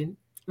imagine.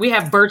 We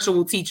have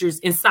virtual teachers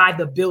inside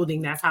the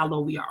building. That's how low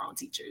we are on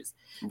teachers.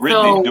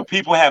 Brittany, do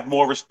people have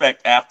more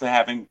respect after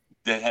that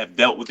have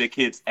dealt with their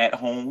kids at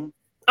home?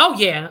 Oh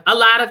yeah, a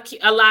lot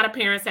of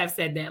parents have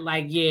said that.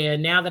 Like, yeah,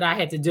 now that I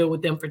had to deal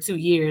with them for 2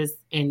 years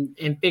and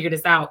figure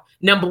this out.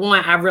 Number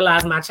one, I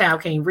realized my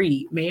child can't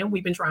read. Man,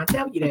 we've been trying to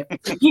tell you that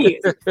for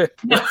years.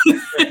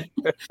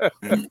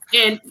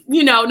 And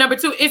number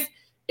two,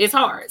 it's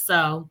hard.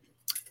 So,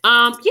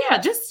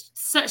 just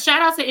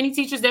shout out to any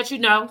teachers that you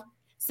know.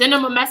 Send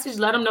them a message.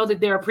 Let them know that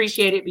they're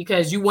appreciated,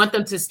 because you want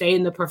them to stay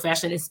in the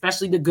profession,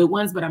 especially the good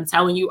ones. But I'm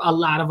telling you, a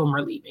lot of them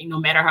are leaving. No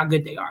matter how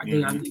good they are,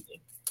 they are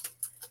leaving.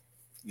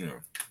 Yeah.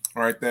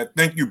 All right,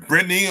 thank you,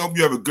 Brittany. Hope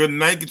you have a good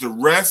night. Get your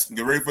rest and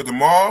get ready for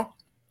tomorrow.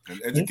 And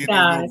educate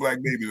those little black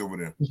babies over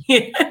there.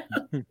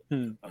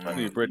 I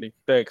need Brittany.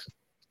 Thanks.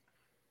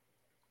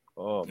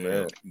 Oh,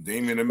 man.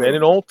 Damien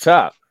man on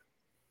top.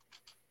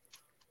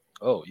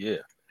 Oh, yeah.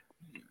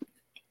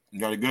 You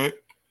got it good?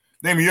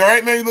 Damien, you all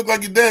right, man? You look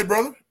like you're dead,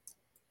 brother.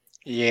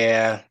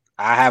 Yeah.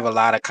 I have a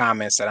lot of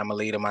comments that I'm going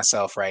to lead to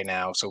myself right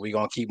now. So we're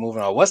going to keep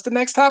moving on. What's the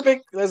next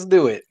topic? Let's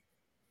do it.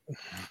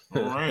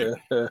 All right.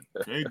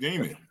 Hey,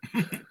 Damien.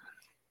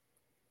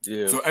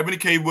 Yeah. So Ebony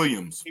K.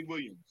 Williams.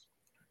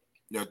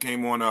 Yeah,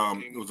 came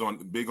on. It was on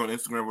big on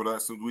Instagram with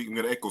us. So we can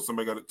get an echo.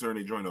 Somebody got to turn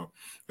their joint on.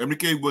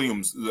 MK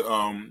Williams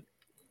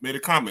made a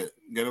comment.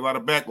 Got a lot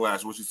of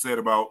backlash. What she said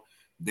about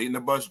dating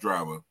a bus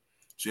driver.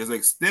 She has an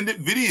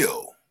extended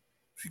video.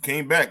 She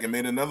came back and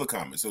made another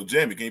comment. So,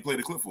 Jamie, can you play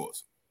the clip for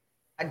us?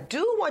 I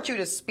do want you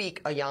to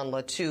speak,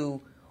 Iyanla,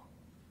 to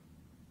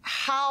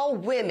how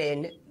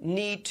women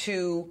need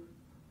to,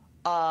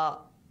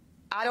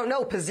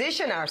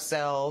 position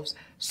ourselves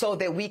so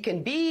that we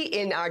can be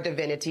in our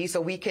divinity,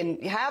 so we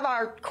can have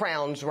our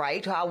crowns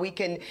right, how we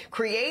can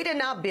create and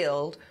not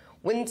build,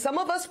 when some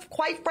of us,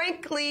 quite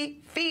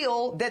frankly,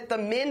 feel that the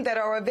men that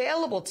are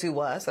available to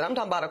us, and I'm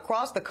talking about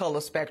across the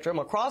color spectrum,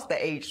 across the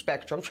age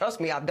spectrum,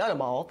 trust me, I've done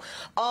them all,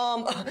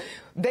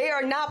 they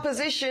are not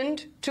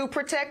positioned to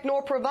protect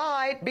nor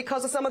provide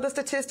because of some of the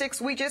statistics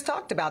we just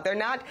talked about. They're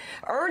not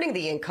earning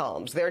the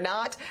incomes. They're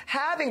not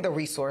having the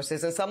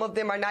resources, and some of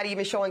them are not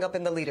even showing up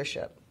in the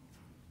leadership.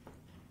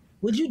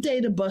 Would you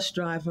date a bus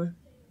driver?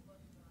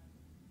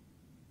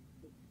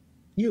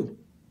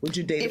 Would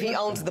you date if he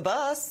owns the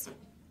bus?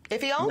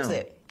 If he owns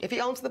it. If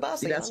he owns the bus.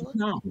 See, that's a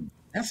problem.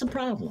 That's a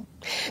problem.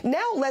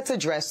 Now let's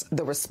address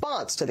the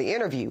response to the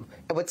interview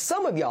and what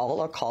some of y'all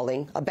are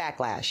calling a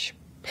backlash.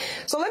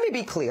 So let me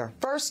be clear.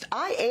 First,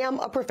 I am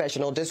a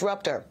professional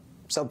disruptor.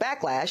 So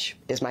backlash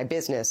is my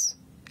business.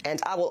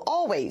 And I will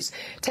always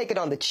take it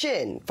on the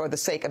chin for the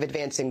sake of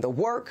advancing the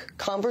work,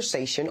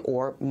 conversation,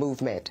 or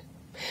movement.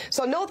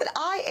 So know that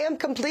I am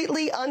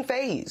completely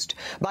unfazed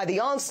by the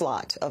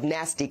onslaught of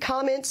nasty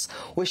comments,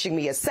 wishing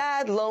me a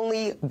sad,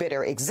 lonely,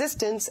 bitter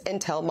existence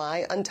until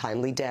my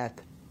untimely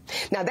death.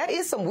 Now, that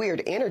is some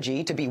weird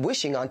energy to be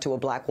wishing onto a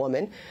black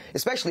woman,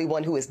 especially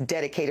one who has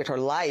dedicated her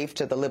life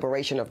to the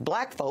liberation of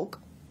black folk.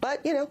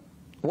 But,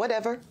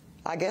 whatever,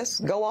 I guess,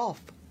 go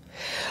off.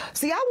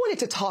 See, I wanted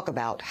to talk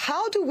about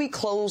how do we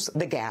close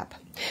the gap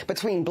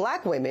between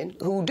black women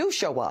who do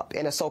show up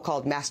in a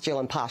so-called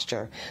masculine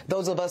posture,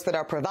 those of us that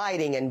are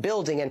providing and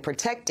building and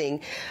protecting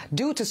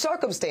due to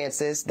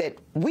circumstances that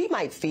we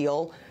might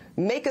feel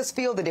make us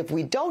feel that if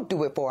we don't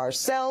do it for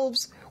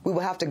ourselves, we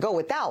will have to go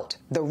without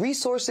the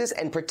resources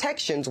and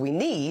protections we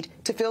need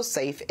to feel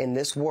safe in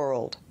this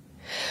world.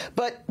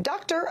 But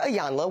Dr.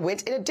 Iyanla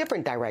went in a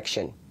different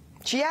direction.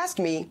 She asked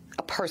me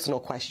a personal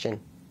question.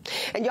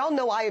 And y'all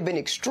know I have been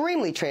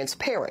extremely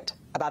transparent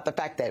about the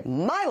fact that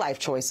my life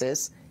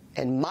choices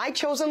and my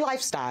chosen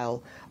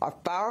lifestyle are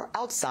far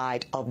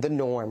outside of the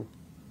norm.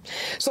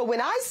 So when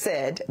I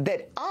said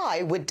that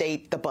I would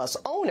date the bus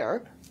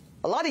owner,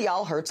 a lot of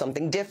y'all heard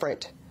something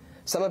different.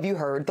 Some of you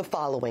heard the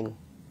following.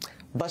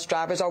 Bus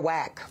drivers are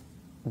whack.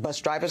 Bus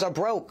drivers are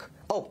broke.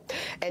 Oh,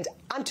 and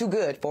I'm too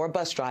good for a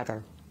bus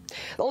driver.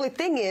 The only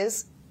thing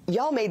is,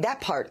 y'all made that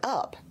part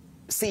up.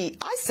 See,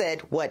 I said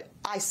what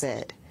I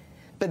said.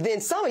 But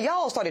then some of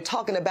y'all started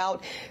talking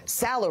about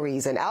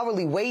salaries and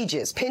hourly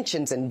wages,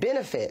 pensions and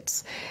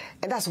benefits.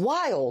 And that's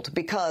wild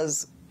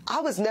because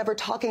I was never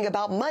talking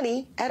about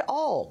money at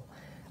all.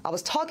 I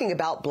was talking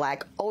about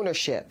black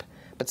ownership,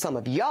 but some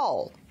of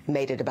y'all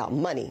made it about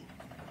money.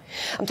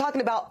 I'm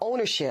talking about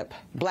ownership,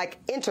 black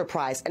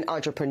enterprise and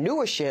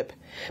entrepreneurship,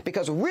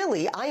 because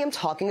really I am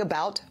talking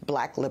about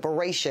black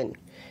liberation.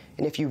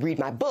 And if you read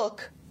my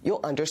book, you'll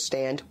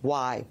understand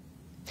why.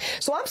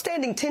 So I'm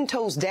standing 10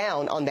 toes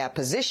down on that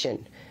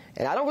position,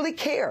 and I don't really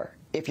care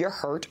if you're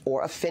hurt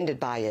or offended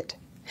by it.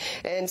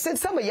 And since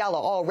some of y'all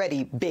are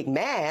already big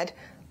mad,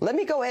 let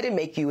me go ahead and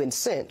make you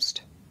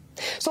incensed.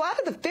 So out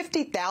of the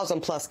 50,000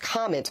 plus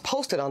comments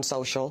posted on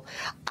social,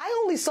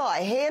 I only saw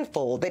a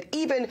handful that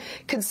even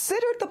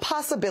considered the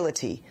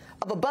possibility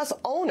of a bus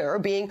owner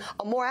being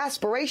a more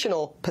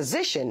aspirational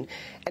position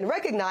and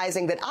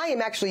recognizing that I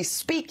am actually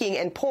speaking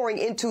and pouring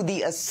into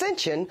the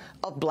ascension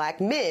of black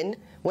men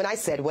when I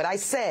said what I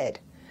said.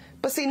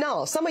 But see,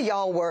 no, some of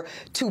y'all were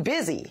too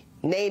busy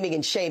naming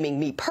and shaming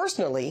me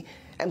personally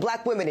and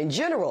black women in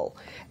general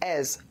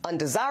as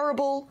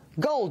undesirable,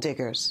 gold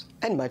diggers,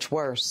 and much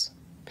worse.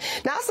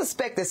 Now, I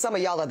suspect that some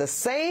of y'all are the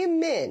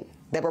same men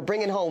that were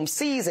bringing home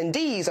C's and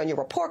D's on your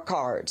report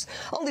cards,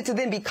 only to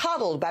then be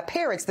coddled by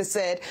parents that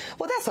said,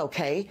 well, that's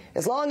okay,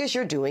 as long as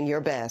you're doing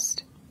your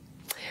best.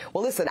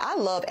 Well, listen, I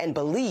love and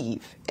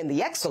believe in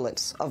the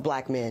excellence of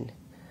black men.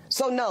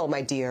 So no,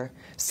 my dear,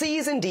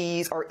 C's and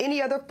D's or any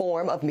other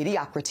form of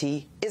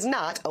mediocrity is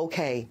not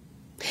okay.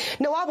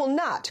 No, I will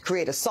not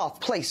create a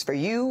soft place for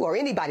you or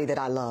anybody that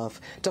I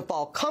love to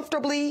fall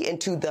comfortably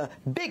into the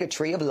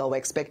bigotry of low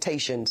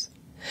expectations.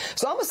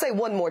 So I'm going to say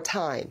one more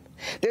time,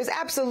 there's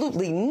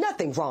absolutely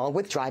nothing wrong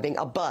with driving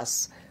a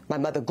bus. My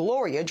mother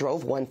Gloria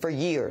drove one for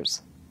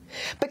years.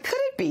 But could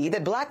it be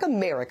that black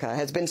America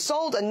has been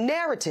sold a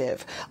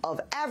narrative of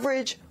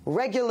average,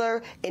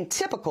 regular, and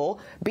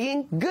typical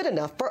being good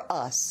enough for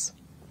us?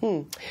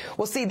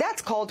 Well, see,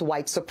 that's called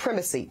white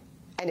supremacy.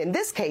 And in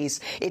this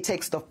case, it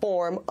takes the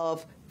form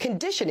of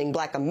conditioning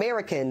black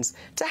Americans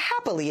to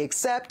happily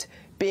accept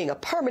being a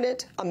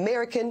permanent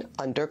American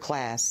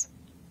underclass.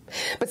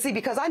 But see,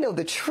 because I know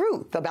the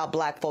truth about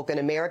black folk in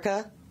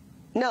America,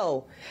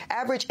 no,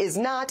 average is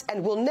not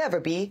and will never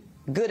be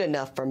good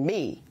enough for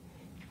me.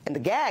 And the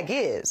gag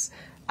is,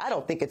 I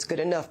don't think it's good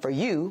enough for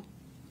you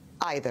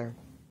either.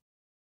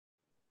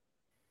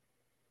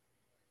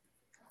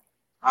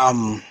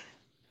 That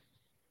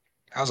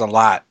was a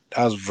lot.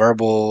 That was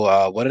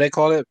verbal. What do they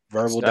call it?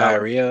 Verbal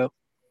diarrhea of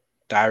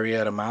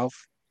the mouth.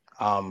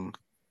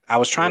 I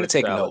was trying to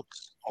take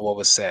notes on what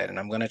was said, and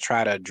I'm going to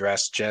try to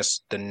address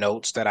just the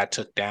notes that I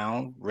took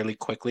down really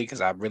quickly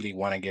because I really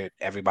want to get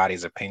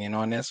everybody's opinion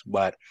on this.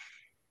 But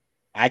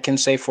I can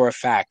say for a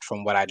fact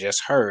from what I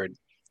just heard,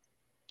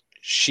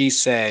 she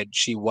said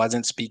she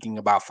wasn't speaking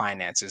about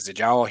finances. Did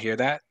y'all hear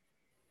that?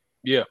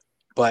 Yeah.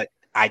 But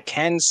I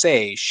can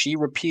say she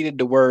repeated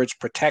the words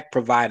protect,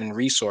 provide, and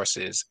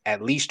resources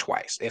at least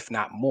twice, if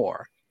not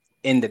more,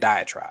 in the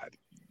diatribe.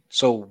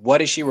 So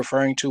what is she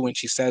referring to when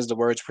she says the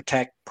words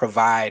protect,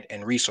 provide,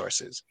 and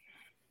resources?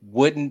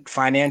 Wouldn't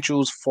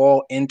financials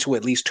fall into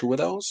at least two of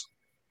those?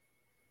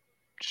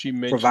 She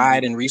mentioned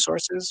provide and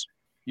resources.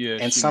 Yeah.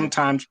 And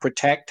sometimes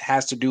protect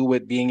has to do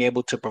with being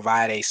able to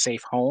provide a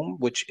safe home,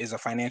 which is a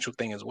financial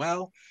thing as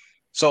well.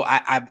 So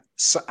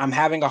I'm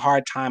having a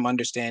hard time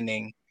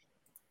understanding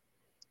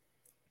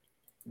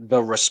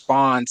the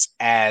response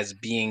as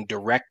being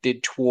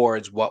directed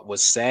towards what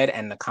was said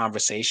and the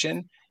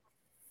conversation.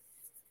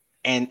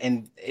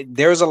 And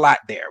there's a lot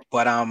there,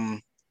 but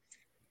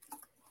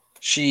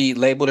she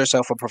labeled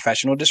herself a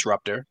professional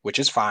disruptor, which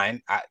is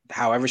fine.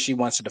 However she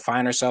wants to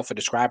define herself or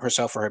describe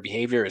herself or her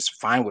behavior is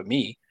fine with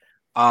me.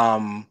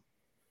 But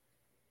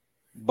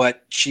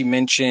she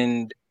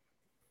mentioned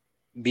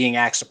being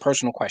asked a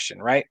personal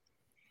question, right?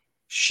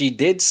 She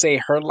did say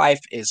her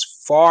life is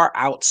far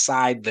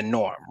outside the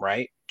norm,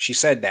 right? She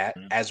said that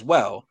as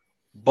well.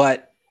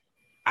 But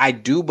I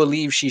do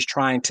believe she's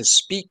trying to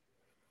speak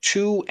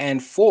to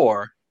and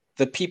for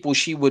the people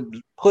she would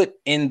put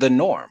in the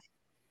norm.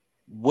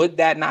 Would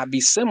that not be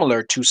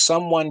similar to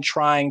someone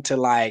trying to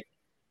like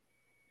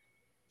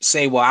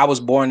say, well, I was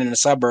born in the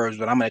suburbs,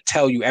 but I'm going to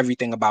tell you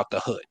everything about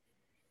the hood?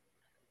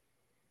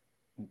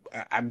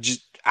 I'm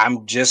just,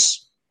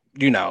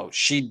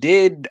 she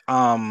did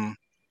talk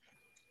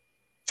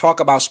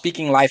about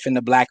speaking life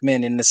into black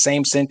men. In the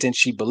same sentence,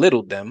 she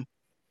belittled them.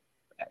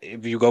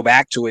 If you go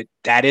back to it,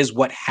 that is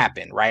what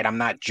happened, right? I'm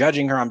not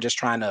judging her. I'm just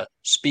trying to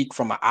speak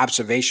from an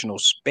observational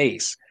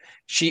space.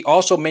 She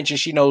also mentioned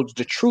she knows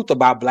the truth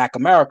about Black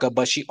America,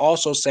 but she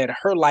also said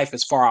her life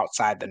is far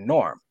outside the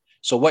norm.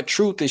 So what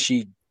truth is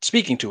she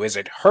speaking to? Is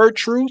it her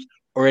truth,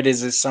 or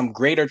is it some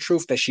greater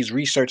truth that she's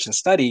researched and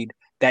studied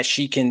that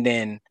she can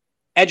then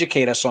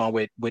educate us on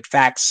with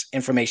facts,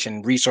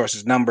 information,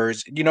 resources,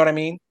 numbers? You know what I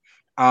mean?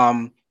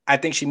 I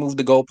think she moved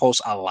the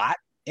goalposts a lot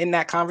in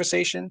that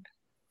conversation.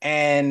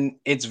 And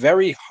it's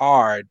very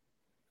hard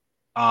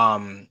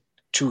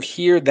to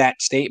hear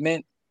that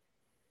statement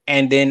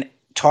and then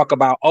talk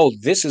about, oh,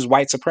 this is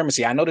white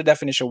supremacy. I know the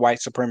definition of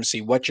white supremacy.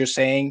 What you're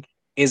saying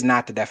is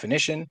not the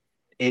definition.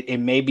 It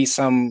may be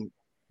some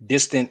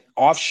distant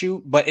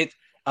offshoot, but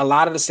a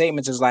lot of the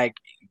statements is like,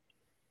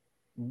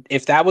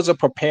 if that was a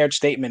prepared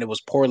statement, it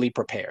was poorly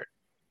prepared.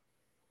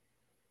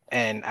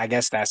 And I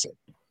guess that's it.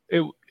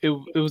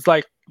 It was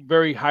like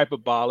very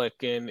hyperbolic,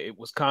 and it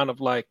was kind of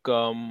like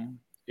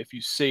if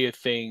you say a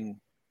thing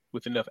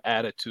with enough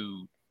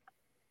attitude,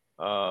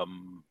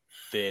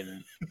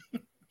 then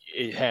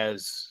it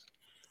has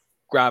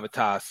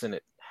gravitas and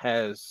it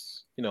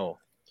has,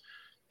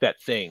 that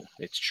thing.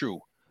 It's true.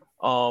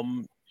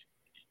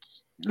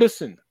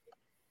 Listen,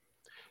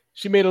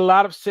 she made a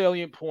lot of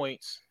salient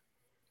points.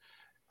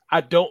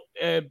 And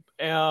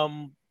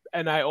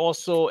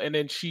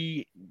then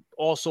she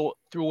also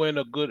threw in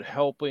a good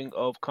helping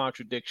of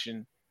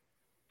contradiction.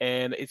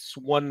 And it's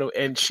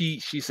and she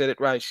said it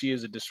right. She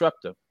is a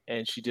disruptor,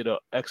 and she did an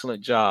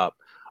excellent job.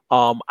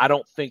 I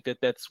don't think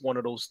that's one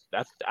of those.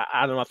 I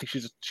don't know. I think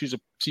she's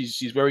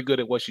very good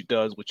at what she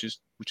does, which is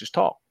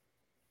talk,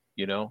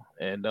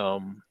 and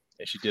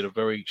she did a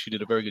very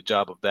good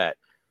job of that.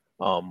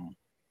 But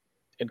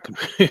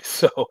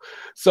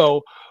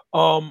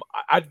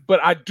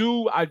I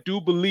do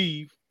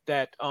believe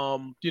that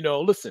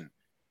listen,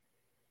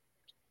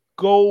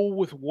 go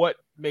with what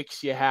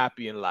makes you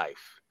happy in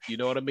life. You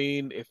know what I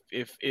mean?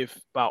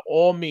 If by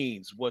all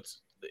means,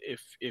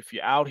 if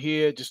you're out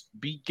here, just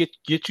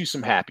get you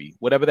some happy,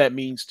 whatever that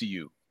means to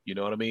you. You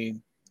know what I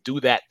mean? Do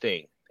that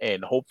thing,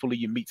 and hopefully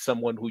you meet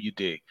someone who you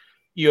dig.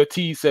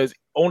 EOT says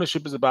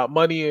ownership is about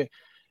money.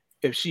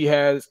 If she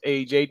has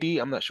a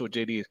JD, I'm not sure what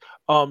JD is.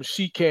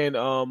 She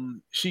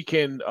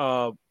can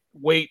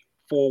wait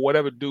for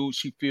whatever dude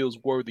she feels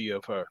worthy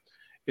of her.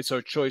 It's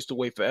her choice to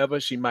wait forever.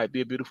 She might be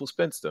a beautiful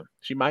spinster.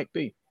 She might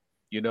be,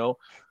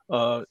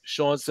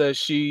 Sean says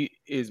she's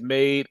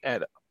mad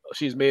at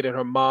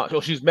her mom.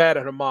 So she's mad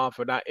at her mom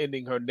for not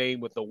ending her name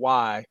with a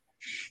Y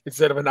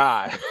instead of an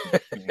I.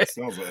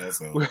 Sounds like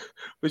asshole.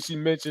 But she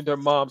mentioned her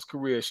mom's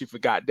career. She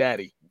forgot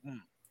daddy.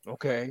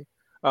 Okay.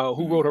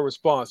 Who wrote her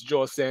response?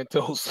 George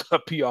Santos, a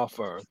PR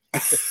firm.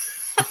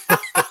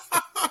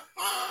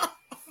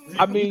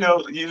 I mean,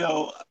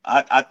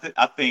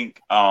 I think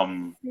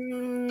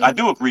I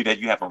do agree that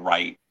you have a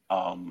right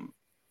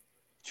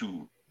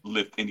to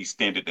lift any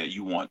standard that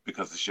you want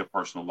because it's your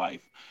personal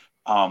life.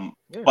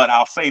 But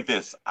I'll say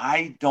this: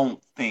 I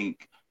don't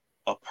think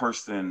a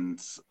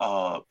person's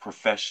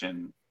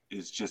profession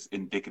is just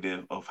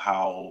indicative of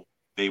how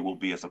they will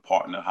be as a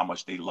partner, how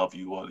much they love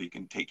you, or they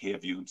can take care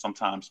of you. And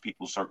sometimes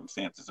people's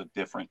circumstances are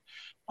different.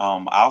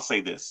 I'll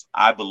say this: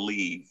 I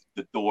believe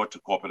the door to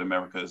corporate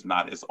America is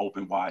not as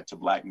open wide to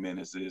Black men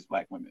as it is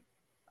Black women.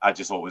 I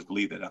just always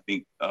believe that. I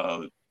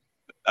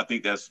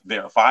think that's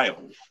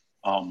verifiable.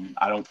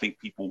 I don't think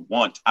people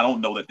I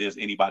don't know that there's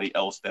anybody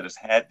else that has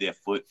had their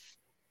foot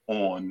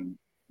on,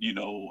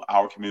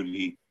 our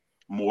community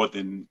more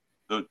than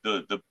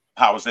the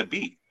powers that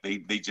be.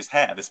 They just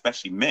have,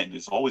 especially men.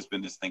 There's always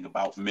been this thing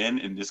about men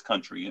in this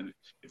country. And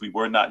if we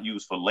were not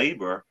used for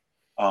labor,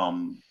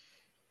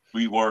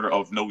 we were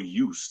of no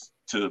use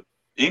to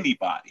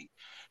anybody.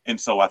 And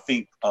so I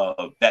think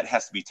that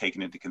has to be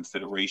taken into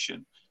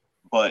consideration.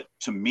 But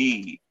to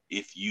me,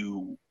 if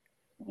you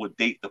would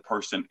date the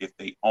person if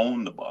they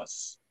own the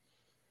bus,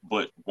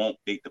 but won't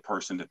date the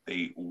person if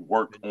they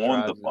work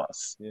on the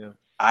bus,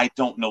 I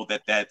don't know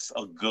that that's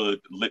a good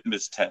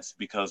litmus test,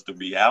 because the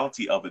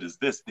reality of it is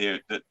this: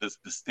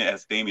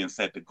 as Damien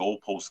said, the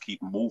goalposts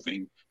keep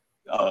moving.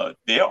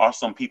 There are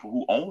some people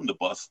who own the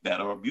bus that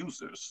are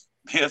abusers.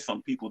 There are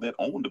some people that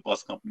own the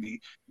bus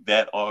company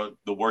that are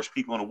the worst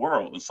people in the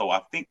world. And so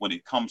I think when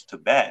it comes to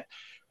that,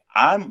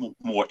 I'm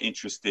more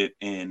interested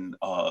in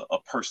a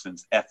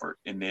person's effort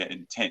and their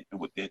intent and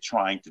what they're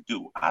trying to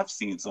do. I've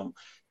seen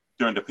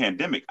during the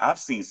pandemic, I've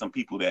seen some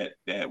people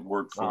that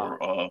work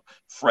for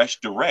Fresh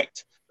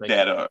Direct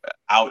that are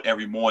out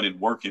every morning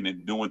working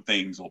and doing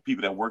things, or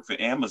people that work for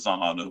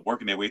Amazon or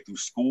working their way through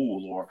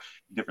school or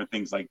different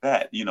things like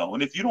that.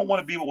 And if you don't want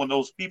to be one of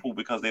those people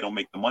because they don't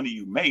make the money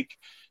you make,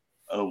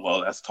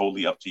 well, that's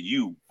totally up to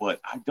you.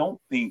 But I don't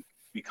think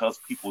because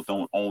people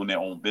don't own their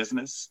own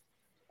business,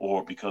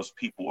 or because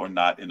people are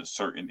not in a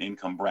certain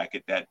income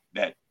bracket, that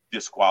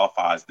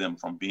disqualifies them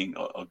from being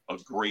a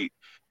great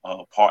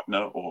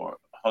partner or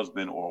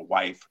husband or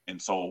wife.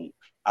 And so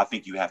I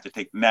think you have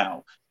to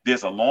now,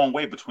 there's a long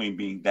way between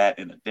being that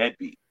and a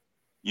deadbeat.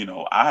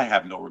 I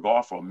have no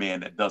regard for a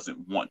man that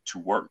doesn't want to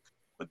work,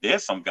 but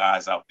there's some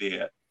guys out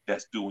there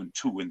that's doing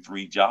 2 and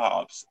 3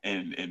 jobs,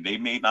 and they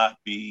may not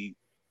be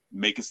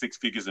making 6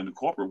 figures in the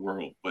corporate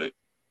world, but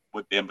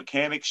with their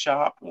mechanic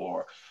shop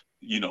or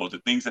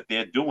the things that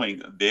they're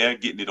doing, they're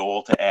getting it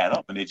all to add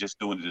up, and they're just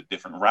doing it a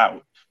different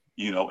route,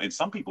 and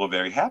some people are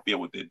very happy at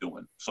what they're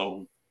doing.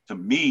 So to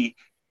me,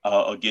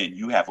 again,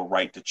 you have a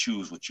right to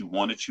choose what you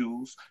want to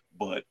choose,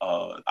 but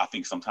I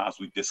think sometimes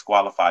we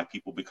disqualify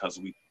people because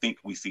we think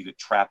we see the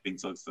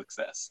trappings of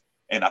success.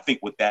 And I think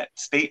what that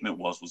statement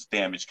was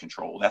damage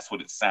control. That's what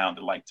it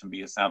sounded like to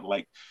me. It sounded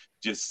like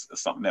just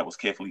something that was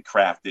carefully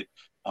crafted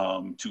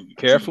George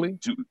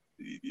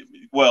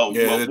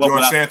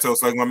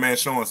Santos, like my man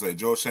Sean said,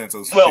 George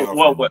Santos.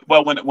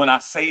 When I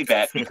say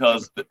that,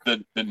 because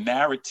the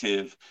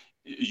narrative,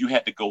 you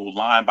had to go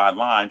line by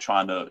line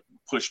trying to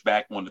push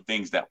back on the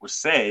things that were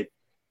said,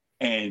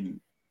 and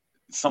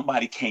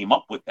somebody came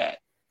up with that.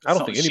 I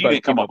don't think anybody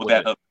didn't come up with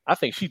that. I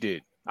think she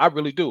did. I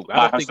really do.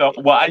 By herself.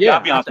 I'll be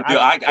honest with you.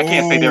 I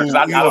can't say there because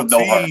I don't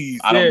know her.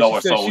 I don't know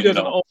her. So she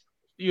doesn't own.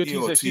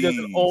 said she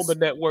doesn't own the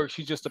network.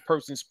 She's just a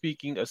person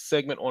speaking a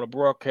segment on a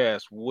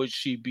broadcast. Would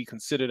she be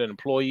considered an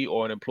employee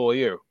or an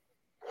employer?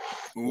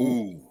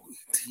 Ooh,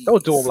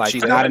 don't do them like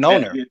she's that. not an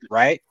owner,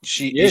 right?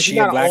 Is she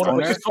a Black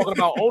owner? She's talking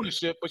about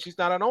ownership, but she's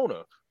not an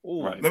owner.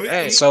 Ooh, right.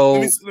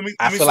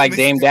 I feel like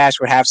Dame Dash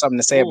would have something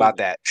to say about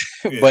that.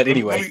 But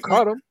anyway,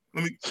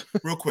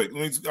 real quick.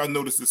 I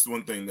noticed this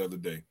one thing the other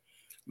day.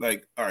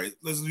 Like, all right,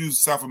 let's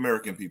use South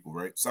American people,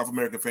 right? South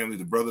American families,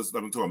 the brothers,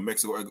 I'm talking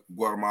Mexico,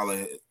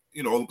 Guatemala,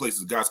 all the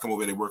places guys come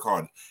over, they work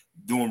hard,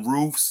 doing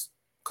roofs,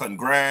 cutting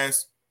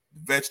grass,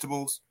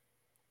 vegetables.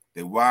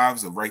 Their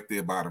wives are right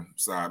there bottom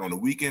side. On the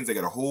weekends, they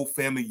got a whole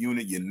family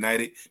unit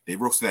united. They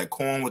roasting that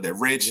corn with that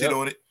red shit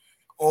on it.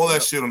 All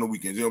that shit on the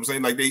weekends. You know what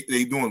I'm saying? Like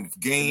they doing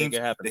games.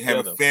 They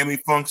having family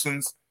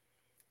functions.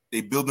 They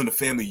building a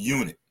family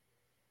unit.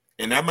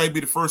 And that might be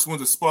the first one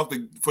to spark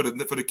for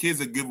the kids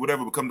that give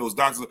whatever become those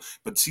doctors.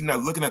 But she's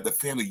not looking at the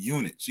family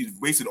unit. She's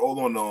wasted all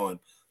on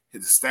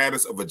the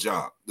status of a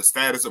job, the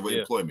status of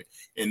employment.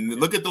 And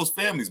look at those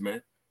families,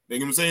 man. You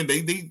know what I'm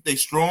saying? They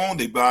strong.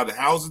 They buy the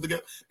houses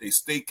together. They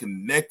stay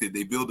connected.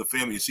 They build a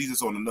family. And she's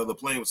just on another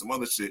plane with some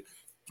other shit.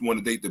 You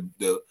want to date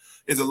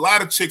There's a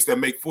lot of chicks that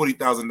make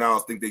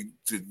 $40,000 think they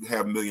should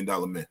have $1 million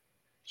men.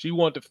 She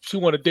want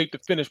to date the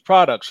finished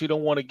product. She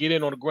don't want to get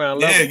in on the ground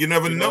level. Yeah, you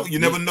never know. You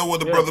never know where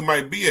the brother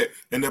might be at.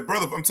 And the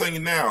brother, I'm telling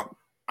you now,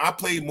 I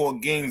played more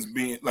games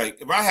being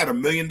like, if I had $1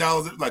 million,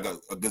 like a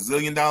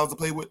gazillion dollars to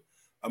play with,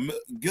 a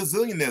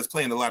gazillionaire is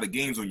playing a lot of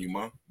games on you,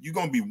 man. You're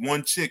gonna be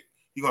one chick.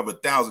 You're gonna have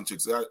 1,000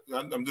 chicks.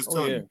 I'm just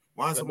telling you.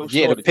 Why is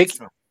it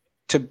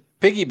to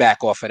piggyback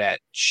off of that,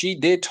 she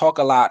did talk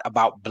a lot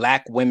about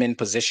Black women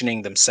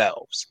positioning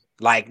themselves.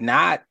 Like,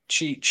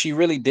 she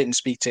really didn't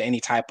speak to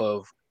any type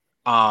of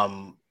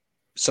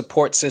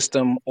support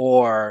system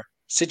or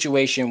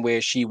situation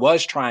where she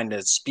was trying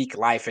to speak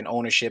life and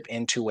ownership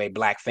into a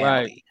Black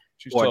family. Right.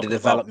 or the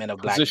development of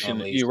Black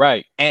families. You're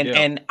right.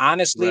 And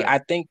honestly, I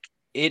think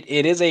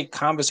it is a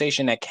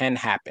conversation that can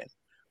happen.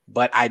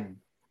 But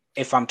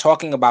if I'm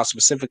talking about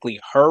specifically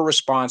her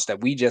response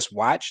that we just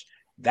watched,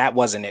 that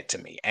wasn't it to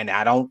me. And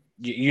I don't,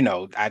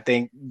 I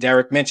think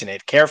Derek mentioned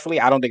it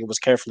carefully. I don't think it was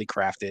carefully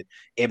crafted.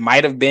 It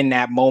might have been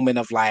that moment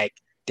of like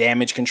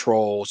damage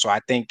control. So I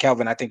think,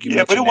 Kelvin, but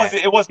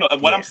it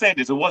wasn't. What I'm saying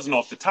is, it wasn't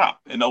off the top.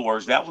 In other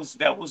words, that was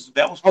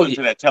put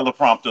into that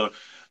teleprompter,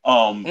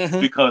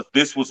 because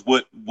this was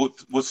what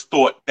was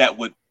thought that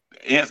would.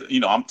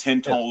 I'm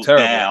 10 toes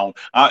down.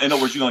 In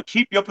other words, you're going to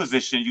keep your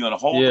position. You're going to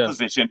hold the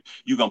position.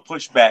 You're going to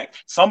push back.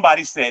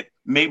 Somebody said,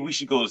 maybe we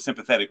should go the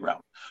sympathetic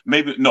route.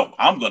 Maybe, no,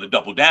 I'm going to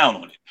double down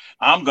on it.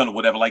 I'm going to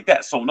whatever like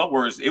that. So in other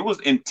words, it was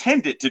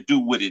intended to do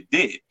what it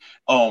did.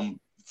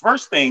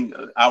 First thing,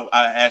 I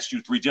asked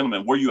you three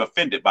gentlemen, were you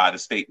offended by the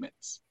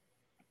statements?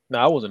 No,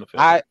 I wasn't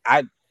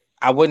offended.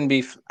 I wouldn't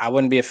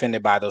be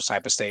offended by those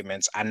type of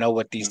statements. I know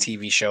what these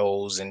TV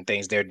shows and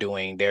things they're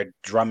doing. They're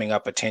drumming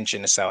up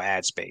attention to sell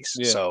ad space.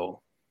 Yeah.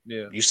 So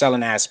you're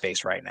selling ad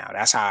space right now.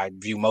 That's how I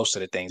view most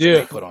of the things that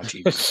they put on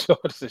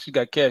TV. She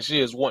got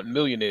cashiers wanting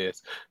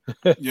millionaires.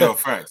 Yo,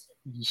 facts.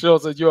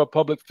 Shows that you're a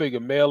public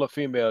figure, male or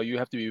female. You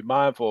have to be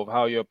mindful of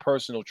how your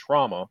personal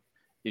trauma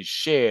is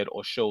shared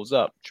or shows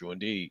up. True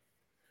indeed.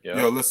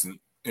 Yeah. Yo, listen.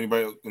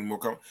 Anybody more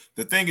comment?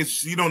 The thing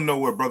is, you don't know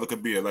where brother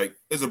could be at. Like,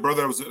 there's a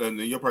brother that was, and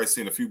you're probably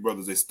seeing a few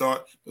brothers. There's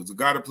a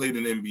guy that played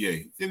in the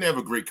NBA. Didn't have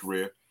a great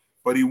career,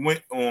 but he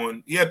went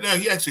on. He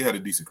actually had a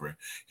decent career.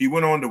 He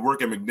went on to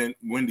work at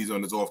Wendy's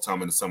on his off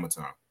time in the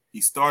summertime.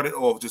 He started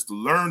off just to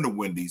learn the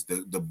Wendy's,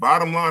 the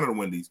bottom line of the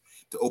Wendy's,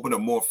 to open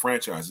up more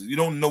franchises. You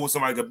don't know what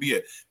somebody could be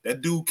at. That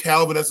dude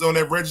Calvin that's on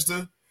that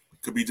register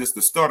could be just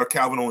the start of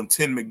Calvin on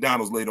 10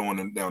 McDonald's later on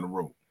and down the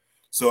road.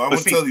 So I would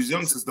tell these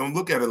youngsters, don't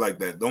look at it like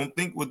that. Don't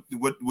think with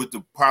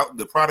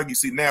the product you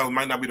see now, it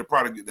might not be the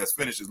product that's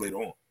finishes later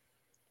on.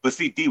 But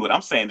see, D, what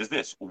I'm saying is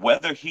this: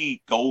 whether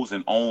he goes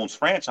and owns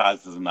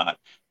franchises or not,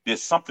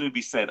 there's something to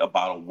be said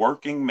about a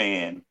working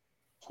man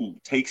who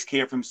takes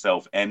care of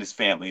himself and his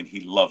family, and he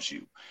loves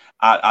you.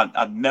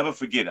 I'll never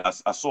forget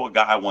it. I saw a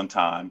guy one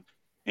time,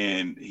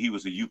 and he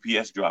was a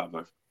UPS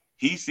driver.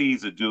 He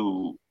sees a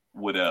dude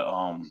with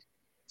a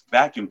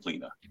vacuum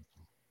cleaner.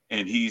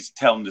 And he's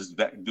telling this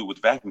dude with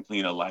the vacuum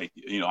cleaner, like,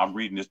 I'm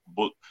reading this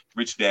book,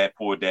 Rich Dad,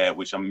 Poor Dad,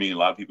 which a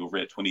lot of people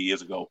read 20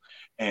 years ago.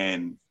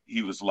 And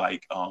he was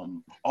like,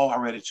 oh, I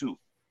read it too.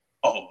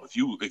 Oh, if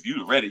you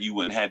read it, you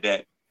wouldn't have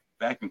that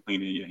vacuum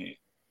cleaner in your hand.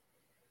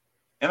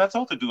 And I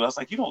told the dude, I was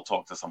like, you don't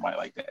talk to somebody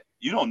like that.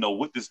 You don't know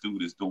what this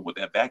dude is doing with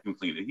that vacuum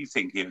cleaner. He's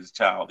taking care of his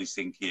child. He's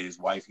taking care of his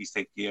wife. He's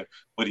taking care.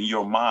 But in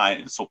your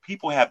mind, so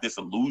people have this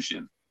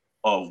illusion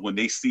of when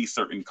they see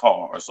certain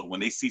cars or when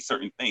they see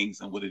certain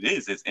things, and what it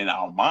is in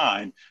our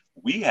mind,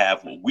 we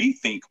have what we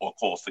think or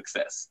call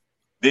success.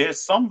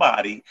 There's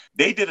somebody,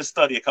 they did a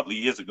study a couple of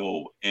years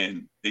ago,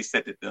 and they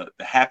said that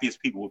the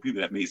happiest people were people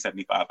that made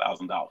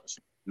 $75,000,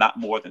 not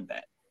more than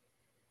that.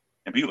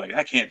 And people like,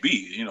 that can't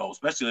be,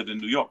 especially living in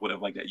New York,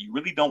 whatever like that. You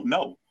really don't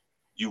know.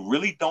 You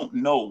really don't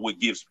know what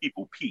gives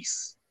people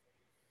peace.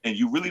 And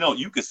you really don't,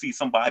 you could see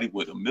somebody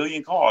with 1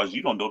 million cars,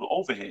 you don't know the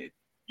overhead.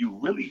 You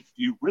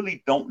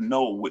really don't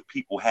know what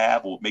people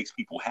have or what makes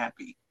people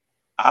happy.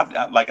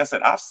 Like I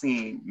said, I've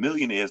seen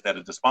millionaires that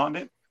are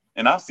despondent,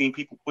 and I've seen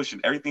people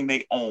pushing everything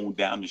they own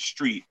down the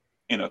street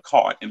in a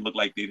cart and look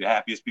like they're the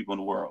happiest people in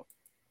the world.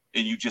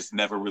 And you just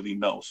never really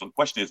know. So the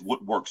question is,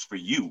 what works for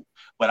you?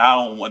 But I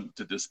don't want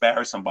to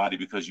disparage somebody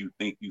because you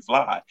think you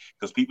fly.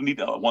 Because people need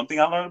to, one thing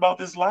I learned about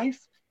this life,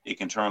 it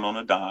can turn on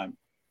a dime.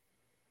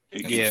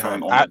 It can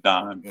turn on a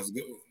dime. That's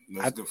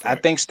good. I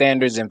think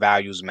standards and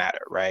values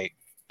matter, right?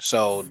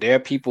 So there are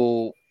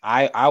people,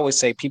 I always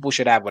say people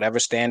should have whatever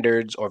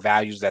standards or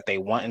values that they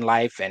want in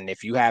life. And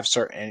if you have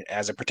certain,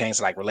 as it pertains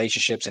to like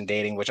relationships and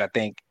dating, which I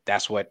think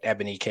that's what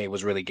Ebony K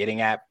was really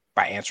getting at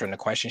by answering the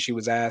question she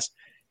was asked.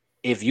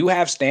 If you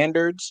have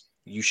standards,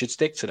 you should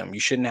stick to them. You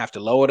shouldn't have to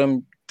lower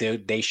them.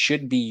 They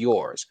should be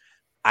yours.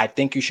 I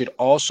think you should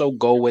also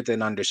go with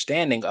an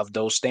understanding of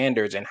those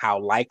standards and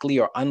how likely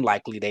or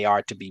unlikely they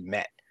are to be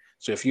met.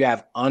 So if you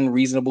have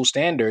unreasonable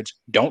standards,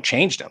 don't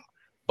change them.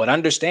 But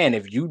understand,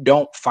 if you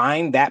don't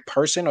find that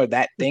person or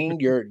that thing,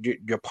 your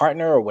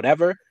partner or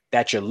whatever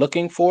that you're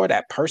looking for,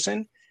 that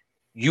person,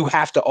 you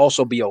have to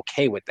also be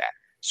okay with that.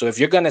 So if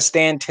you're going to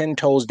stand 10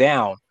 toes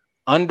down,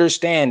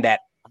 understand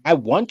that I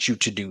want you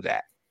to do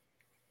that.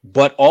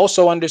 But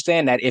also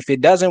understand that if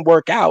it doesn't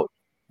work out,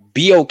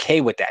 be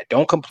okay with that.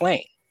 Don't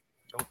complain.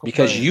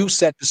 Because you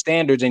set the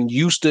standards and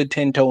you stood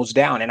 10 toes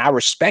down. And I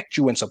respect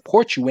you and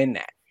support you in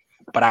that.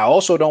 But I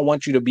also don't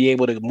want you to be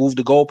able to move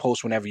the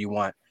goalpost whenever you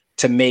want,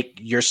 to make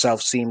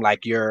yourself seem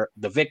like you're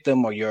the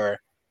victim or you're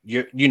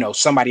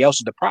somebody else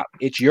is the problem.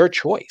 It's your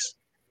choice.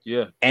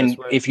 Yeah. And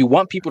if you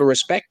want people to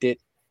respect it,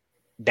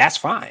 that's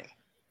fine.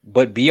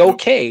 But be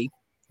okay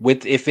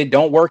with, if it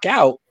don't work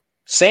out,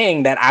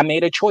 saying that I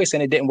made a choice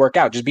and it didn't work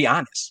out. Just be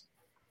honest.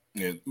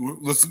 Yeah.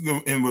 Let's go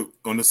in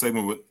on this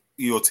segment with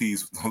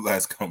EOT's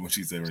last comment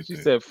she said right She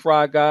there. said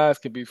fry guys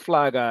can be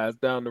fly guys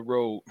down the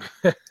road.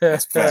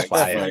 That's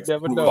fire. You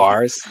never know.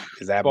 Bars?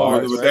 Is that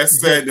bars? With that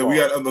said, that we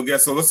got other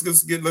guests. So let's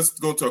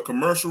go to a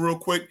commercial real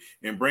quick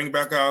and bring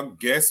back our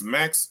guest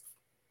Max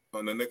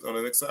on the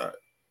next side.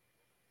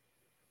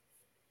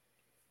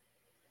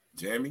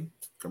 Jamie,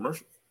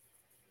 commercial.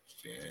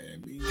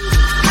 Jamie.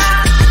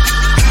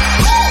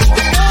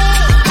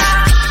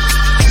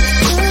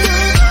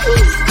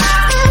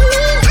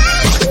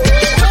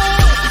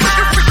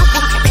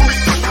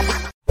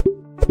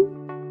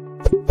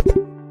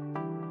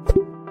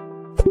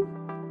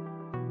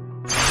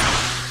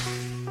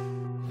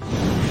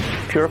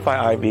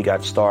 Purify IV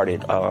got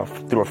started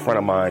through a friend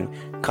of mine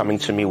coming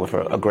to me with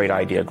a great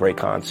idea, a great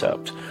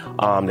concept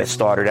that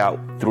started out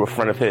through a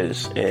friend of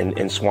his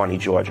in Swanee,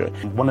 Georgia.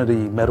 One of the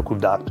medical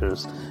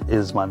doctors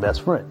is my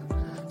best friend,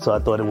 so I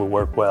thought it would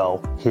work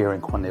well here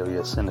in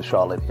Cornelius in the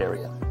Charlotte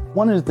area.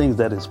 One of the things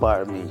that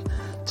inspired me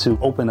to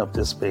open up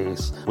this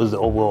space was the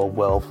overall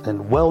wealth and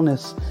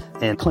wellness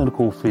and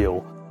clinical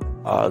feel.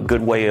 A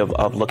good way of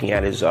looking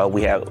at it is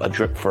we have a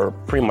drip for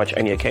pretty much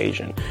any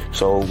occasion.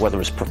 So whether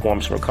it's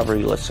performance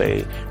recovery, let's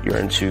say you're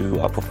into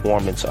a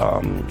performance,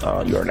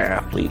 you're an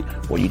athlete,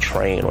 or you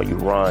train, or you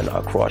run,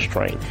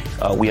 cross-train.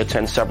 We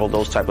attend several of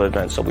those type of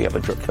events, so we have a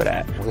drip for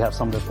that. We have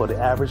something for the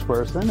average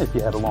person. If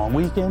you had a long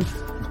weekend,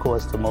 of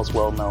course, the most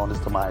well-known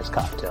is the Myers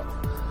cocktail.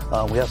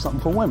 We have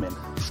something for women,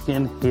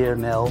 skin, hair,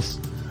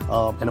 nails,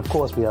 and of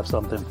course, we have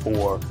something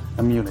for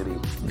immunity.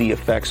 The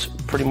effects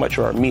pretty much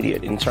are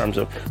immediate in terms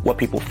of what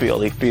people feel.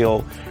 They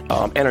feel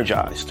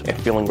energized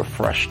and feeling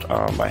refreshed.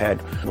 I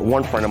had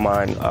one friend of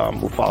mine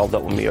who followed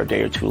up with me a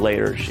day or two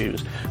later. She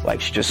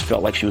just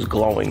felt like she was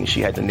glowing.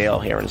 She had the nail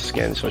hair and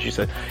skin. So she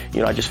said,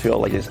 I just feel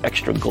like there's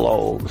extra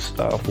glows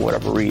for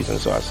whatever reason.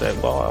 So I said,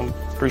 well, I'm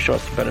pretty sure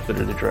it's the benefit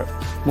of the drip.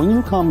 When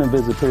you come and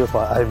visit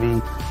Purify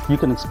IV, you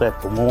can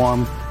expect a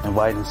warm,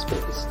 inviting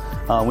space.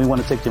 We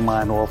want to take your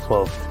mind off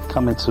of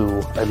coming to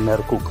a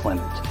medical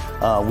clinic.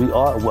 We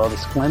are a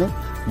wellness clinic,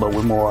 but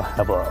we more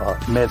have a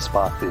med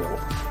spa feel.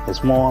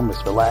 It's warm,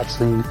 it's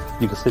relaxing.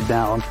 You can sit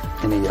down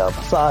in a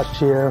massage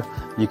chair.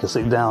 You can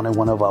sit down in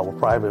one of our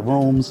private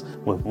rooms,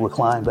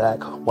 recline back,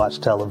 watch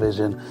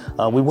television.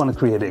 We want to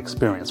create an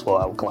experience for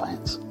our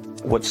clients.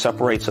 What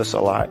separates us a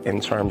lot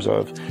in terms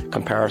of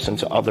comparison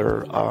to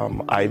other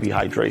IV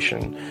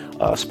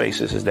hydration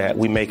spaces is that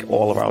we make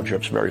all of our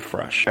drips very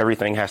fresh.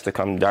 Everything has to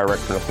come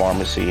direct from the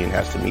pharmacy and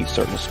has to meet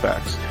certain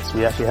specs. So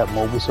we actually have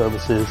mobile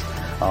services.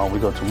 We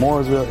go to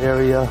Mooresville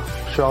area,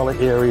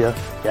 Charlotte area,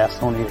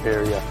 Gastonia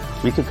area.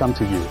 We could come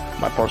to you.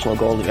 My personal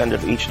goal at the end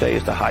of each day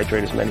is to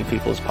hydrate as many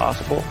people as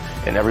possible,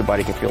 and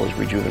everybody can feel as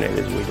rejuvenated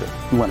as we do.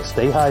 You want to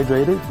stay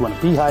hydrated, you want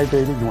to be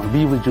hydrated, you want to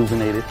be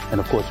rejuvenated, and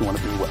of course you want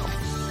to be well.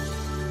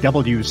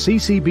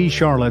 WCCB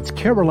Charlotte's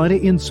Carolina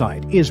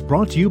Insight is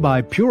brought to you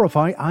by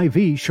Purify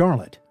IV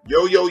Charlotte.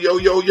 Yo,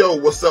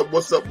 what's up?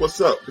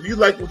 If you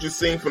like what you're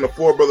seeing from the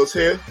four brothers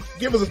here,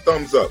 give us a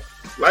thumbs up.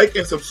 Like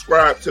and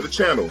subscribe to the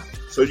channel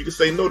so you can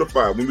stay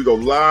notified when we go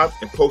live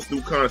and post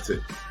new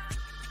content.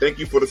 Thank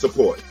you for the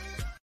support.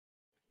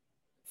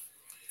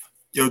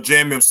 Yo,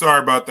 Jamie, I'm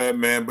sorry about that,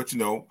 man, but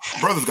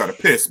brothers got to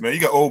piss, man. You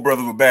got old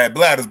brothers with bad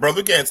bladders, brother.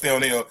 We can't stay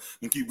on here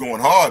and keep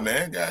going hard,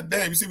 man. God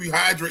damn, you see we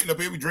hydrating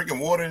up here, we drinking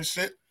water and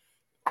shit.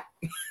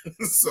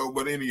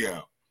 But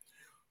anyhow.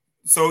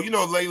 So,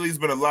 lately there's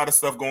been a lot of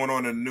stuff going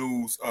on in the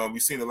news.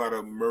 We've seen a lot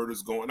of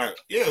murders going on.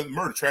 Yeah,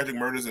 tragic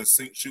murders and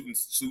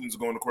shootings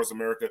going across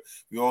America.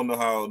 We all know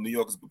how New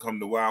York has become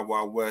the wild,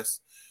 wild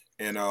west.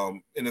 And a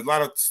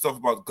lot of stuff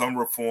about gun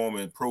reform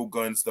and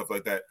pro-gun stuff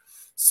like that.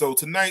 So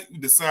tonight we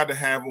decided to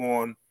have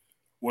on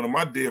one of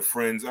my dear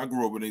friends. I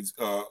grew up with he's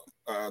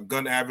a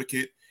gun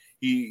advocate.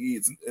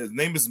 His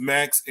name is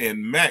Max.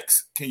 And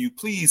Max, can you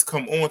please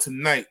come on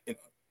tonight? And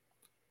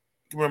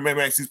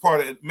remember, Max,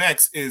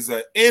 Max is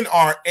an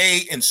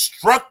NRA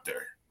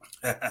instructor.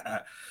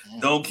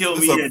 Don't kill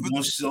me yet.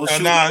 Don't shoot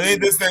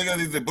this thing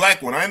is the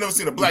black one. I ain't never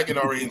seen a black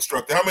NRA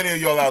instructor. How many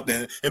of y'all out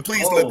there? And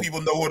please let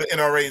people know what an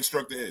NRA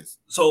instructor is.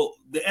 So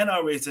the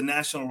NRA is the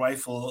National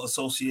Rifle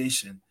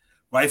Association.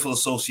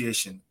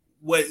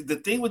 What the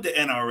thing with the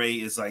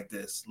NRA is like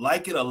this: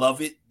 like it or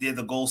love it, they're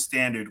the gold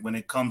standard when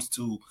it comes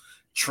to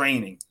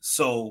training.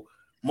 So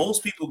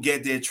most people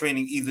get their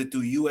training either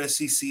through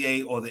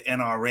USCCA or the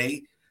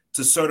NRA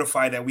to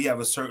certify that we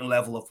have a certain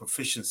level of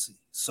proficiency.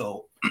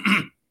 So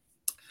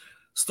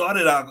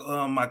started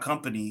my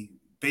company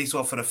based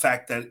off of the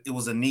fact that it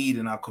was a need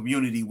in our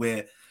community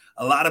where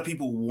a lot of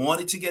people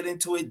wanted to get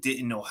into it,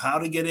 didn't know how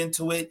to get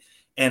into it.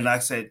 And like I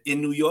said, in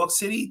New York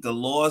City, the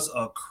laws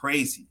are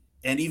crazy.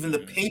 And even the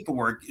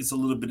paperwork is a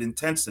little bit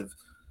intensive.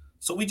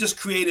 So we just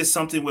created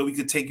something where we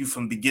could take you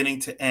from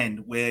beginning to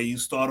end, where you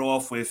start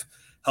off with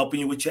helping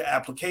you with your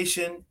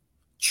application,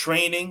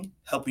 training,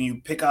 helping you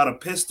pick out a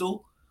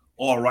pistol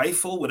or a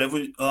rifle, whatever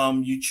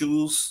you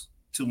choose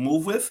to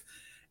move with,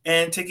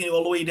 and taking you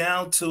all the way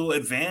down to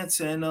advance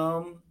and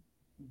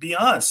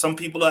beyond. Some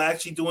people are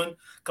actually doing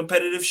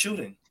competitive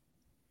shooting.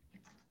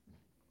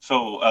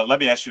 So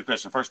let me ask you a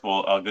question. First of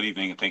all, good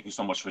evening and thank you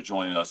so much for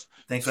joining us.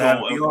 Thanks for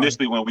having me on.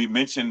 Initially, when we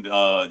mentioned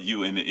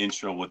you in the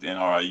intro with the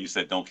NRA, you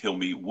said "Don't kill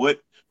me."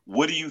 What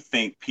do you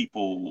think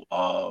people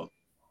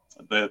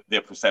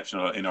their perception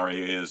of NRA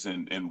is,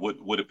 and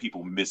what are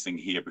people missing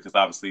here? Because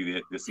obviously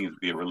there seems to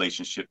be a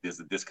relationship. There's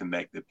a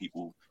disconnect that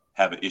people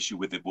have an issue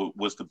with it.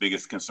 What's the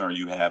biggest concern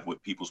you have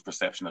with people's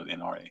perception of the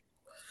NRA?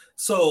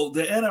 So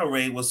the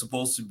NRA was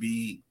supposed to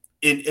be,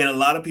 in a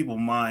lot of people's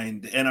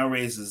mind, the NRA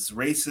is this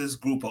racist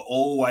group of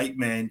old white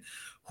men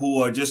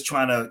who are just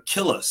trying to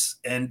kill us.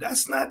 And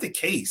that's not the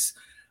case.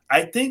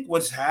 I think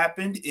what's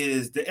happened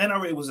is the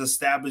NRA was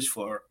established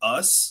for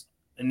us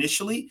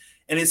initially,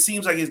 and it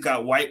seems like it's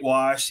got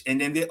whitewashed.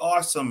 And then there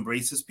are some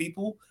racist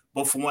people.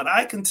 But from what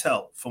I can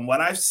tell, from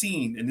what I've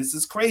seen, and this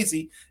is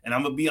crazy, and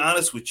I'm going to be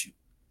honest with you,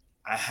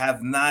 I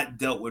have not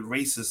dealt with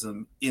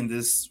racism in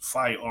this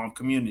firearm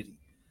community.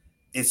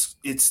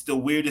 It's the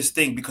weirdest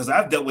thing because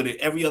I've dealt with it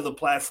every other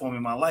platform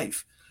in my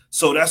life.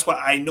 So that's why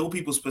I know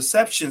people's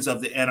perceptions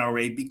of the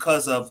NRA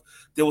because of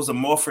there was a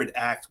Morford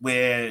Act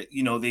where,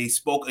 you know, they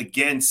spoke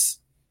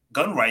against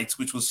gun rights,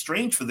 which was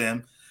strange for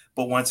them.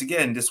 But once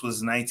again, this was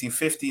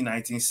 1950,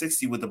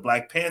 1960 with the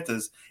Black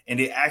Panthers, and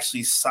they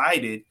actually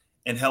sided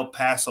and helped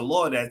pass a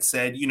law that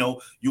said, you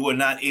know, you were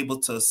not able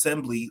to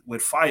assembly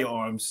with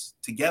firearms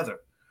together.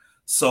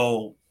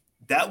 So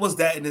that was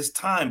that in this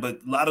time. But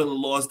a lot of the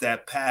laws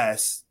that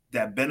passed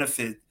that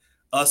benefit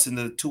us in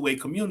the two-way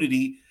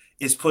community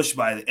is pushed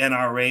by the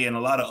NRA and a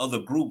lot of other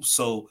groups.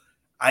 So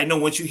I know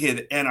once you hear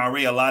the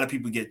NRA, a lot of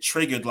people get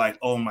triggered like,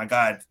 oh my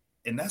God.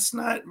 And that's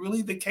not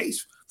really the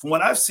case. From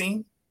what I've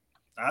seen,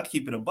 I'd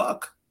keep it a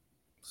buck.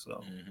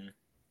 So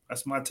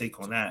that's my take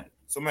on that.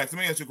 So Max,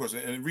 let me ask you a question.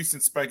 In a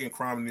recent spike in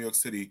crime in New York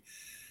City,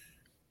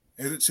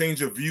 has it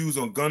changed your views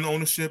on gun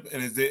ownership?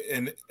 And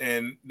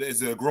is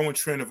there a growing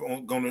trend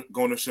of gun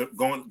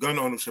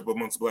ownership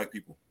amongst Black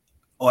people?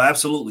 Oh,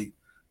 absolutely.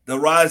 The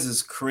rise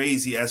is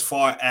crazy as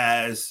far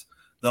as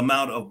the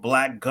amount of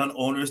Black gun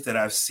owners that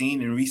I've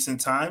seen in recent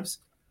times.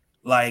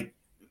 Like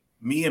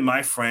me and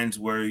my friends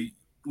we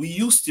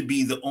used to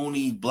be the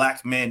only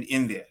Black men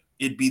in there.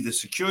 It'd be the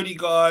security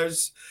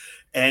guards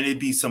and it'd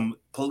be some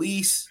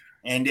police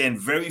and then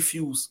very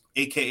few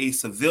AKA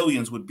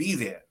civilians would be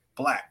there.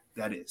 Black,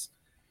 that is.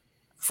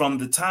 From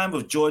the time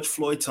of George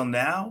Floyd till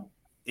now,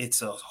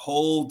 it's a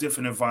whole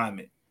different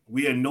environment.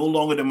 We are no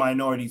longer the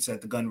minorities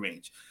at the gun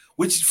range,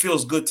 which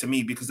feels good to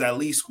me because at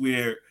least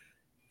we're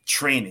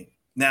training.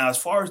 Now, as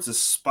far as the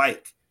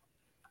spike,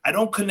 I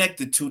don't connect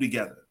the two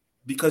together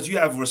because you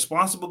have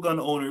responsible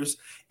gun owners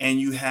and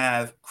you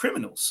have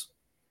criminals.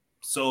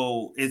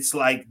 So it's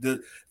like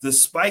the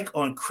spike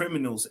on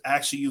criminals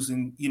actually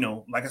using, you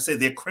know, like I said,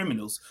 they're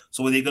criminals.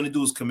 So what they're going to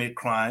do is commit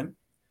crime.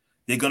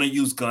 They're going to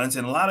use guns.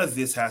 And a lot of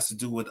this has to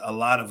do with a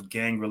lot of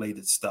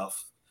gang-related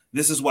stuff.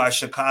 This is why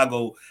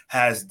Chicago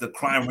has the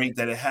crime rate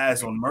that it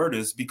has on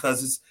murders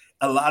because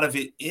a lot of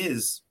it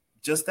is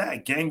just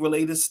that,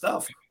 gang-related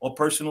stuff or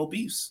personal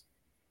beefs.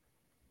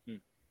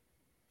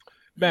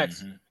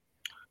 Max,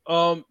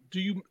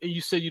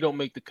 you said you don't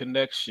make the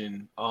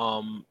connection.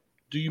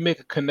 Do you make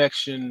a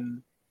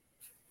connection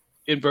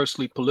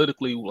inversely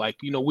politically? Like,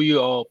 you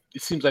know,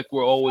 it seems like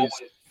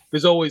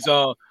there's always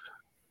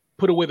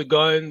put away the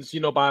guns, you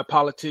know, by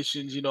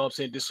politicians, you know what I'm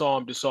saying?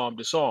 Disarm, disarm,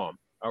 disarm.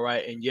 All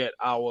right. And yet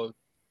our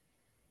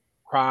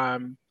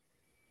crime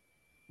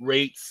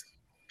rates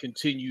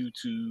continue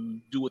to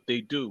do what they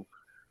do.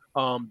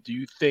 Do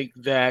you think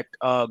that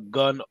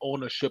gun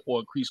ownership or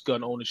increased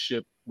gun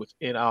ownership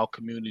within our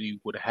community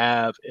would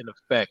have an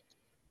effect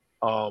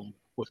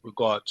with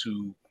regard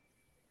to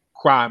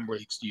crime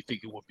rates? Do you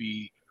think it would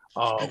be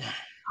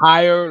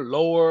higher,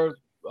 lower?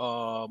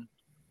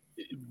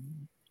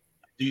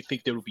 Do you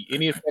think there will be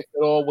any effect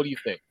at all? What do you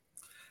think?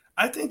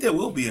 I think there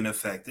will be an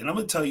effect. And I'm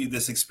going to tell you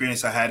this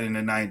experience I had in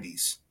the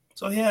 90s.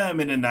 So here I'm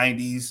in the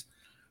 90s.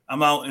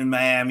 I'm out in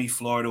Miami,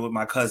 Florida with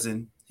my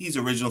cousin. He's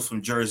original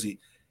from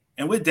Jersey.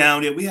 And we're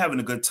down there. We're having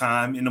a good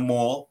time in the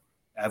mall,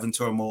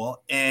 Aventura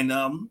Mall. And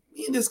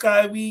me and this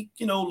guy, we,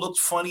 you know, looked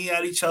funny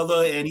at each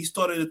other. And he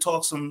started to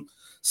talk some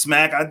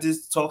smack. I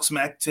just talked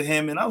smack to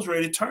him. And I was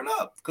ready to turn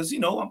up because, you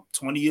know, I'm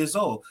 20 years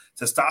old.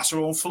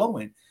 Testosterone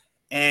flowing.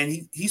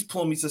 And he's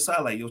pulling me to the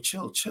side like, yo,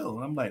 chill.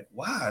 And I'm like,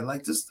 why?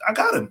 Like this, I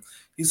got him.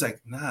 He's like,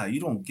 nah, you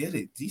don't get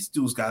it. These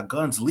dudes got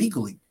guns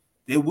legally.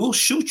 They will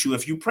shoot you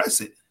if you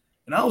press it.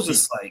 And I was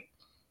just like,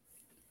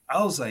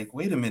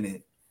 wait a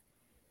minute.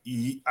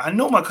 I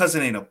know my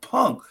cousin ain't a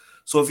punk.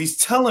 So if he's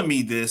telling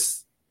me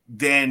this,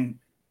 then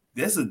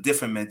there's a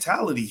different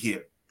mentality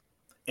here.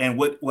 And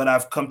what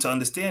I've come to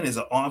understand is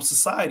an armed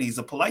society is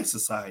a polite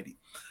society.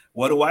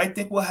 What do I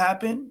think will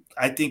happen?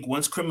 I think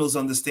once criminals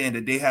understand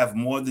that they have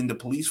more than the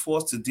police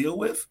force to deal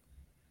with,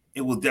 it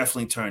will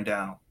definitely turn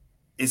down.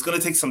 It's going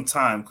to take some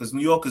time because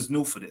New York is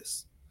new for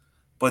this.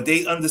 But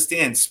they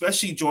understand,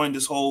 especially during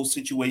this whole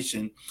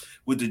situation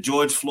with the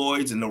George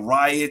Floyds and the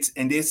riots,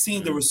 and they're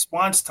seeing the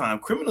response time.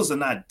 Criminals are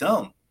not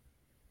dumb.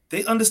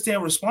 They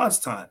understand response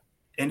time.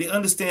 And they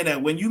understand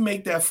that when you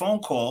make that phone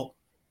call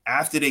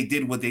after they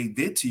did what they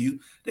did to you,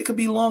 they could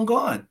be long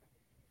gone.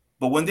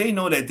 But when they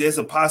know that there's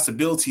a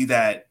possibility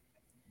that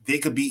they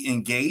could be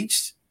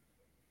engaged,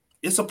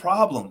 it's a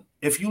problem.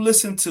 If you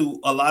listen to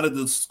a lot of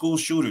the school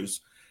shooters,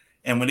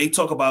 and when they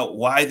talk about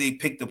why they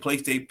pick the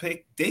place they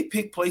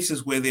pick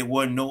places where there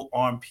were no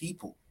armed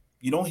people.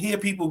 You don't hear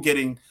people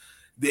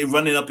they're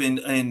running up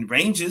in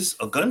ranges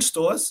of gun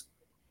stores.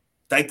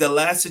 Like the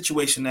last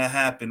situation that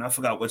happened, I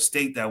forgot what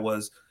state that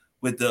was,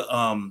 with the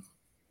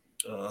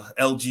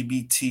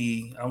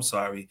LGBT, I'm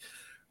sorry,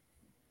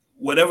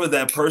 whatever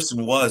that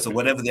person was or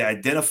whatever they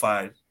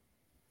identified,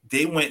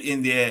 they went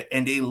in there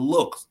and they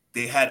looked.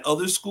 They had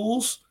other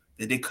schools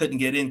that they couldn't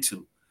get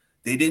into.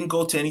 They didn't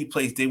go to any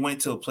place. They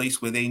went to a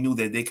place where they knew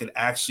that they could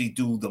actually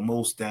do the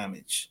most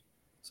damage.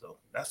 So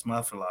that's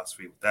my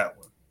philosophy with that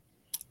one.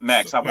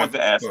 Max, I wanted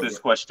to ask this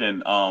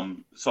question.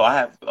 So I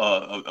have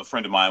a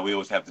friend of mine. We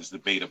always have this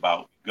debate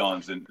about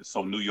guns. And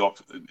so New York,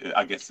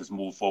 I guess, has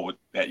moved forward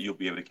that you'll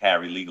be able to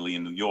carry legally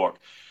in New York.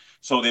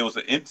 So there was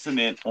an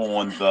incident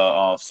on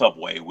the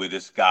subway where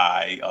this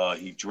guy,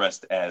 he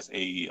dressed as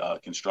a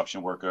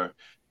construction worker.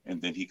 And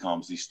then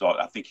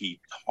I think he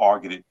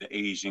targeted the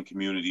Asian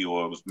community,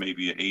 or it was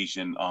maybe an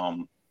Asian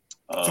on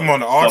the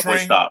R subway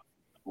train? stop.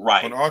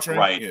 Right, On the R train?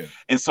 right. Yeah.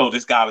 And so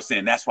this guy was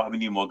saying that's why we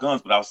need more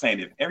guns. But I was saying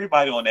if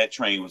everybody on that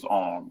train was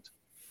armed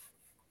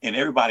and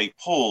everybody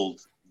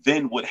pulled,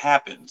 then what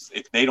happens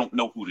if they don't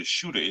know who the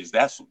shooter is?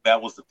 That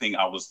was the thing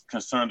I was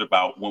concerned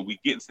about when we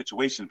get in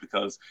situations,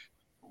 because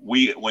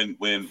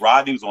when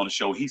Rodney was on the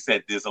show, he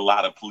said there's a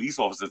lot of police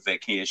officers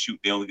that can't shoot.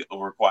 They only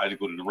are required to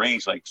go to the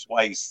range like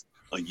twice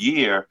a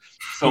year.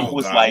 So it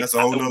was like that's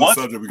a whole nother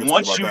subject. We can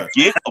talk about that.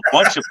 Get a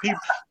bunch of people,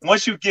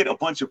 once you get a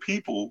bunch of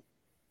people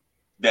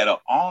that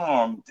are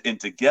armed and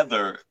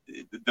together,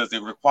 does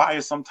it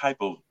require some type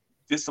of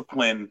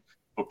discipline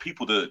for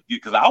people to?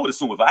 Because I would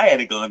assume if I had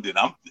a gun, then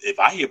if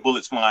I hear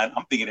bullets flying,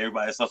 I'm thinking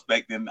everybody's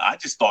suspect. Then I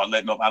just start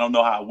letting off. I don't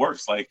know how it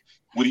works. Like,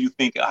 what do you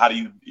think? How do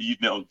you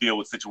deal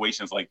with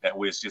situations like that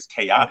where it's just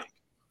chaotic?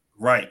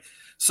 Right.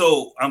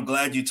 So I'm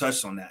glad you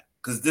touched on that,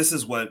 because this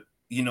is what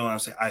I'm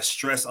saying. I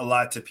stress a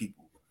lot to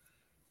people.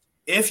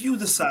 If you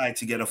decide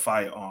to get a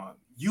firearm,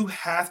 you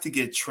have to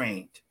get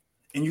trained.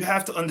 And you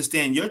have to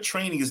understand your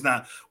training is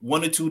not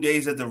 1 or 2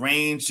 days at the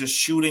range, just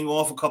shooting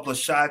off a couple of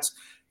shots.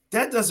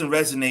 That doesn't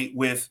resonate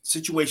with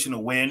situation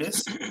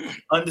awareness,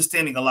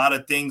 understanding a lot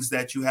of things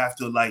that you have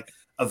to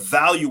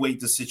evaluate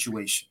the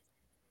situation.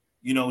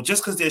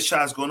 Just because there's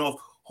shots going off,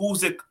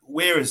 who's it?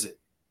 Where is it?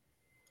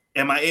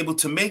 Am I able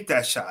to make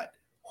that shot?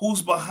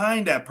 Who's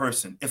behind that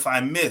person? If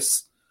I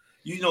miss,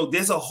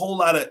 there's a whole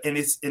lot of, and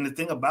the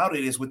thing about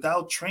it is,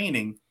 without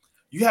training,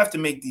 you have to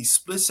make these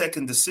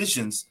split-second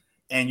decisions,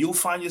 and you'll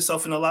find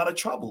yourself in a lot of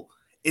trouble.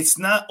 It's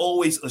not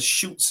always a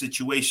shoot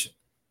situation.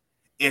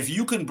 If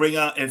you can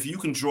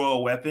draw a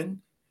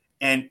weapon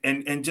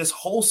and just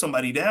hold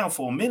somebody down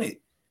for a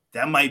minute,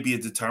 that might be a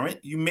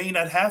deterrent. You may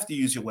not have to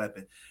use your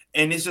weapon.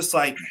 And it's just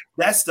like,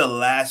 that's the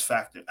last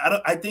factor.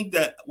 I think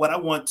that what I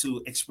want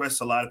to express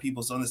to a lot of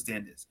people to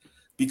understand is,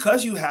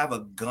 because you have a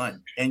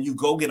gun and you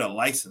go get a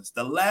license,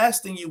 the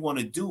last thing you want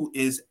to do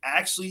is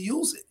actually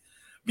use it.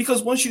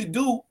 Because once you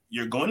do,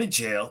 you're going to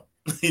jail.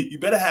 You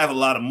better have a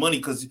lot of money,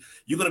 because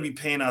you're going to be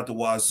paying out the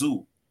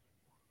wazoo.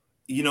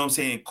 You know what I'm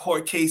saying?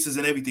 Court cases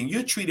and everything.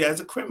 You're treated as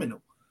a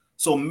criminal.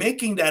 So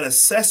making that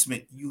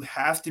assessment, you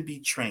have to be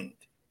trained.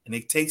 And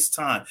it takes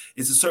time.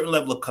 It's a certain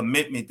level of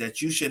commitment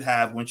that you should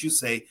have once you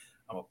say,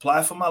 I'm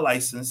applying for my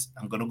license.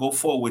 I'm going to go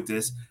forward with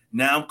this.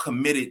 Now I'm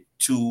committed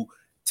to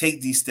take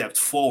these steps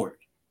forward.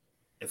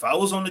 If I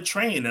was on the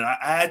train and I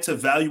had to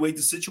evaluate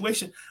the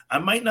situation, I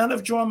might not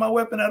have drawn my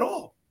weapon at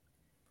all.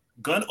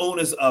 Gun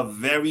owners are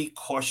very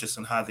cautious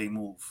in how they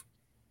move.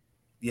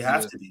 You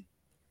have to be.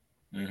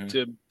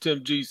 Mm-hmm.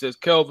 Tim G says,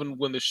 Kelvin,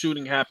 when the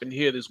shooting happened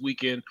here this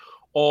weekend,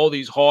 all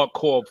these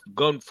hardcore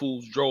gun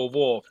fools drove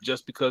off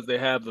just because they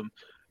have them.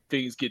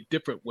 Things get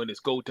different when it's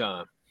go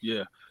time.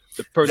 Yeah.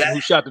 The person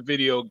who shot the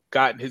video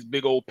got in his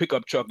big old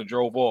pickup truck and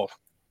drove off.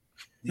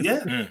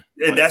 Yeah.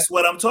 And that's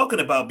what I'm talking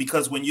about,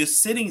 because when you're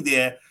sitting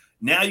there,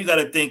 now you got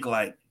to think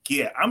like,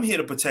 yeah, I'm here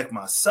to protect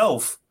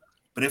myself.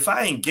 But if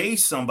I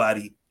engage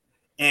somebody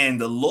and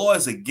the law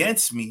is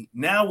against me,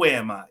 now where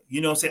am I?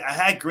 You know what I'm saying? I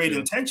had great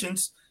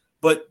intentions,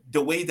 but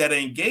the way that I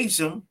engaged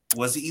them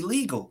was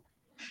illegal.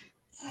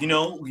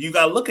 You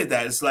got to look at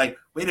that. It's like,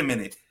 wait a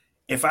minute.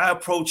 If I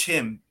approach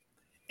him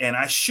and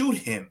I shoot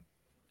him,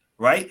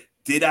 right?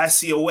 Did I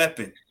see a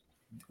weapon?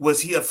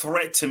 Was he a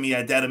threat to me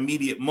at that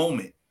immediate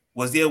moment?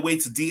 Was there a way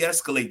to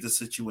de-escalate the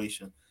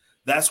situation?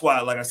 That's why,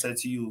 like I said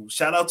to you,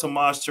 shout out to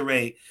Maj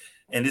Toure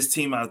and this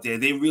team out there.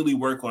 They really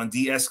work on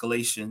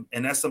de-escalation.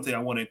 And that's something I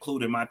want to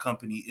include in my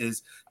company,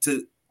 is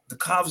to the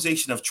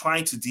conversation of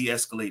trying to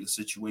de-escalate a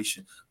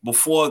situation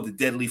before the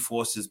deadly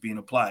force is being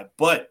applied.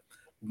 But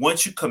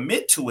once you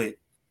commit to it,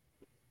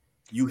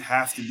 you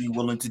have to be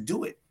willing to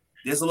do it.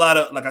 There's a lot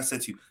of, like I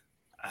said to you,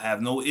 I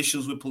have no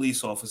issues with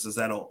police officers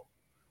at all.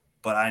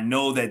 But I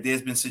know that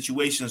there's been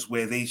situations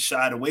where they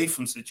shied away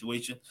from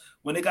situations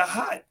when they got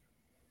hot,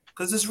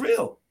 because it's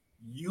real.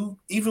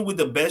 Even with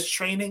the best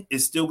training,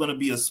 it's still going to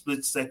be a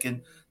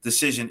split-second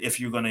decision if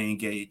you're going to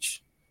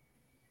engage.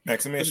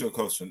 Max, let me ask you a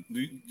question.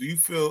 Do you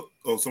feel?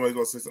 Oh, somebody's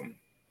going to say something.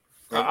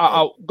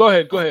 I'll go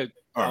ahead. Go ahead.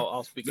 All right.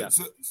 I'll speak out.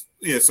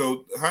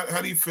 So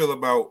how do you feel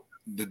about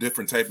the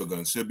different type of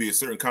guns? Should it be a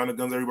certain kind of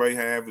guns everybody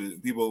have? Is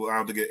people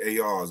allowed to get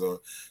ARs, or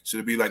should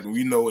it be like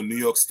we know in New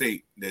York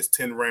State there's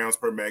 10 rounds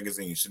per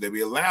magazine? Should they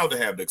be allowed to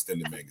have the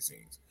extended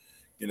magazines?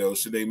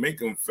 Should they make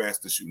them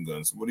faster shooting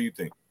guns? What do you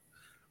think?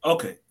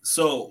 Okay,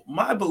 so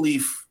my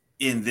belief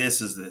in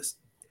this is this,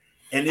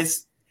 and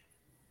it's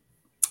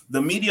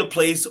the media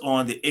plays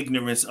on the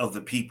ignorance of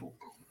the people.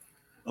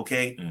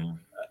 Okay,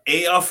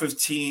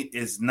 AR-15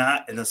 is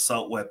not an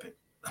assault weapon.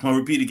 I'm gonna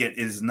repeat again: it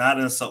is not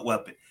an assault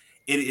weapon.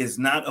 It is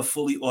not a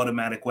fully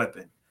automatic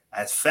weapon.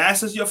 As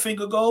fast as your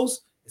finger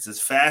goes, it's as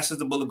fast as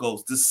the bullet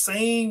goes. The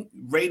same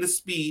rate of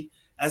speed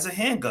as a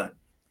handgun.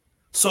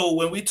 So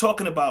when we're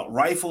talking about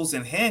rifles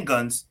and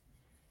handguns,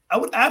 I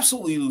would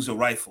absolutely use a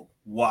rifle.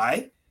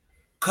 Why?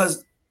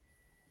 Because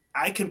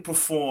I can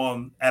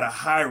perform at a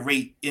high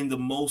rate in the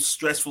most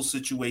stressful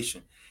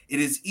situation. It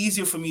is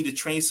easier for me to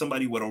train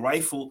somebody with a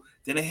rifle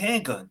than a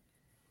handgun,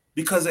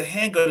 because a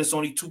handgun is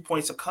only 2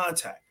 points of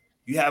contact.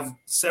 You have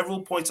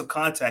several points of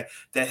contact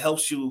that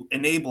helps you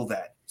enable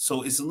that.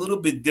 So it's a little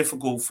bit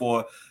difficult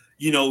for,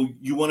 you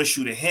want to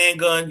shoot a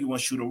handgun, you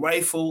want to shoot a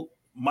rifle.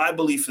 My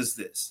belief is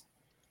this.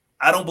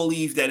 I don't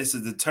believe that it's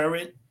a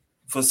deterrent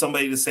for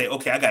somebody to say,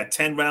 okay, I got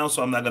 10 rounds,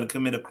 so I'm not going to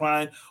commit a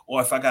crime.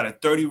 Or if I got a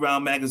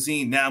 30-round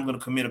magazine, now I'm going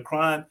to commit a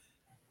crime.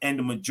 And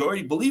the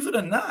majority, believe it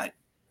or not,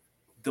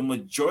 the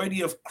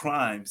majority of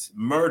crimes,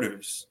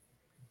 murders,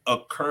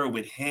 occur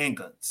with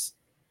handguns.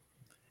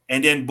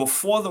 And then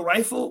before the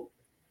rifle,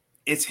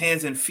 it's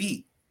hands and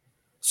feet.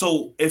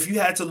 So if you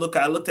had to look,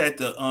 I looked at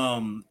the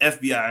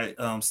FBI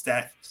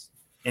stats,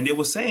 and they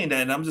were saying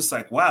that, and I'm just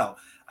like, wow,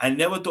 I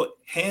never thought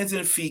hands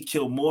and feet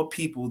kill more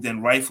people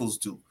than rifles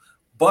do.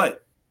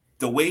 But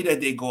the way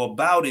that they go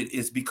about it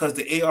is because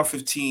the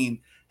AR-15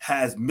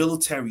 has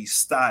military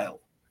style.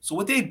 So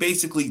what they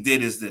basically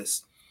did is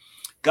this.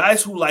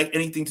 Guys who like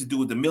anything to do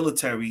with the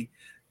military,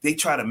 they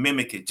try to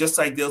mimic it. Just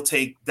like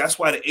that's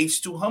why the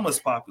H-2 Hummer is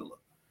popular.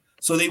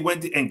 So they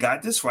went and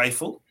got this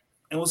rifle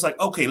and was like,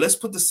 okay, let's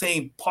put the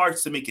same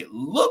parts to make it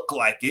look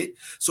like it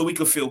so we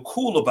could feel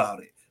cool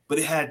about it. But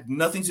it had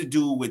nothing to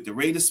do with the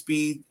rate of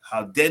speed,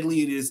 how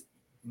deadly it is,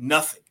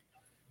 nothing.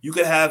 You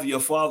could have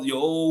your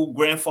old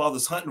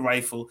grandfather's hunting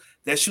rifle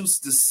that shoots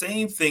the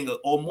same thing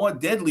or more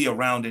deadly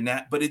around than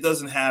that, but it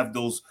doesn't have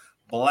those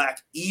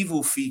black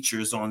evil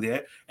features on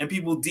there. And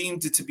people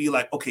deemed it to be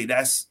like, okay,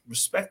 that's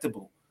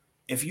respectable.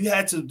 If you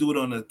had to do it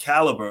on the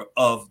caliber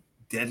of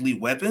deadly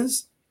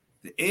weapons,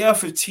 the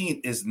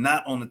AR-15 is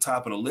not on the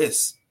top of the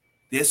list.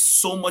 There's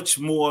so much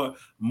more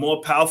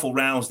powerful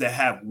rounds that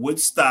have wood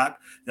stock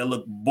that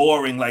look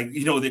boring, like,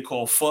 they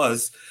call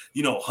fuzz,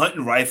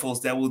 hunting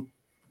rifles that will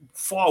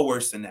far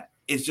worse than that.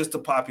 It's just the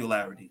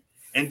popularity.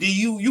 And D,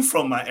 you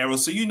from my era,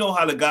 so you know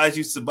how the guys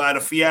used to buy the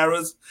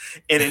Fieras,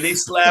 and then they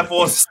slap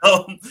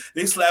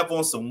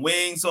on some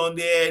wings on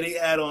there. They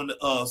add on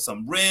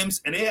some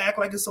rims, and they act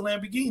like it's a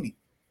Lamborghini.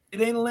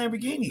 It ain't a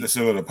Lamborghini. It's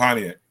a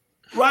Pontiac.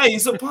 Right,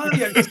 it's a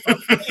Pontiac.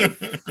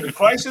 The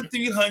Chrysler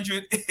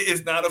 300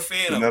 is not a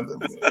fan of.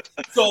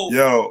 So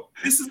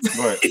this is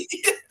what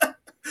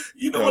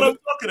I'm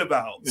talking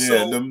about. Yeah,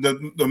 so,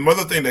 the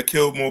mother thing that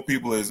killed more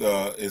people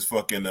is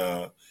fucking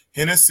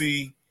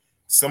Hennessy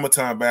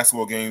summertime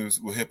basketball games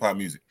with hip hop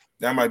music.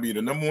 That might be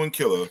the number one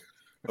killer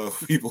of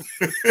people.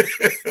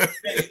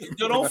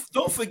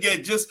 Don't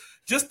forget just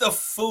the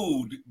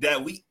food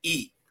that we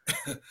eat.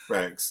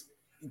 Thanks.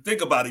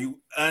 Think about it.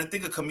 I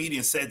think a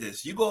comedian said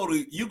this. You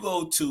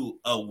go to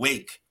a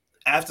wake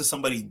after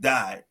somebody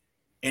died,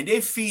 and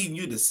they feeding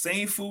you the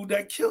same food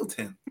that killed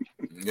him.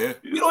 Yeah,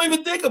 we don't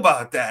even think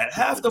about that.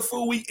 Half the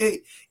food we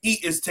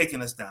eat is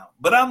taking us down.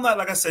 But I'm not,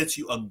 like I said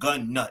to you, a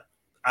gun nut.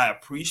 I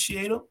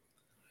appreciate them.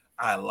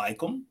 I like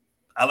them.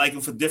 I like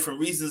them for different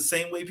reasons. The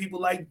same way people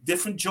like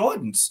different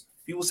Jordans.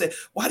 People say,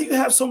 "Why do you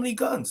have so many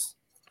guns?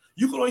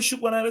 You can only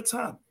shoot one at a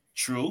time."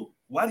 True.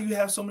 Why do you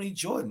have so many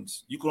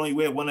Jordans? You can only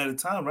wear one at a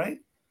time, right?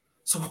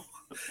 So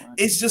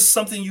it's just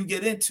something you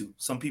get into.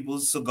 Some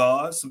people's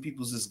cigars, some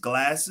people's is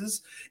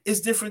glasses.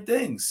 It's different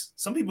things.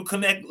 Some people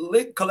collect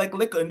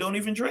liquor and don't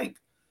even drink.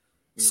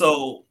 Mm-hmm.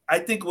 So I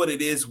think what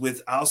it is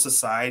with our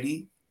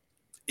society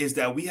is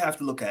that we have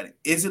to look at it.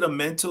 Is it a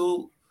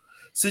mental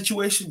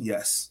situation?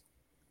 Yes.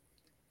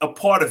 A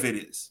part of it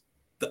is.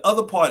 The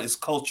other part is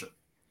culture.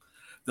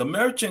 The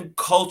American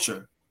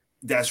culture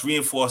that's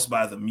reinforced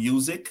by the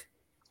music,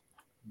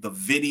 the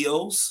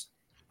videos,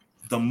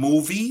 the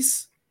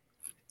movies,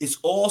 it's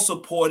all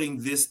supporting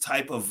this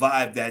type of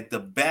vibe that the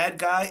bad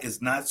guy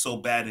is not so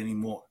bad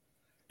anymore.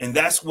 And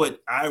that's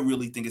what I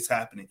really think is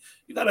happening.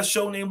 You got a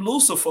show named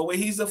Lucifer where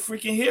he's a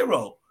freaking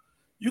hero.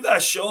 You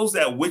got shows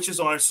that witches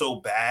aren't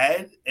so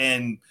bad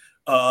and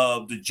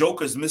the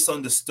Joker's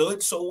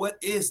misunderstood. So what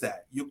is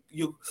that?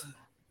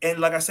 And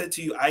like I said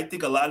to you, I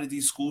think a lot of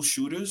these school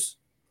shooters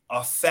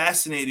are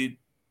fascinated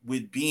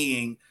with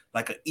being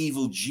like an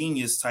evil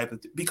genius type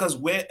of thing, because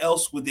where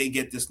else would they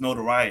get this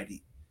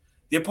notoriety?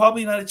 They're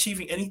probably not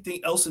achieving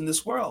anything else in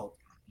this world.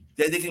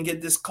 that they can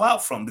get this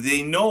clout from.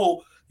 They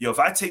know, if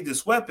I take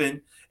this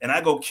weapon and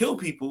I go kill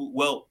people,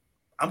 well,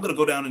 I'm going to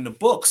go down in the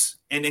books.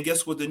 And then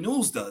guess what the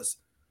news does?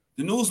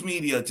 The news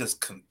media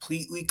just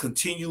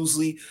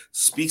continuously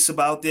speaks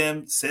about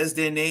them, says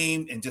their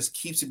name, and just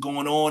keeps it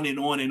going on and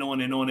on and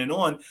on and on and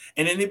on.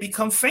 And then they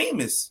become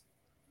famous.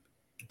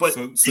 But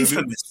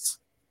infamous.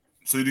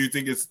 So do you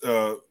think it's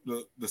the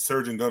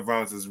surge in gun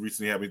violence is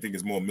recently happening? You think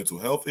it's more mental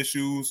health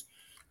issues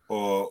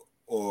or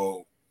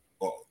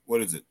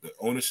what is it? The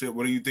ownership?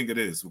 What do you think it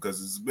is? Because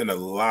there's been a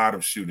lot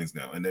of shootings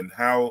now. And then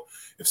how,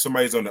 if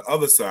somebody's on the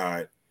other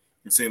side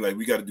and saying like,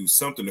 we got to do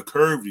something to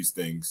curb these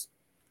things,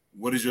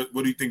 what do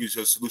you think is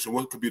your solution?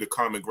 What could be the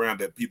common ground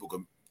that people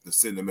can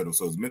sit in the middle?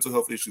 So it's mental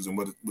health issues, and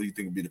what do you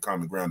think would be the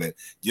common ground that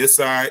your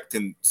side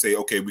can say,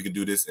 okay, we can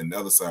do this, and the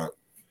other side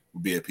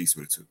will be at peace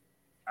with it too?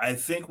 I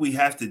think we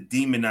have to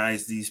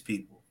demonize these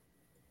people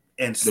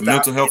and the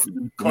mental health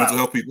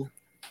people.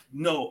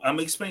 No, I'm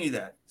explaining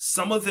that.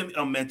 Some of them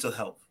are mental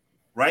health,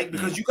 right?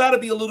 Because you got to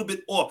be a little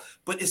bit off,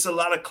 but it's a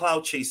lot of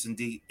cloud chasing,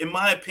 D. In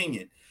my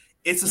opinion,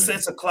 it's a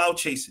sense of cloud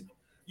chasing.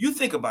 You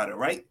think about it,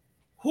 right?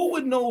 Who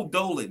would know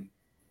Dolan,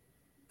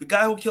 the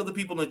guy who killed the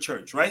people in the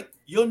church, right?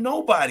 You're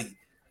nobody.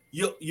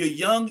 You're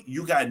young.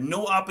 You got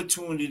no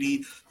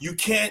opportunity. You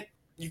can't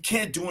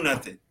do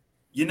nothing.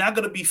 You're not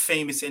going to be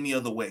famous any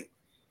other way.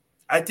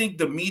 I think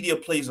the media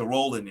plays a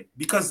role in it,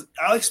 because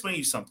I'll explain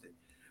you something.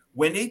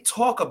 When they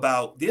talk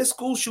about there's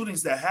school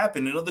shootings that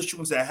happen and other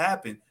shootings that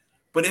happen,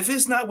 but if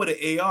it's not with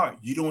an AR,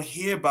 you don't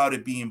hear about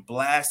it being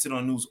blasted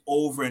on news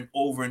over and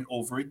over and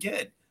over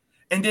again.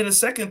 And then the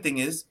second thing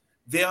is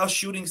there are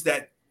shootings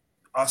that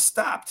are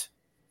stopped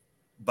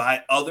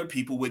by other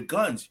people with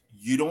guns.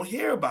 You don't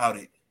hear about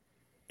it.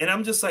 And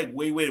I'm just like,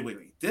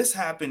 wait. This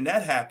happened,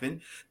 that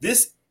happened.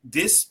 This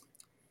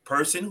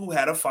person who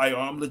had a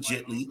firearm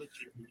legitly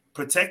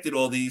protected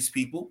all these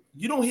people.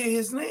 You don't hear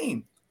his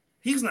name.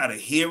 He's not a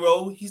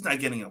hero. He's not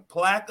getting a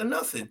plaque or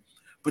nothing.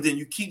 But then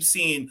you keep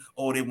seeing,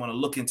 they want to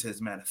look into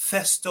his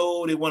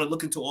manifesto. They want to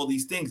look into all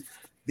these things.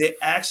 They're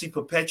actually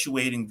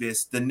perpetuating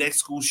the next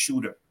school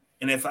shooter.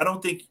 And if I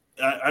don't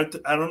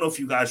know if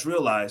you guys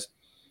realize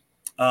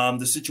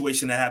the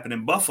situation that happened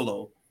in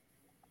Buffalo,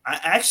 I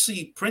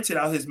actually printed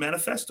out his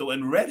manifesto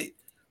and read it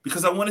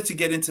because I wanted to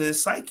get into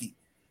his psyche.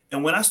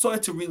 And when I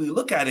started to really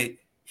look at it,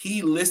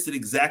 he listed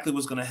exactly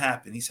what's going to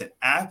happen. He said,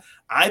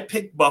 I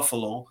picked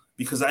Buffalo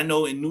because I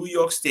know in New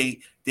York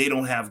State, they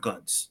don't have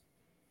guns.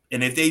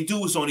 And if they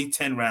do, it's only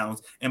 10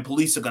 rounds and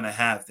police are going to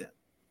have them,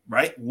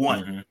 right?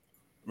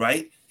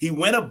 Right? He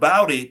went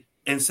about it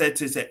and said,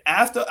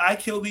 after I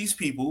kill these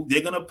people,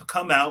 they're going to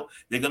come out,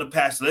 they're going to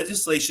pass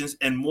legislations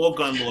and more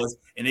gun laws,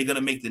 and they're going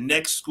to make the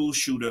next school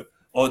shooter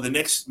or the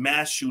next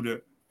mass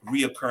shooter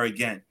reoccur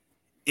again.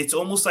 It's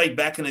almost like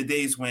back in the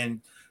days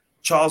when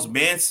Charles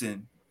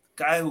Manson,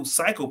 guy who's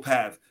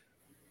psychopath,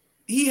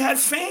 he had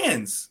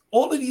fans.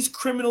 All of these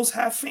criminals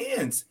have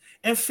fans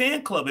and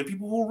fan club and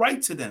people who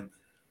write to them.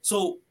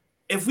 So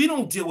if we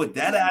don't deal with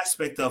that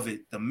aspect of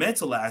it, the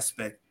mental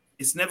aspect,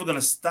 it's never going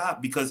to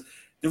stop, because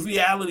the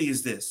reality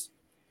is this.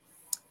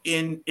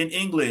 In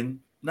England,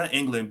 not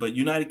England, but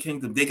United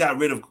Kingdom, they got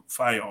rid of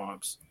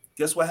firearms.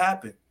 Guess what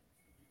happened?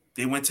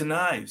 They went to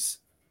knives.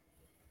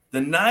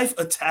 The knife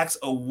attacks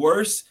are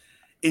worse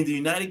in the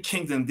United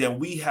Kingdom than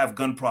we have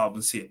gun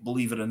problems here,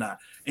 believe it or not.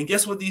 And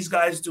guess what these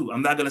guys do?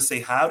 I'm not going to say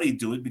how they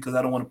do it because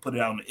I don't want to put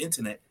it out on the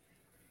internet.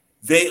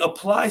 They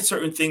apply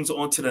certain things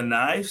onto the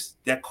knives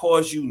that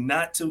cause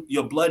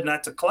your blood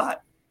not to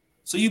clot.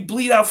 So you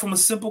bleed out from a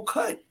simple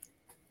cut.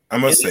 I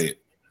must say it.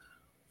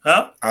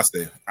 Huh?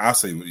 I'll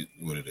say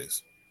what it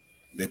is.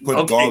 They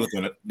put garlic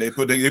on it. They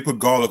put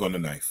garlic on the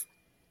knife.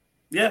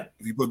 Yeah.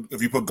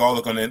 If you put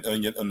garlic on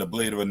the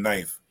blade of a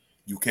knife,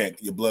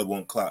 your blood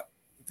won't clot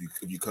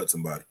if you cut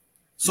somebody.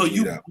 So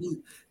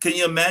can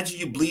you imagine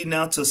you bleeding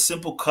out to a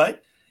simple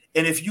cut?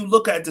 And if you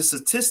look at the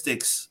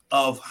statistics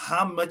of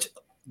how much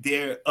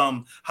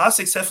how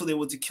successful they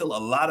were to kill a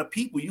lot of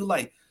people, you're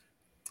like,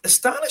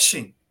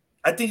 astonishing.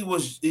 I think it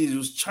was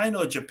China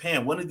or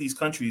Japan, one of these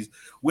countries,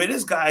 where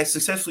this guy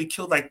successfully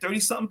killed like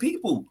 30-something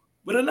people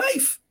with a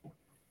knife.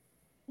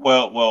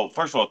 Well,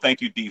 first of all,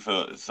 thank you, D,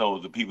 so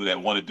the people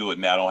that want to do it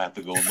now don't have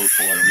to go look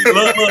for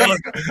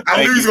it.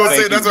 I knew you were going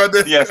to say that's what I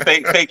did. Yes,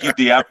 thank you,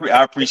 D. I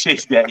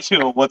appreciate that. You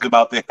don't want them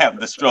out there having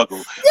the struggle.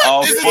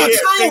 This is the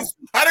truth.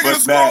 How they going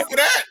to score for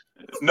that?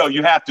 No,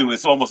 you have to.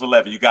 It's almost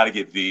 11. You got to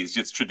get these.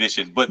 It's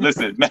tradition. But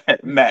listen,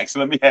 Max,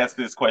 let me ask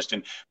this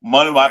question.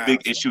 One of my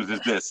big issues is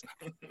this.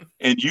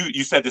 And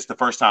you said this the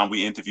first time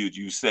we interviewed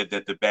you. You said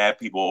that the bad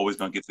people are always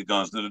going to get the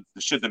guns.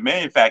 Should the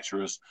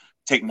manufacturers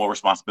take more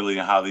responsibility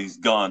on how these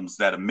guns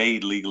that are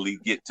made legally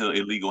get to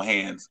illegal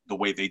hands the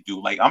way they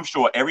do? Like, I'm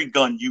sure every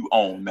gun you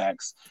own,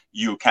 Max,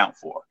 you account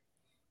for.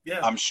 Yeah.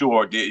 I'm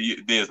sure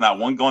there's not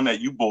one gun that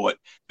you bought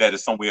that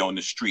is somewhere on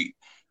the street.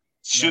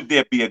 Should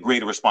there be a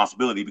greater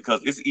responsibility?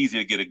 Because it's easier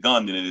to get a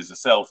gun than it is a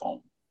cell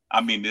phone.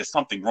 I mean, there's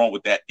something wrong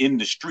with that in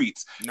the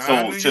streets. Not so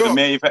in New to York. the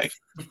manufacturer,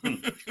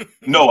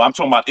 no, I'm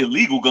talking about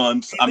illegal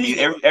guns. I mean,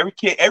 every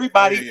kid,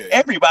 everybody,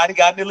 everybody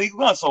got an illegal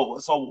gun.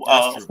 So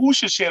who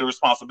should share the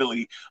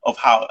responsibility of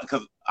how?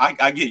 Because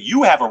I get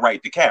you have a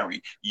right to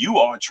carry. You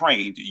are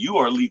trained. You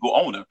are a legal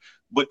owner.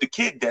 But the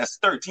kid that's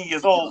 13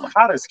 years old,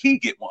 how does he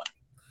get one?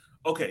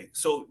 Okay,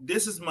 so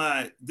this is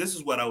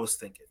what I was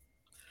thinking.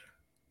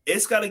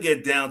 It's got to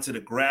get down to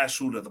the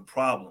grassroots of the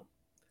problem.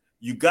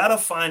 You got to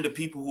find the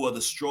people who are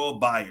the straw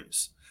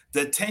buyers.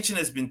 The attention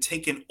has been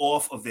taken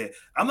off of there.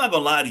 I'm not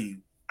gonna lie to you.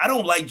 I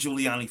don't like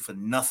Giuliani for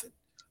nothing.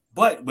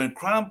 But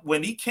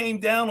when he came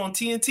down on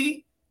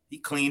TNT, he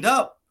cleaned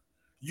up.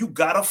 You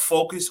gotta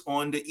focus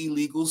on the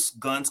illegal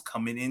guns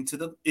coming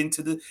into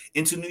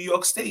New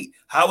York State.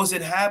 How is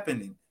it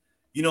happening?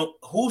 You know,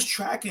 who's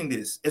tracking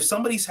this? If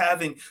somebody's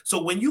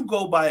so when you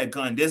go buy a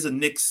gun, there's a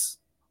NICS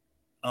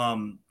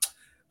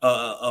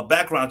a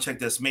background check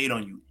that's made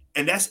on you.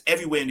 And that's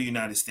everywhere in the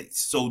United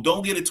States. So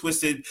don't get it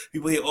twisted.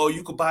 People hear, oh,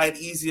 you could buy it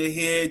easier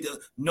here.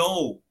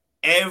 No,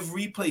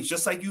 every place,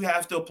 just like you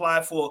have to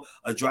apply for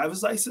a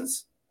driver's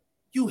license,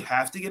 you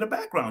have to get a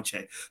background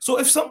check. So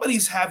if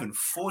somebody's having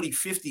 40,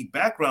 50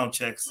 background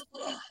checks,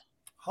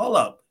 hold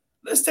up,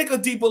 let's take a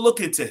deeper look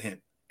into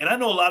him. And I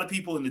know a lot of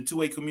people in the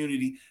 2A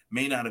community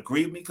may not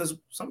agree with me because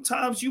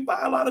sometimes you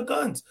buy a lot of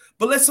guns.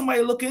 But let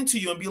somebody look into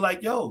you and be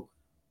like, yo,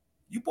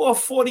 you bought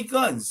 40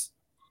 guns.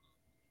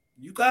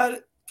 You got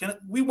it.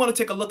 We want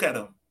to take a look at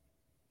them.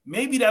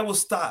 Maybe that will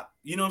stop.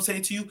 You know what I'm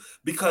saying to you?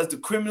 Because the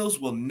criminals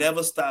will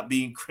never stop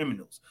being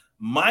criminals.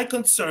 My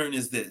concern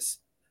is this.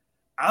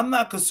 I'm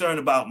not concerned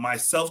about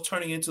myself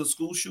turning into a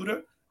school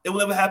shooter. It will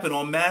never happen,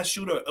 or mass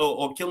shooter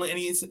or killing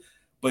any.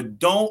 But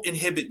don't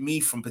inhibit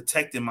me from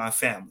protecting my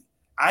family.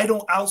 I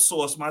don't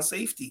outsource my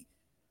safety.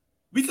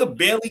 We could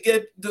barely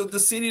get the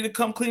city to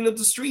come clean up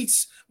the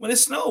streets when it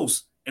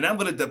snows. And I'm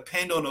going to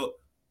depend on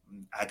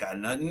I got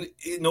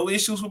no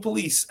issues with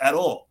police at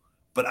all.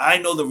 But I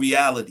know the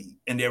reality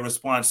and their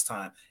response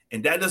time.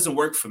 And that doesn't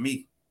work for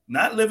me.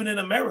 Not living in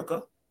America.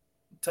 I'll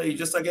tell you,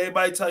 just like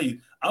everybody tell you,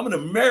 I'm an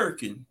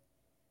American.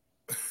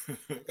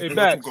 Hey,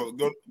 Max.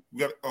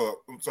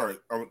 I'm sorry.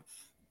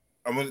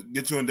 I'm going to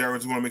get you in there. I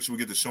just want to make sure we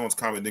get to Sean's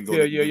comment. Then go.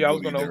 Yeah. I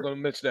was going to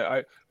mention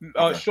that.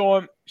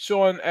 Okay.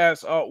 Sean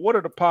asked, what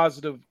are the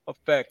positive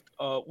effects?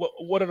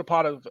 What are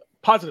the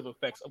positive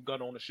effects of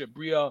gun ownership?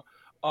 Bria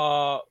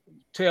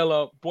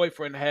Taylor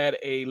boyfriend had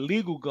a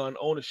legal gun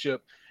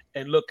ownership,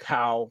 and look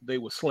how they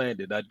were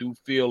slandered. I do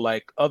feel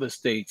like other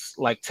states,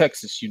 like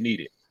Texas, you need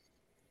it.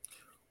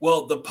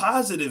 Well, the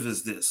positive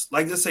is this.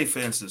 Like, let's say, for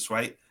instance,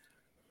 right?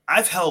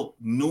 I've helped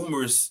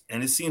numerous,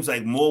 and it seems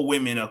like more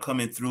women are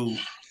coming through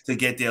to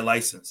get their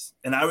license.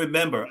 And I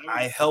remember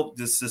I helped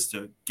this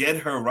sister get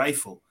her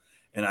rifle,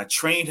 and I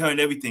trained her and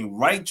everything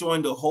right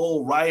during the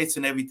whole riots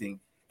and everything.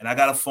 And I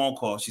got a phone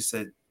call. She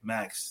said,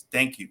 Max,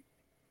 thank you.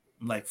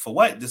 I'm like, for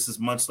what? This is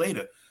months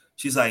later.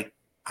 She's like,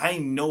 I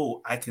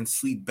know I can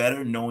sleep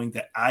better knowing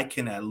that I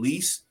can at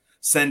least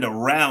send a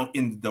round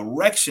in the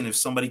direction if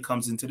somebody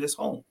comes into this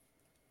home.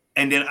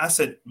 And then I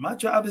said, my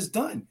job is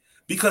done,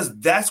 because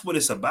that's what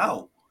it's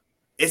about.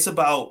 It's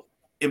about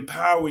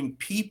empowering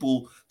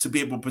people to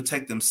be able to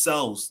protect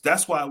themselves.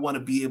 That's why I want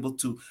to be able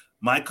to,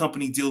 my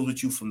company deals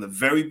with you from the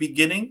very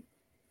beginning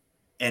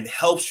and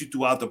helps you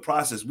throughout the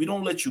process. We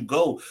don't let you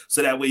go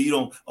so that way you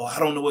don't, I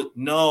don't know what.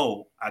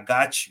 No, I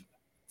got you.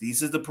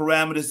 These are the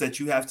parameters that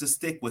you have to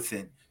stick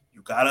within.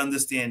 You got to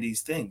understand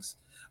these things.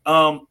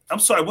 I'm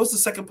sorry, what's the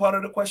second part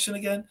of the question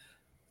again?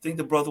 I think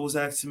the brother was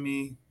asking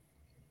me.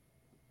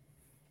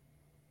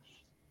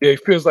 Yeah,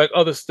 it feels like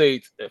other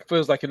states. It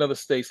feels like in other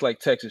states like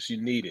Texas,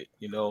 you need it.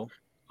 You know,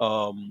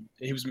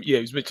 he was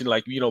mentioning,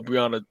 like, you know,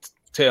 Breonna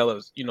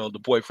Taylor's, you know, the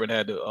boyfriend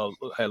had a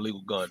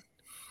legal gun.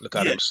 Look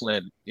how they were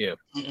slandered. Yeah,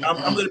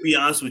 I'm going to be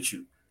honest with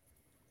you.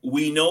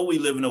 We know we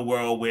live in a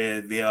world where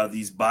there are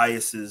these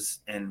biases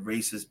and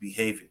racist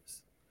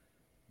behaviors.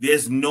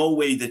 There's no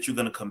way that you're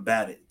going to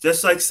combat it.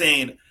 Just like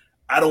saying,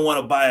 I don't want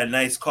to buy a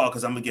nice car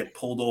because I'm going to get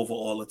pulled over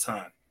all the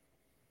time.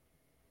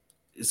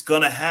 It's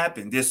going to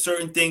happen. There's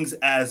certain things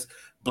as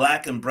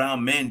Black and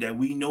brown men that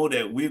we know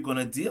that we're going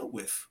to deal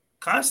with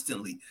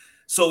constantly.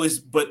 So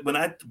but when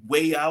I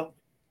weigh out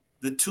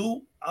the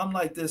two, I'm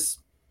like this,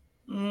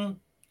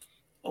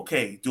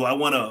 okay, do I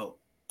want to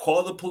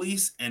call the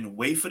police and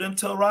wait for them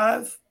to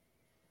arrive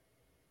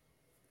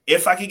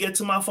if I can get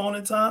to my phone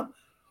in time,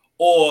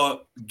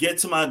 or get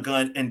to my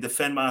gun and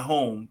defend my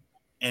home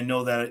and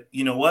know that,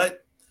 you know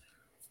what,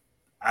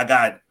 I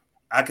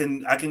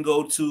can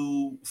go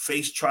to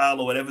face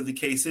trial or whatever the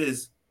case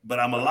is, but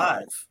I'm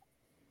alive.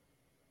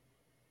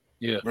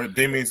 Yeah.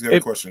 Damien's got a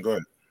question. Go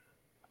ahead.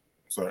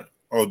 Sorry.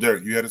 Oh,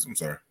 Derek, you had it. I'm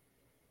sorry.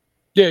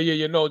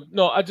 Yeah.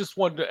 No. I just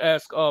wanted to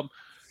ask,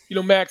 you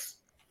know, Max,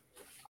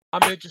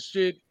 I'm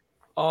interested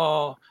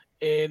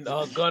in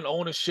gun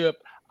ownership.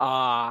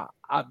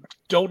 I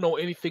don't know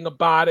anything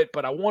about it,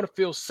 but I want to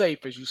feel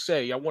safe, as you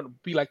say. I want to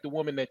be like the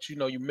woman that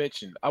you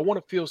mentioned. I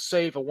want to feel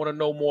safe. I want to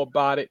know more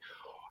about it.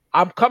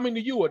 I'm coming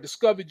to you. I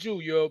discovered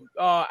you. You're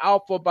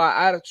alpha by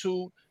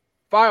attitude.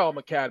 firearm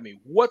academy,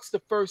 what's the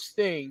first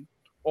thing,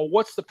 or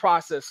what's the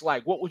process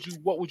like?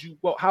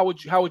 How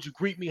would you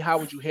greet me? How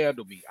would you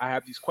handle me? I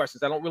have these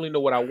questions. I don't really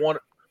know what I want.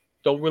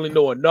 Don't really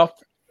know enough,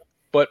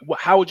 but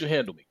how would you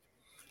handle me?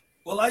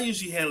 Well, I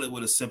usually handle it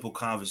with a simple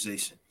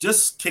conversation,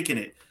 just kicking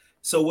it.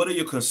 So what are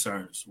your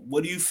concerns?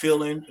 What are you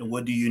feeling? And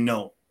what do you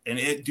know?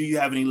 And do you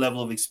have any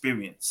level of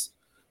experience?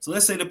 So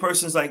let's say the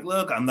person's like,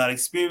 look, I'm not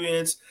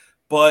experienced,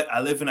 but I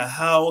live in a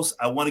house.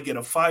 I want to get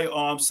a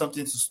firearm,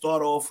 something to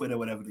start off with, or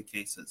whatever the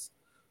case is.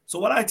 So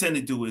what I tend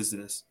to do is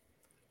this.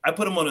 I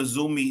put them on a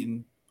Zoom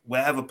meeting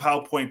where I have a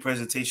PowerPoint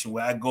presentation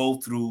where I go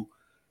through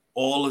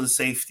all of the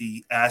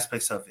safety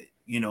aspects of it.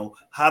 You know,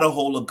 how to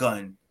hold a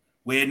gun,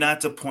 where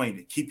not to point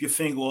it, keep your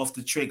finger off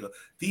the trigger.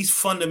 These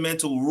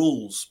fundamental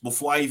rules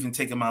before I even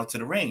take them out to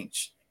the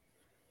range.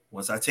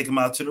 Once I take them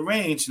out to the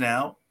range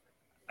now,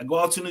 I go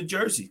out to New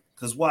Jersey.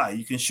 Because why?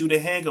 You can shoot a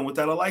handgun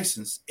without a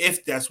license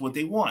if that's what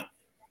they want.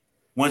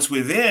 Once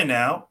we're there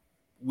now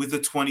with a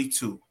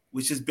 22,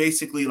 which is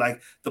basically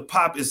like the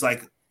pop is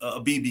like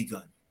a BB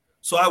gun.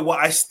 So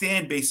I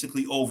stand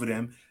basically over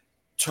them,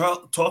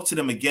 talk to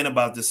them again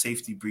about the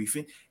safety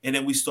briefing, and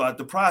then we start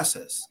the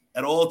process.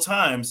 At all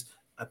times,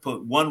 I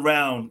put one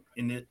round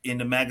in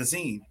the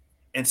magazine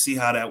and see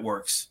how that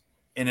works.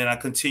 And then I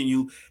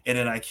continue, and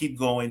then I keep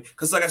going.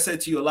 Because like I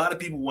said to you, a lot of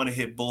people want to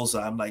hit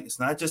bullseye. I'm like, it's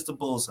not just a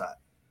bullseye.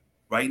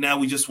 Right now,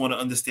 we just want to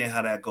understand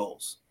how that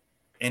goes.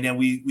 And then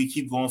we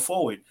keep going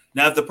forward.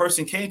 Now, if the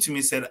person came to me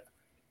and said,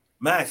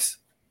 Max,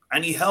 I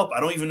need help. I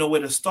don't even know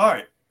where to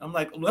start. I'm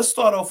like, let's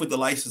start off with the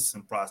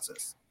licensing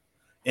process.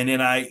 And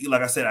then I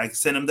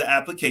send them the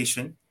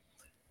application.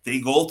 They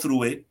go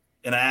through it.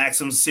 And I ask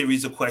them a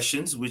series of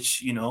questions,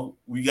 which, you know,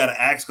 we got to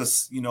ask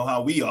because, you know,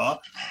 how we are.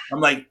 I'm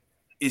like,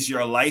 is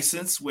your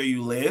license where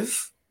you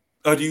live?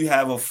 Or do you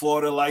have a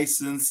Florida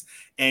license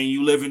and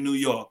you live in New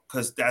York?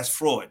 Because that's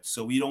fraud.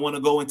 So we don't want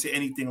to go into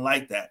anything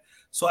like that.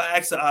 So I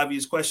ask the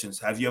obvious questions.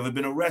 Have you ever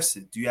been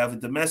arrested? Do you have a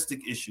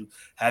domestic issue?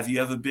 Have you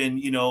ever been,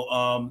 you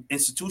know,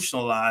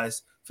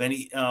 institutionalized for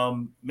any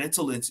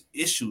mental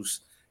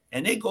issues?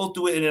 And they go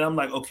through it. And then I'm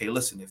like, okay,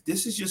 listen, if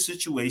this is your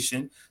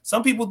situation,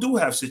 some people do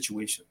have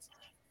situations.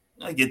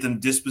 I get them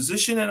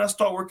disposition and I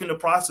start working the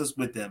process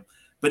with them.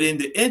 But in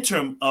the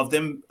interim of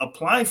them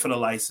applying for the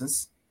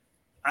license,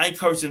 I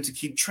encourage them to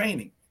keep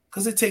training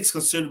because it takes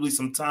considerably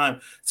some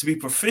time to be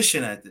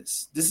proficient at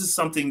this. This is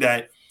something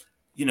that,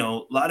 you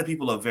know, a lot of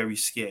people are very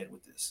scared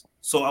with this.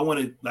 So I want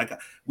to,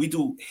 we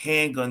do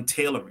handgun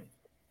tailoring.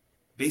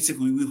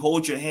 Basically, we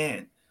hold your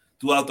hand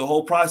throughout the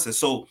whole process.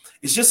 So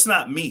it's just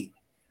not me.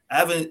 I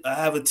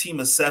have a team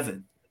of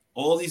 7.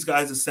 All these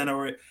guys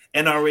are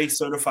NRA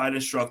certified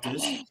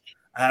instructors.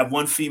 I have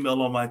one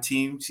female on my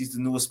team. She's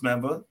the newest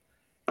member.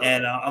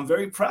 And I'm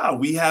very proud.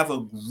 We have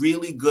a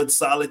really good,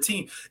 solid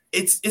team.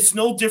 It's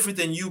no different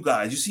than you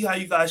guys. You see how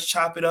you guys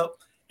chop it up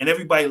and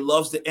everybody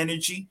loves the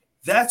energy?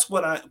 That's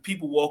what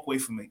people walk away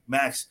from me.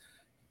 Max,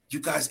 you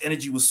guys'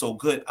 energy was so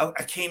good.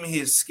 I came in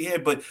here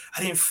scared, but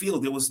I didn't feel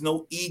there was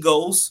no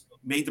egos.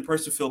 Made the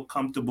person feel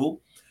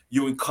comfortable.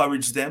 You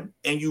encouraged them,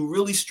 and you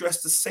really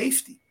stressed the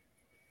safety.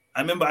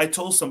 I remember I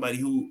told somebody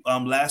who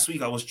last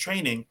week I was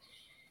training,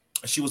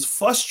 she was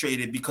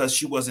frustrated because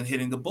she wasn't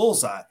hitting the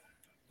bullseye.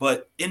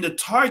 But in the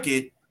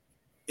target,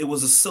 it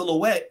was a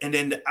silhouette, and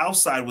then the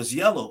outside was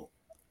yellow.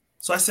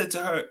 So I said to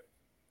her,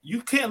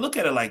 you can't look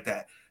at it like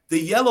that. The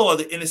yellow are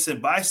the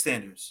innocent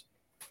bystanders.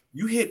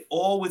 You hit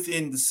all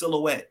within the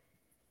silhouette.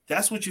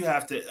 That's what you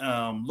have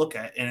to look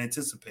at and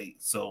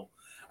anticipate. So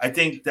I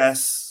think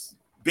that's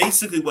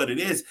basically what it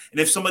is. And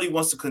if somebody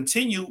wants to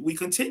continue, we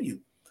continue.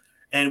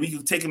 And we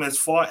can take them as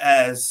far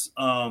as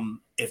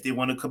if they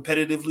want to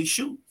competitively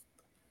shoot.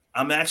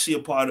 I'm actually a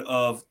part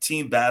of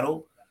Team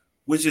Battle,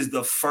 which is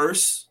the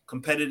first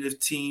competitive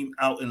team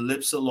out in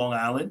Lipsa, Long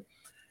Island.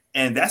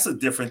 And that's a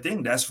different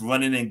thing. That's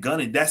running and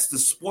gunning. That's the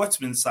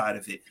sportsman side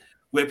of it,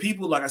 where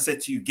people, like I said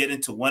to you, get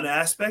into one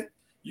aspect.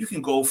 You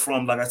can go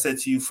from, like I said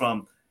to you,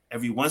 from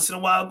every once in a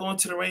while going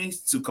to the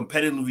range to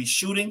competitively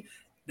shooting.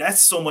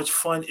 That's so much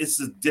fun. It's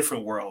a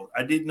different world.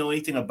 I didn't know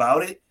anything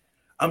about it.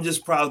 I'm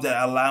just proud that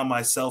I allow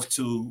myself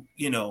to,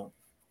 you know,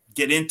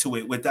 get into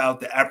it without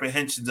the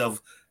apprehensions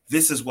of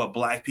this is what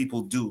Black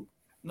people do.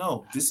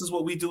 No, this is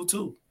what we do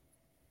too.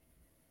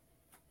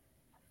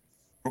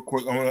 Real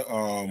quick, I'm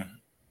gonna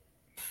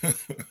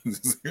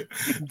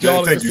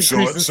thank you,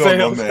 Sean,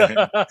 my man.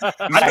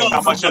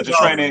 How much does the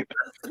training,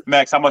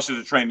 Max? How much does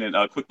the training?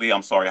 Quickly,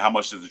 I'm sorry. How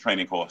much does the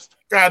training cost?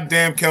 God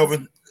damn,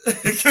 Kelvin.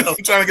 I'm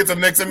trying to get to the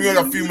next time. You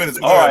got a few minutes.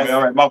 All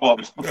right, my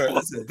fault.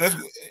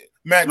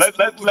 Max,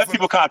 let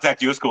people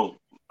contact you. It's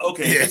cool.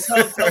 Okay, yeah.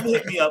 Tell me,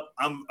 hit me up.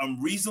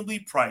 I'm reasonably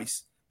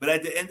priced, but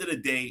at the end of the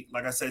day,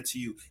 like I said to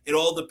you, it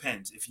all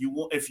depends. If you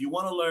want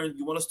to learn,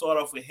 you want to start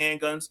off with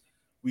handguns,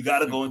 we got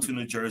to go into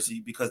New Jersey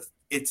because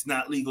it's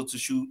not legal to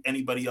shoot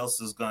anybody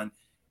else's gun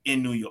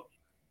in New York.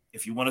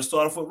 If you want to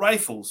start off with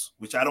rifles,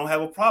 which I don't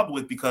have a problem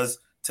with, because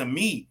to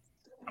me,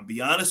 I'll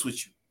be honest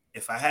with you,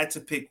 if I had to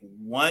pick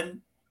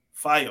one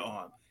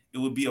firearm, it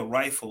would be a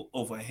rifle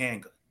over a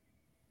handgun.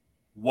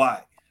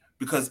 Why?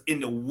 because in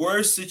the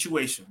worst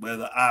situation,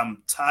 whether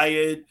I'm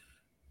tired,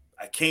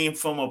 I came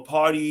from a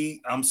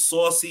party, I'm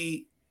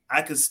saucy,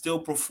 I can still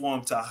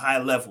perform to a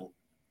high level.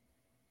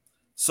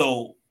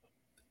 So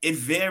it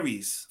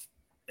varies,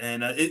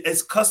 and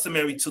it's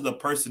customary to the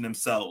person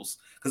themselves.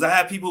 Because I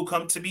have people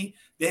come to me,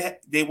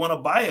 they want to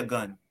buy a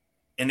gun,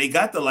 and they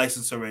got the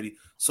license already.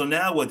 So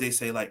now what they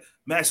say, like,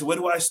 Max, where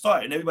do I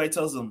start? And everybody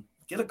tells them,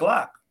 get a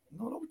Glock.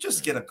 No, don't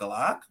just get a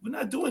Glock. We're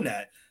not doing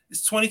that.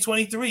 It's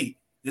 2023.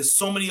 There's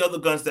so many other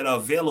guns that are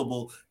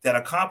available that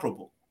are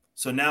comparable.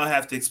 So now I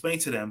have to explain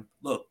to them,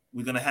 look,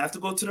 we're going to have to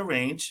go to the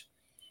range.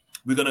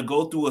 We're going to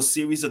go through a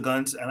series of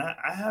guns. And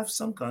I have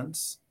some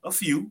guns, a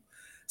few.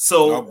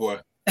 So, oh boy.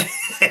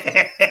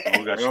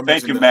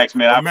 Thank you, Max,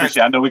 man. I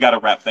appreciate it. I know we got to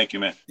wrap. Thank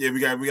you, man. Yeah, we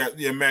got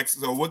Max.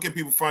 So what can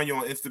people find you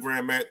on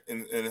Instagram, Matt,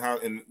 and how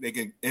and they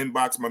can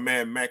inbox my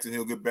man Max and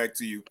he'll get back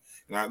to you.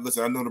 And I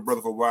know the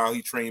brother for a while.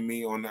 He trained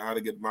me on how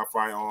to get my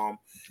firearm,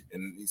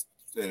 and he's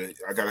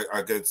I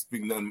got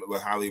speak nothing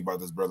but highly about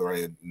this brother right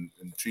here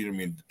and training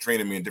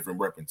me in different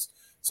weapons.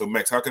 So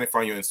Max, how can they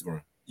find you on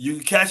Instagram? You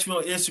can catch me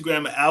on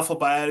Instagram at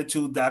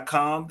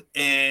alphabyAttitude.com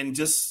and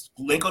just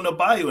link on the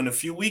bio. In a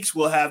few weeks,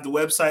 we'll have the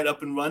website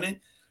up and running,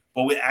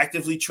 but we're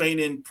actively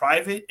training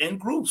private and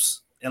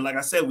groups. And like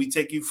I said, we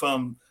take you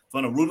from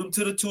the rootum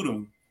to the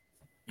tootum.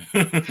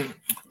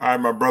 All right,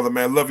 my brother,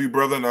 man. Love you,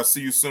 brother, and I'll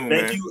see you soon,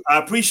 man. Thank you. I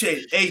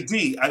appreciate it. Hey,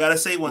 D, I got to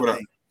say one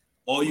thing.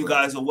 All you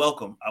guys are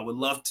welcome. I would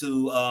love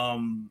to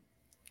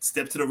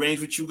step to the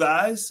range with you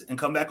guys and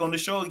come back on the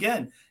show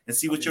again and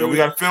see what you're. We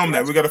got to film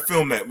that. We're going to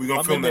film that. We're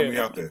going to film that. We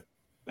out there.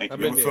 Thank you.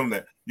 We'll film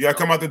that. You got to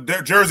come out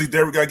to Jersey,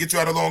 Derek. We got to get you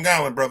out of Long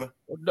Island, brother.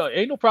 No,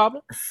 ain't no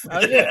problem.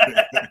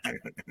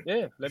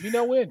 Yeah, let me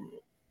know when.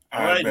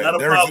 All right, not a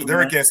problem.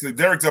 Derek can't sleep.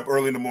 Derek's up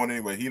early in the morning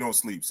anyway. He don't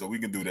sleep, so we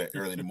can do that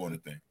early in the morning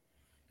thing.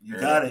 You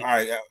got it. All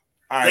right.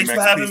 Thanks Max,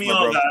 for having me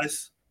on,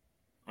 guys.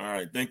 All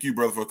right. Thank you,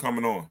 brother, for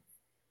coming on.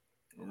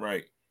 All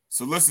right.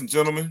 So listen,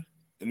 gentlemen,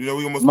 and we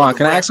almost. Come on,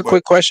 can I ask a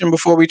quick question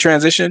before we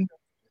transition?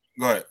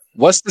 Go ahead.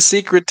 What's the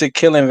secret to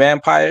killing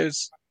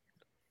vampires?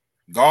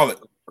 Garlic.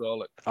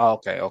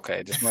 Oh,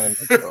 okay. Just wanted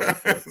to make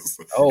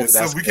sure.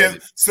 That's we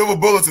can't. Silver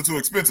bullets are too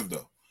expensive,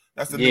 though.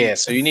 That's the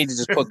so you need to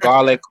just put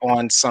garlic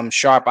on some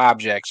sharp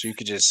objects. So you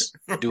could just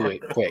do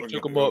it quick.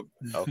 Took them up.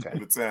 Okay.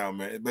 The town,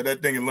 man. But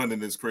that thing in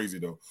London is crazy,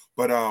 though.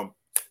 But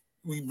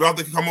we about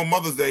to come on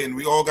Mother's Day, and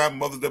we all got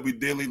mothers that we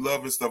dearly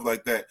love and stuff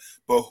like that.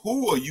 But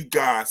who are you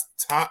guys'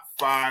 top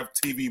 5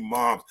 TV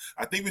moms?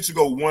 I think we should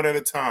go one at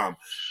a time.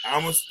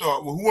 I'm gonna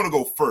start. Well, who want to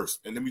go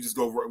first? And then we just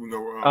go. We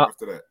go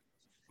after that.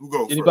 Who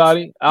goes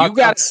anybody? First? You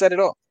got to set it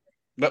up.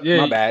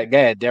 Yeah. My bad. Go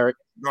ahead, Derek.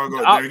 No, go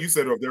ahead, Derek. You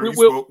set it up. Derek, you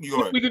spoke. You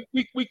go ahead.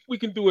 We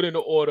can do it in the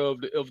order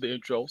of the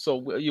intro.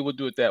 So you will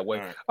do it that way.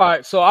 All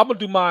right. So I'm gonna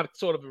do mine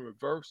sort of in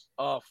reverse.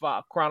 5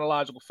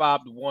 chronological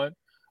 5 to 1.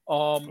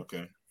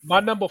 Okay. My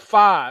number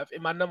 5,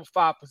 in my number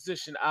 5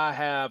 position, I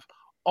have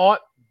Aunt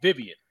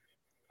Vivian.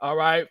 All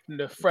right, from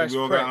the Fresh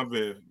Prince.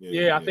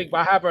 I think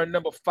I have her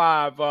number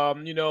 5.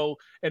 And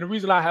the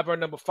reason I have her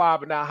number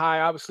 5 and not high,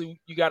 obviously,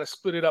 you got to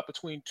split it up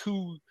between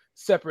 2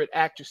 separate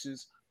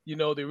actresses. The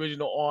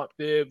original Aunt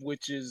Viv,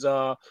 which is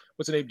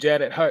what's her name,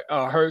 Janet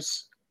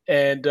Hurst,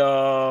 and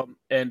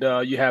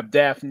you have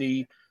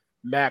Daphne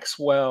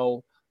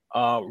Maxwell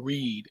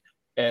Reid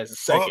as a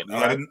second.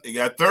 You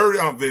got third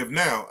Aunt Viv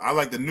now. I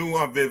like the new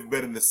Aunt Viv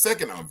better than the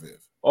second Aunt Viv.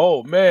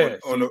 Oh man,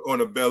 on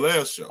the Bel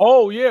Air show.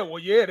 Oh yeah,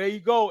 there you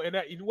go. And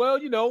there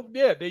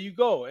you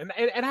go. And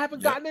I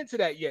haven't gotten into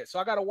that yet, so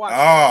I got to watch.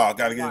 I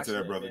got to get into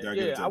that, brother.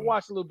 I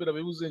watched a little bit of it.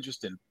 It was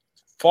interesting.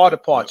 Far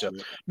departure.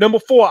 Number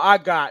 4, I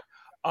got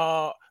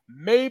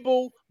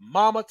Mabel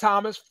Mama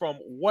Thomas from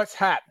What's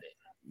Happening.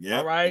 Yeah,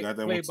 all right,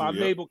 played by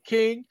Mabel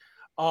King.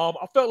 I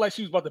felt like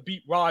she was about to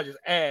beat Roger's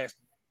ass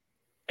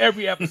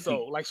every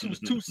episode. Like she was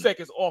 2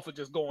 seconds off of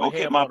just going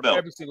ham on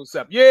every single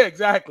step. Yeah,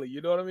 exactly.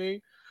 You know what I mean?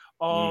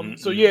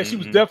 She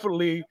was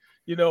definitely,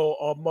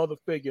 a mother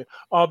figure.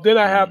 Then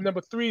I have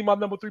number 3, my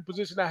number 3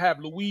 position, I have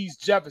Louise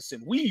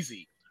Jefferson,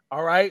 Wheezy.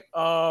 All right.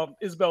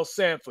 Isabel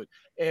Sanford.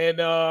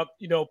 And,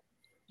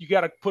 you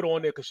got to put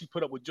on there because she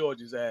put up with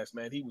George's ass,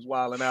 man. He was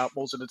wilding out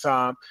most of the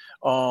time.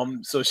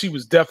 So she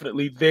was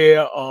definitely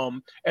there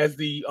as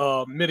the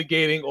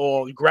mitigating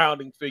or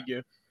grounding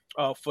figure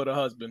for the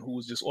husband who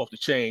was just off the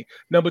chain.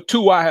 Number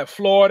 2, I have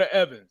Florida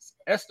Evans,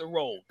 Esther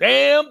Roll.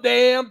 Damn.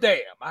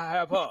 I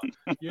have her.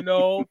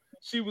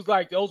 She was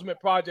like the Ultimate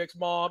Project's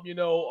mom,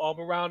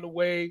 around the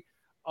way.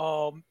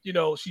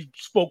 She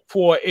spoke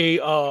for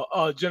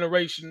a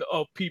generation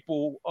of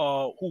people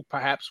who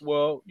perhaps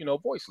were,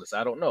 voiceless.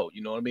 I don't know.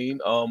 You know what I mean?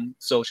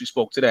 So she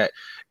spoke to that.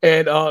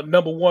 And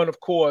number 1, of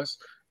course,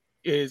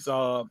 is,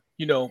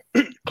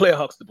 Claire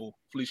Huxtable,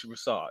 Felicia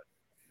Rashad.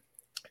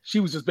 She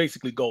was just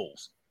basically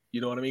goals. You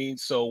know what I mean?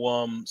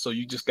 So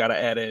you just got to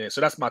add in it.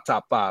 So that's my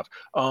top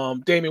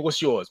 5. Damien,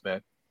 what's yours,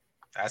 man?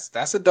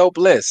 That's a dope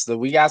list. So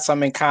we got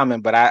some in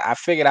common, but I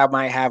figured I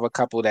might have a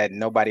couple that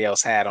nobody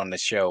else had on the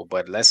show.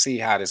 But let's see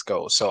how this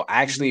goes. So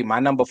actually,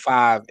 my number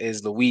 5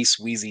 is Louise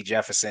Wheezy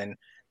Jefferson.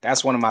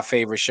 That's one of my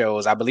favorite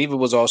shows. I believe it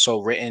was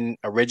also written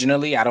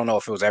originally. I don't know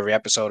if it was every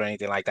episode or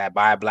anything like that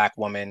by a Black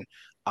woman.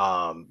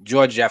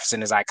 George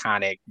Jefferson is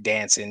iconic,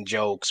 dancing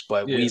jokes,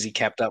 but Weezy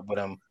kept up with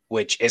him,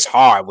 which is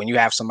hard when you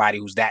have somebody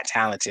who's that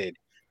talented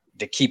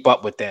to keep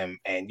up with them,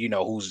 and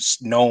who's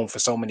known for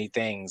so many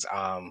things.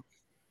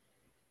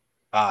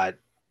 But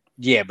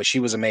she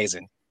was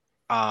amazing.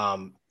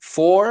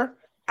 4,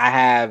 I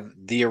have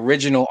the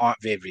original Aunt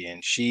Vivian.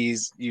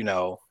 She's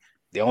the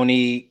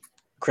only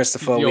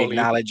Christopher we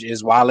acknowledge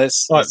is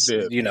Wallace. It's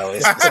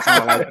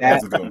kind of like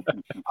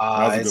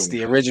that. It's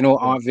the original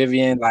Aunt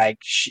Vivian. Like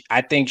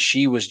I think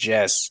she was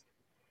just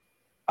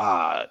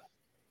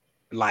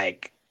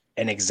like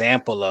an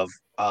example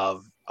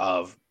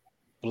of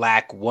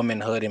Black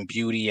womanhood and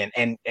beauty,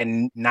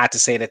 and not to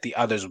say that the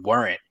others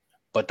weren't,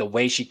 but the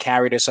way she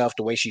carried herself,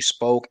 the way she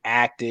spoke,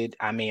 acted.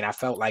 I mean, I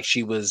felt like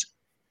she was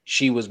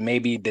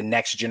maybe the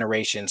next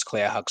generation's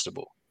Claire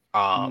Huxtable.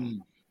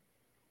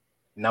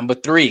 Number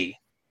 3.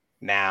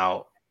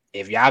 Now,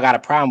 if y'all got a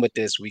problem with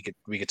this, we could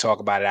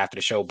talk about it after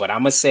the show. But I'm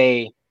gonna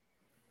say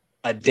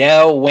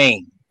Adele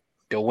Wayne,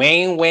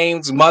 Dwayne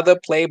Wayne's mother,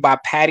 played by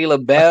Patti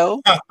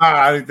LaBelle.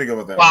 I didn't think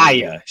about that.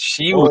 Fire!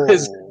 She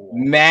was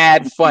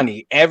mad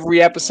funny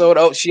every episode.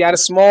 Oh, she had a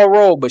small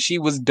role, but she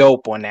was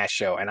dope on that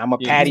show. And I'm a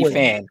Patti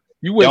fan.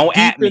 You went Don't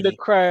at deep in me. the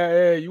crowd.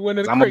 Yeah, you went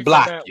in the I'm gonna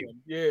block you.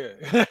 One.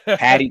 Yeah,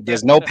 Patti.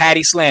 There's no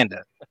Patti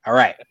slander. All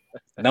right.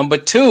 Number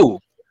 2.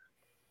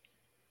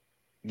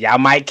 Y'all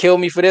might kill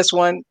me for this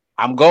one.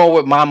 I'm going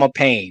with Mama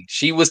Payne.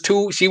 She was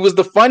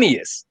the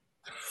funniest.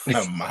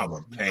 Mama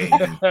Payne.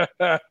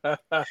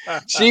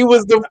 She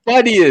was the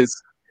funniest.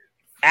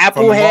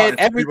 Applehead.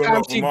 Every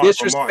time she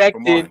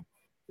disrespected,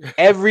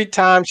 every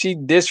time she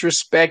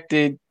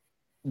disrespected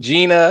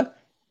Gina,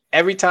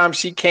 every time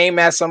she came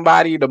at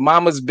somebody, the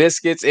Mama's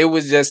Biscuits, it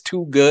was just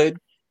too good.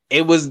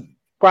 It was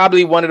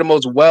probably one of the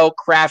most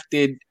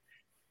well-crafted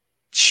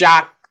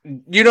shock.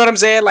 You know what I'm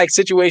saying? Like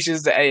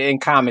situations in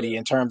comedy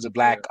in terms of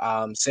Black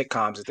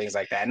sitcoms and things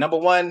like that. Number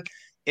 1,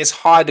 it's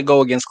hard to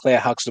go against Claire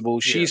Huxtable.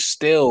 She's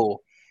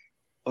still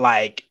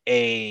like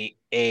a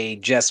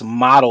just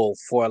model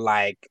for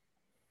like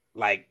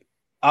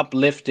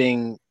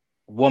uplifting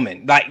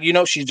woman. Like,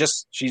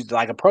 she's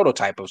like a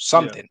prototype of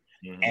something.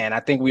 Yeah. Mm-hmm. And I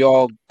think we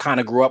all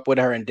kind of grew up with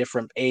her in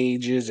different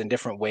ages and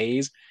different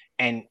ways.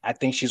 And I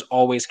think she's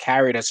always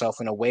carried herself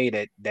in a way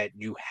that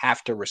you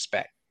have to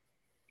respect.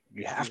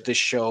 You have to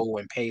show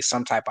and pay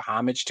some type of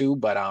homage to,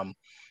 but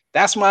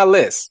that's my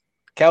list.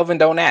 Kelvin,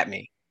 don't at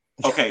me.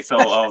 Okay, so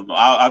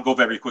I'll go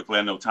very quickly.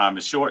 I know time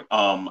is short.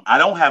 I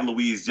don't have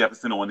Louise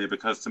Jefferson on there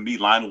because to me,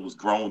 Lionel was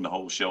grown the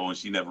whole show and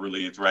she never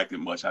really interacted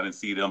much. I didn't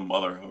see them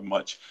mother her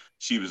much.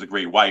 She was a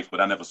great wife,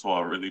 but I never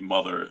saw her really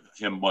mother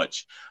him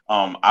much.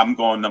 I'm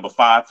going number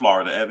 5,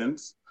 Florida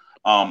Evans.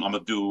 I'm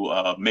gonna do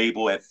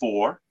Mabel at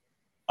 4.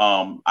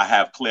 I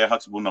have Claire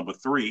Huxtable number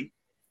 3.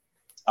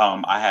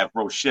 I have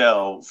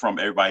Rochelle from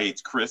Everybody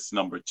Hates Chris,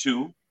 number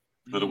 2,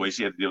 for the way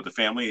she had to deal with the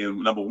family.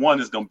 And number 1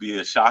 is going to be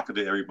a shocker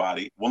to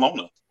everybody,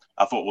 Willona.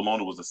 I thought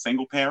Willona was a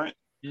single parent.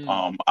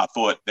 I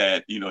thought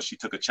that, she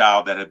took a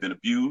child that had been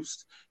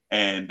abused.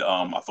 And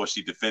I thought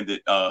she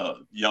defended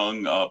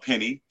young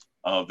Penny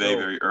very,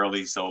 very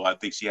early. So I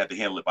think she had to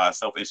handle it by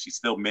herself. And she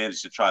still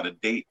managed to try to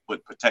date,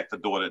 but protect the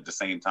daughter at the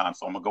same time.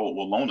 So I'm going to go with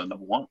Willona,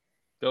 number 1.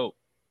 Dope.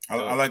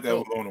 I like that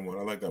Willona one.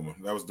 I like that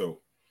one. That was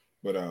dope.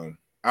 But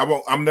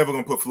I'm never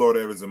gonna put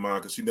Florida Evans in mine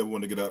because she never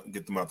wanted to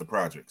get them out the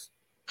projects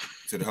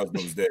till the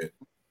husband was dead.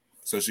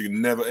 So she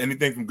never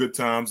anything from Good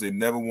Times. They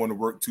never want to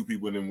work 2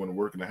 people and then want to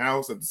work in the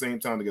house at the same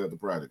time to get out the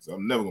projects. So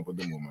I'm never gonna put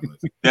them on my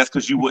list. That's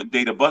because you wouldn't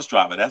date a bus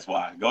driver. That's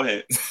why. Go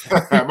ahead.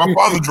 My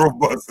father drove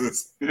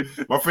buses.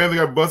 My family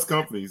got bus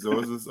companies. So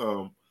it's just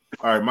all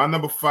right. My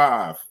number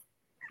 5.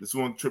 This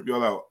one trip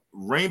y'all out.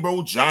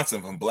 Rainbow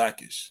Johnson from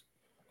Blackish.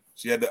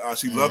 She had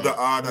she loved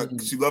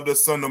she loved her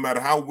son no matter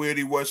how weird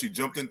he was. She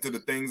jumped into the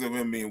things of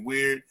him being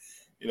weird.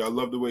 I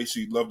love the way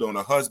she loved on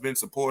her husband,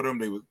 support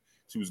him.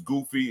 She was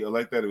goofy. I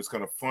like that. It was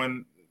kind of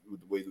fun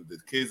with the way the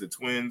kids, the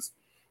twins.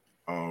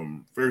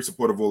 Very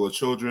supportive of all her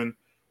children.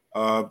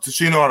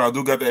 Tashina Arnold, I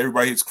do got that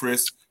Everybody Hates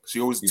Chris. She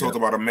always talked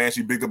about a man.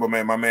 She bigged up a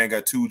man. My man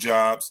got 2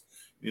 jobs.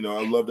 I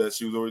love that.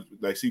 She was always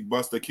like she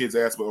bust her kids'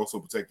 ass, but also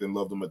protected and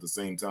loved them at the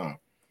same time.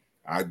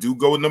 I do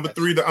go with number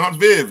 3, the Aunt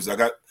Vivs. I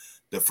got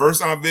the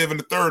first Aunt Viv and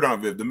the third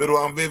Aunt Viv. The middle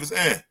Aunt Viv is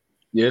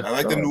Yeah, I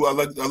like the new. I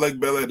like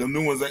Bel Air. The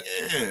new ones like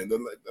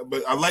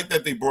but I like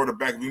that they brought it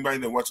back. If anybody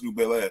that watched New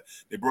Bel Air,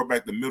 they brought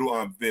back the middle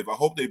Aunt Viv. I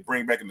hope they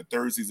bring back in the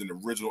 3rd season the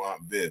original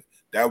Aunt Viv.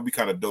 That would be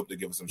kind of dope to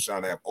give us some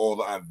shine to have all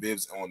the Aunt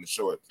Vivs on the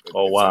show. At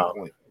some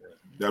point.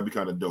 That'd be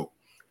kind of dope.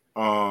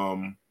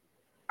 I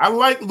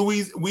like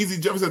Weezy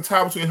Jefferson.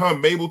 Tie between her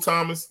and Mabel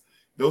Thomas.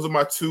 Those are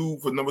my 2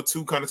 for number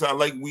 2 kind of time. I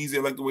like Weezy.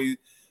 I like the way.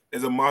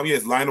 As a mom,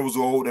 yes, Lionel was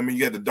old. I mean,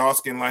 you had the dark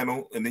skin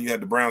Lionel, and then you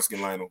had the brown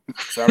skin Lionel.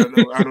 So I don't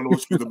know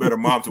which was the better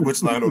mom to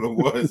which Lionel it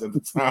was at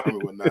the time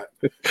and whatnot.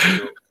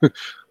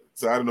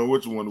 So I don't know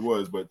which one it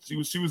was, but she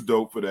was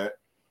dope for that.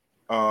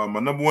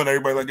 My number 1,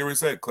 everybody like everybody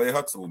said, Claire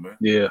Huxtable, man.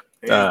 Yeah.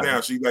 Now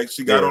she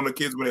got on the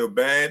kids when they were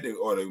bad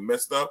or they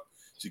messed up.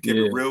 She kept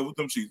it real with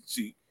them.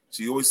 She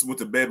She always went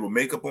to bed with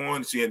makeup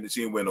on. She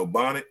didn't wear no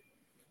bonnet.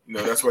 You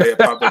know, that's why they had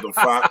popped up to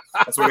 5.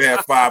 That's why they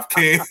had 5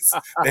 kids.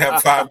 They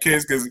have 5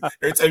 kids because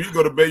every time you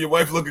go to bed, your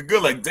wife looking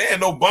good. Like, damn,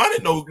 no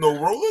bonnet, no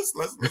rollers.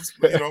 Let's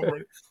you know,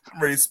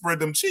 I'm ready to spread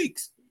them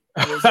cheeks.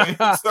 You know what I'm saying?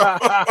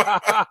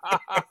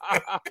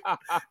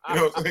 You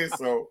know what I'm saying?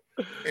 So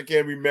I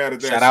can't be mad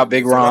at that. Shout out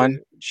Big Ron.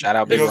 Shout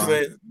out Big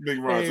Ron. Big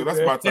Ron. So that's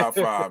my top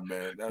 5,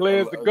 man.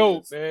 Claire's the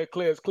GOAT, man.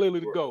 Claire's clearly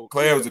the GOAT.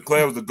 Claire was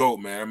the GOAT,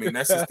 man. I mean,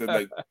 that's just the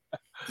like.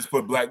 Just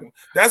put black.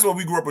 That's what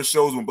we grew up with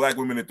shows when black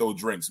women would throw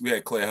drinks. We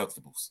had Claire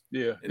Huxtables.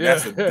 Yeah, and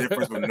that's the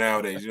difference from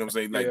nowadays. You know what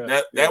I'm saying?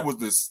 Like that was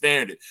the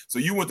standard. So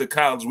you went to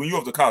college. When you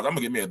went to college, I'm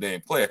gonna get me a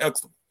damn Claire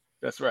Huxtable.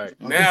 That's right.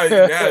 Now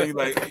you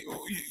like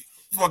you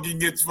fucking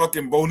get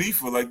fucking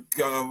Bonifa like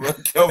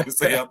Kelvin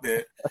say out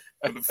there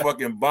with the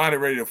fucking bonnet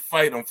ready to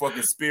fight on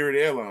fucking Spirit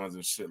Airlines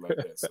and shit like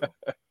that. So.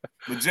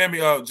 But Jamie,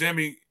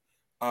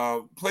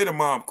 play the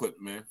mom clip,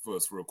 man, for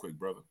us real quick,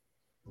 brother.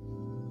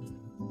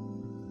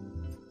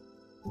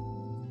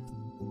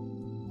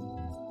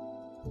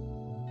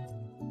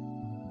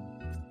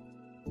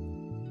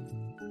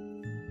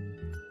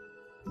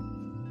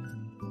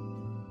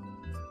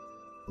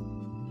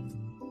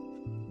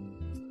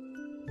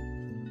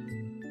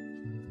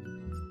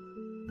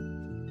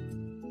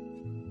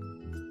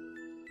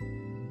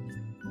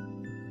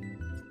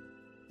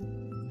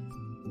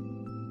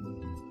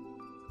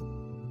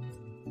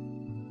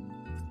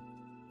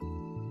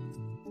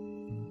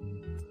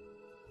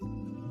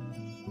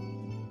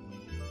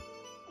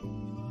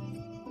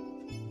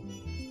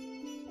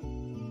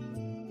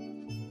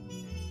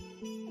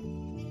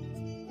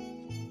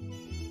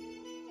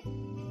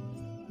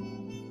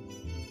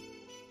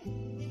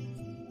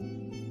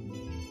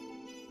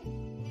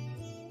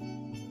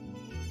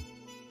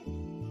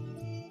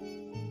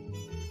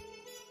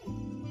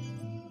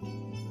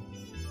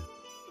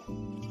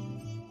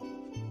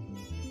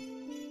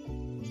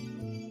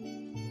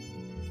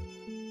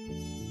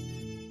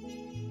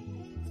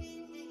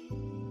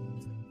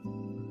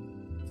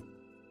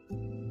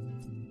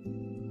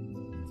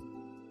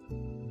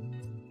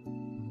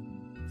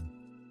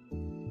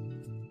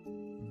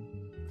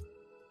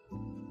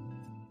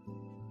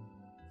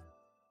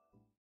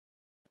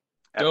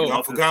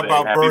 I forgot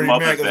about Bernie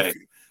Mac.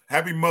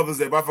 Happy Mother's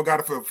Day, but I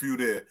forgot for a few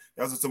there.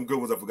 Those are some good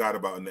ones I forgot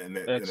about in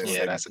that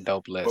yeah, that's a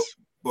dope list.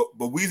 But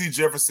Weezy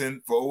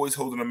Jefferson for always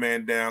holding a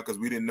man down because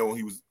we didn't know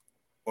he was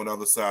on the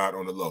other side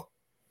on the low.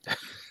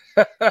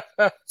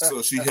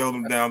 So she held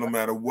him down no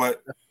matter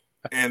what.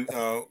 And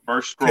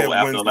first scroll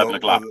after 11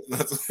 o'clock.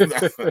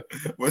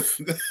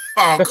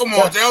 Oh, come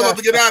on, Jay. I was about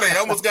to get out of here.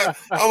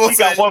 I almost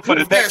got one for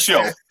the next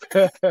show.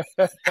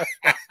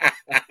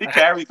 He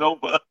carries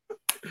over.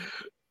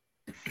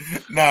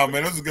 Nah,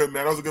 man, that was good,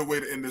 man. That was a good way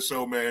to end the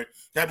show, man.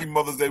 Happy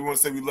Mother's Day. We want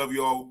to say we love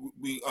you all.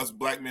 Us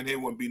black men here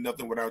wouldn't be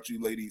nothing without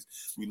you, ladies.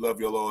 We love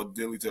you all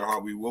dearly to our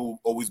heart. We will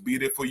always be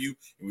there for you,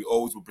 and we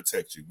always will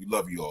protect you. We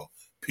love you all.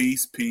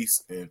 Peace,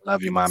 and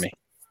love you, mommy.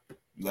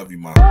 Love you,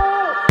 mommy.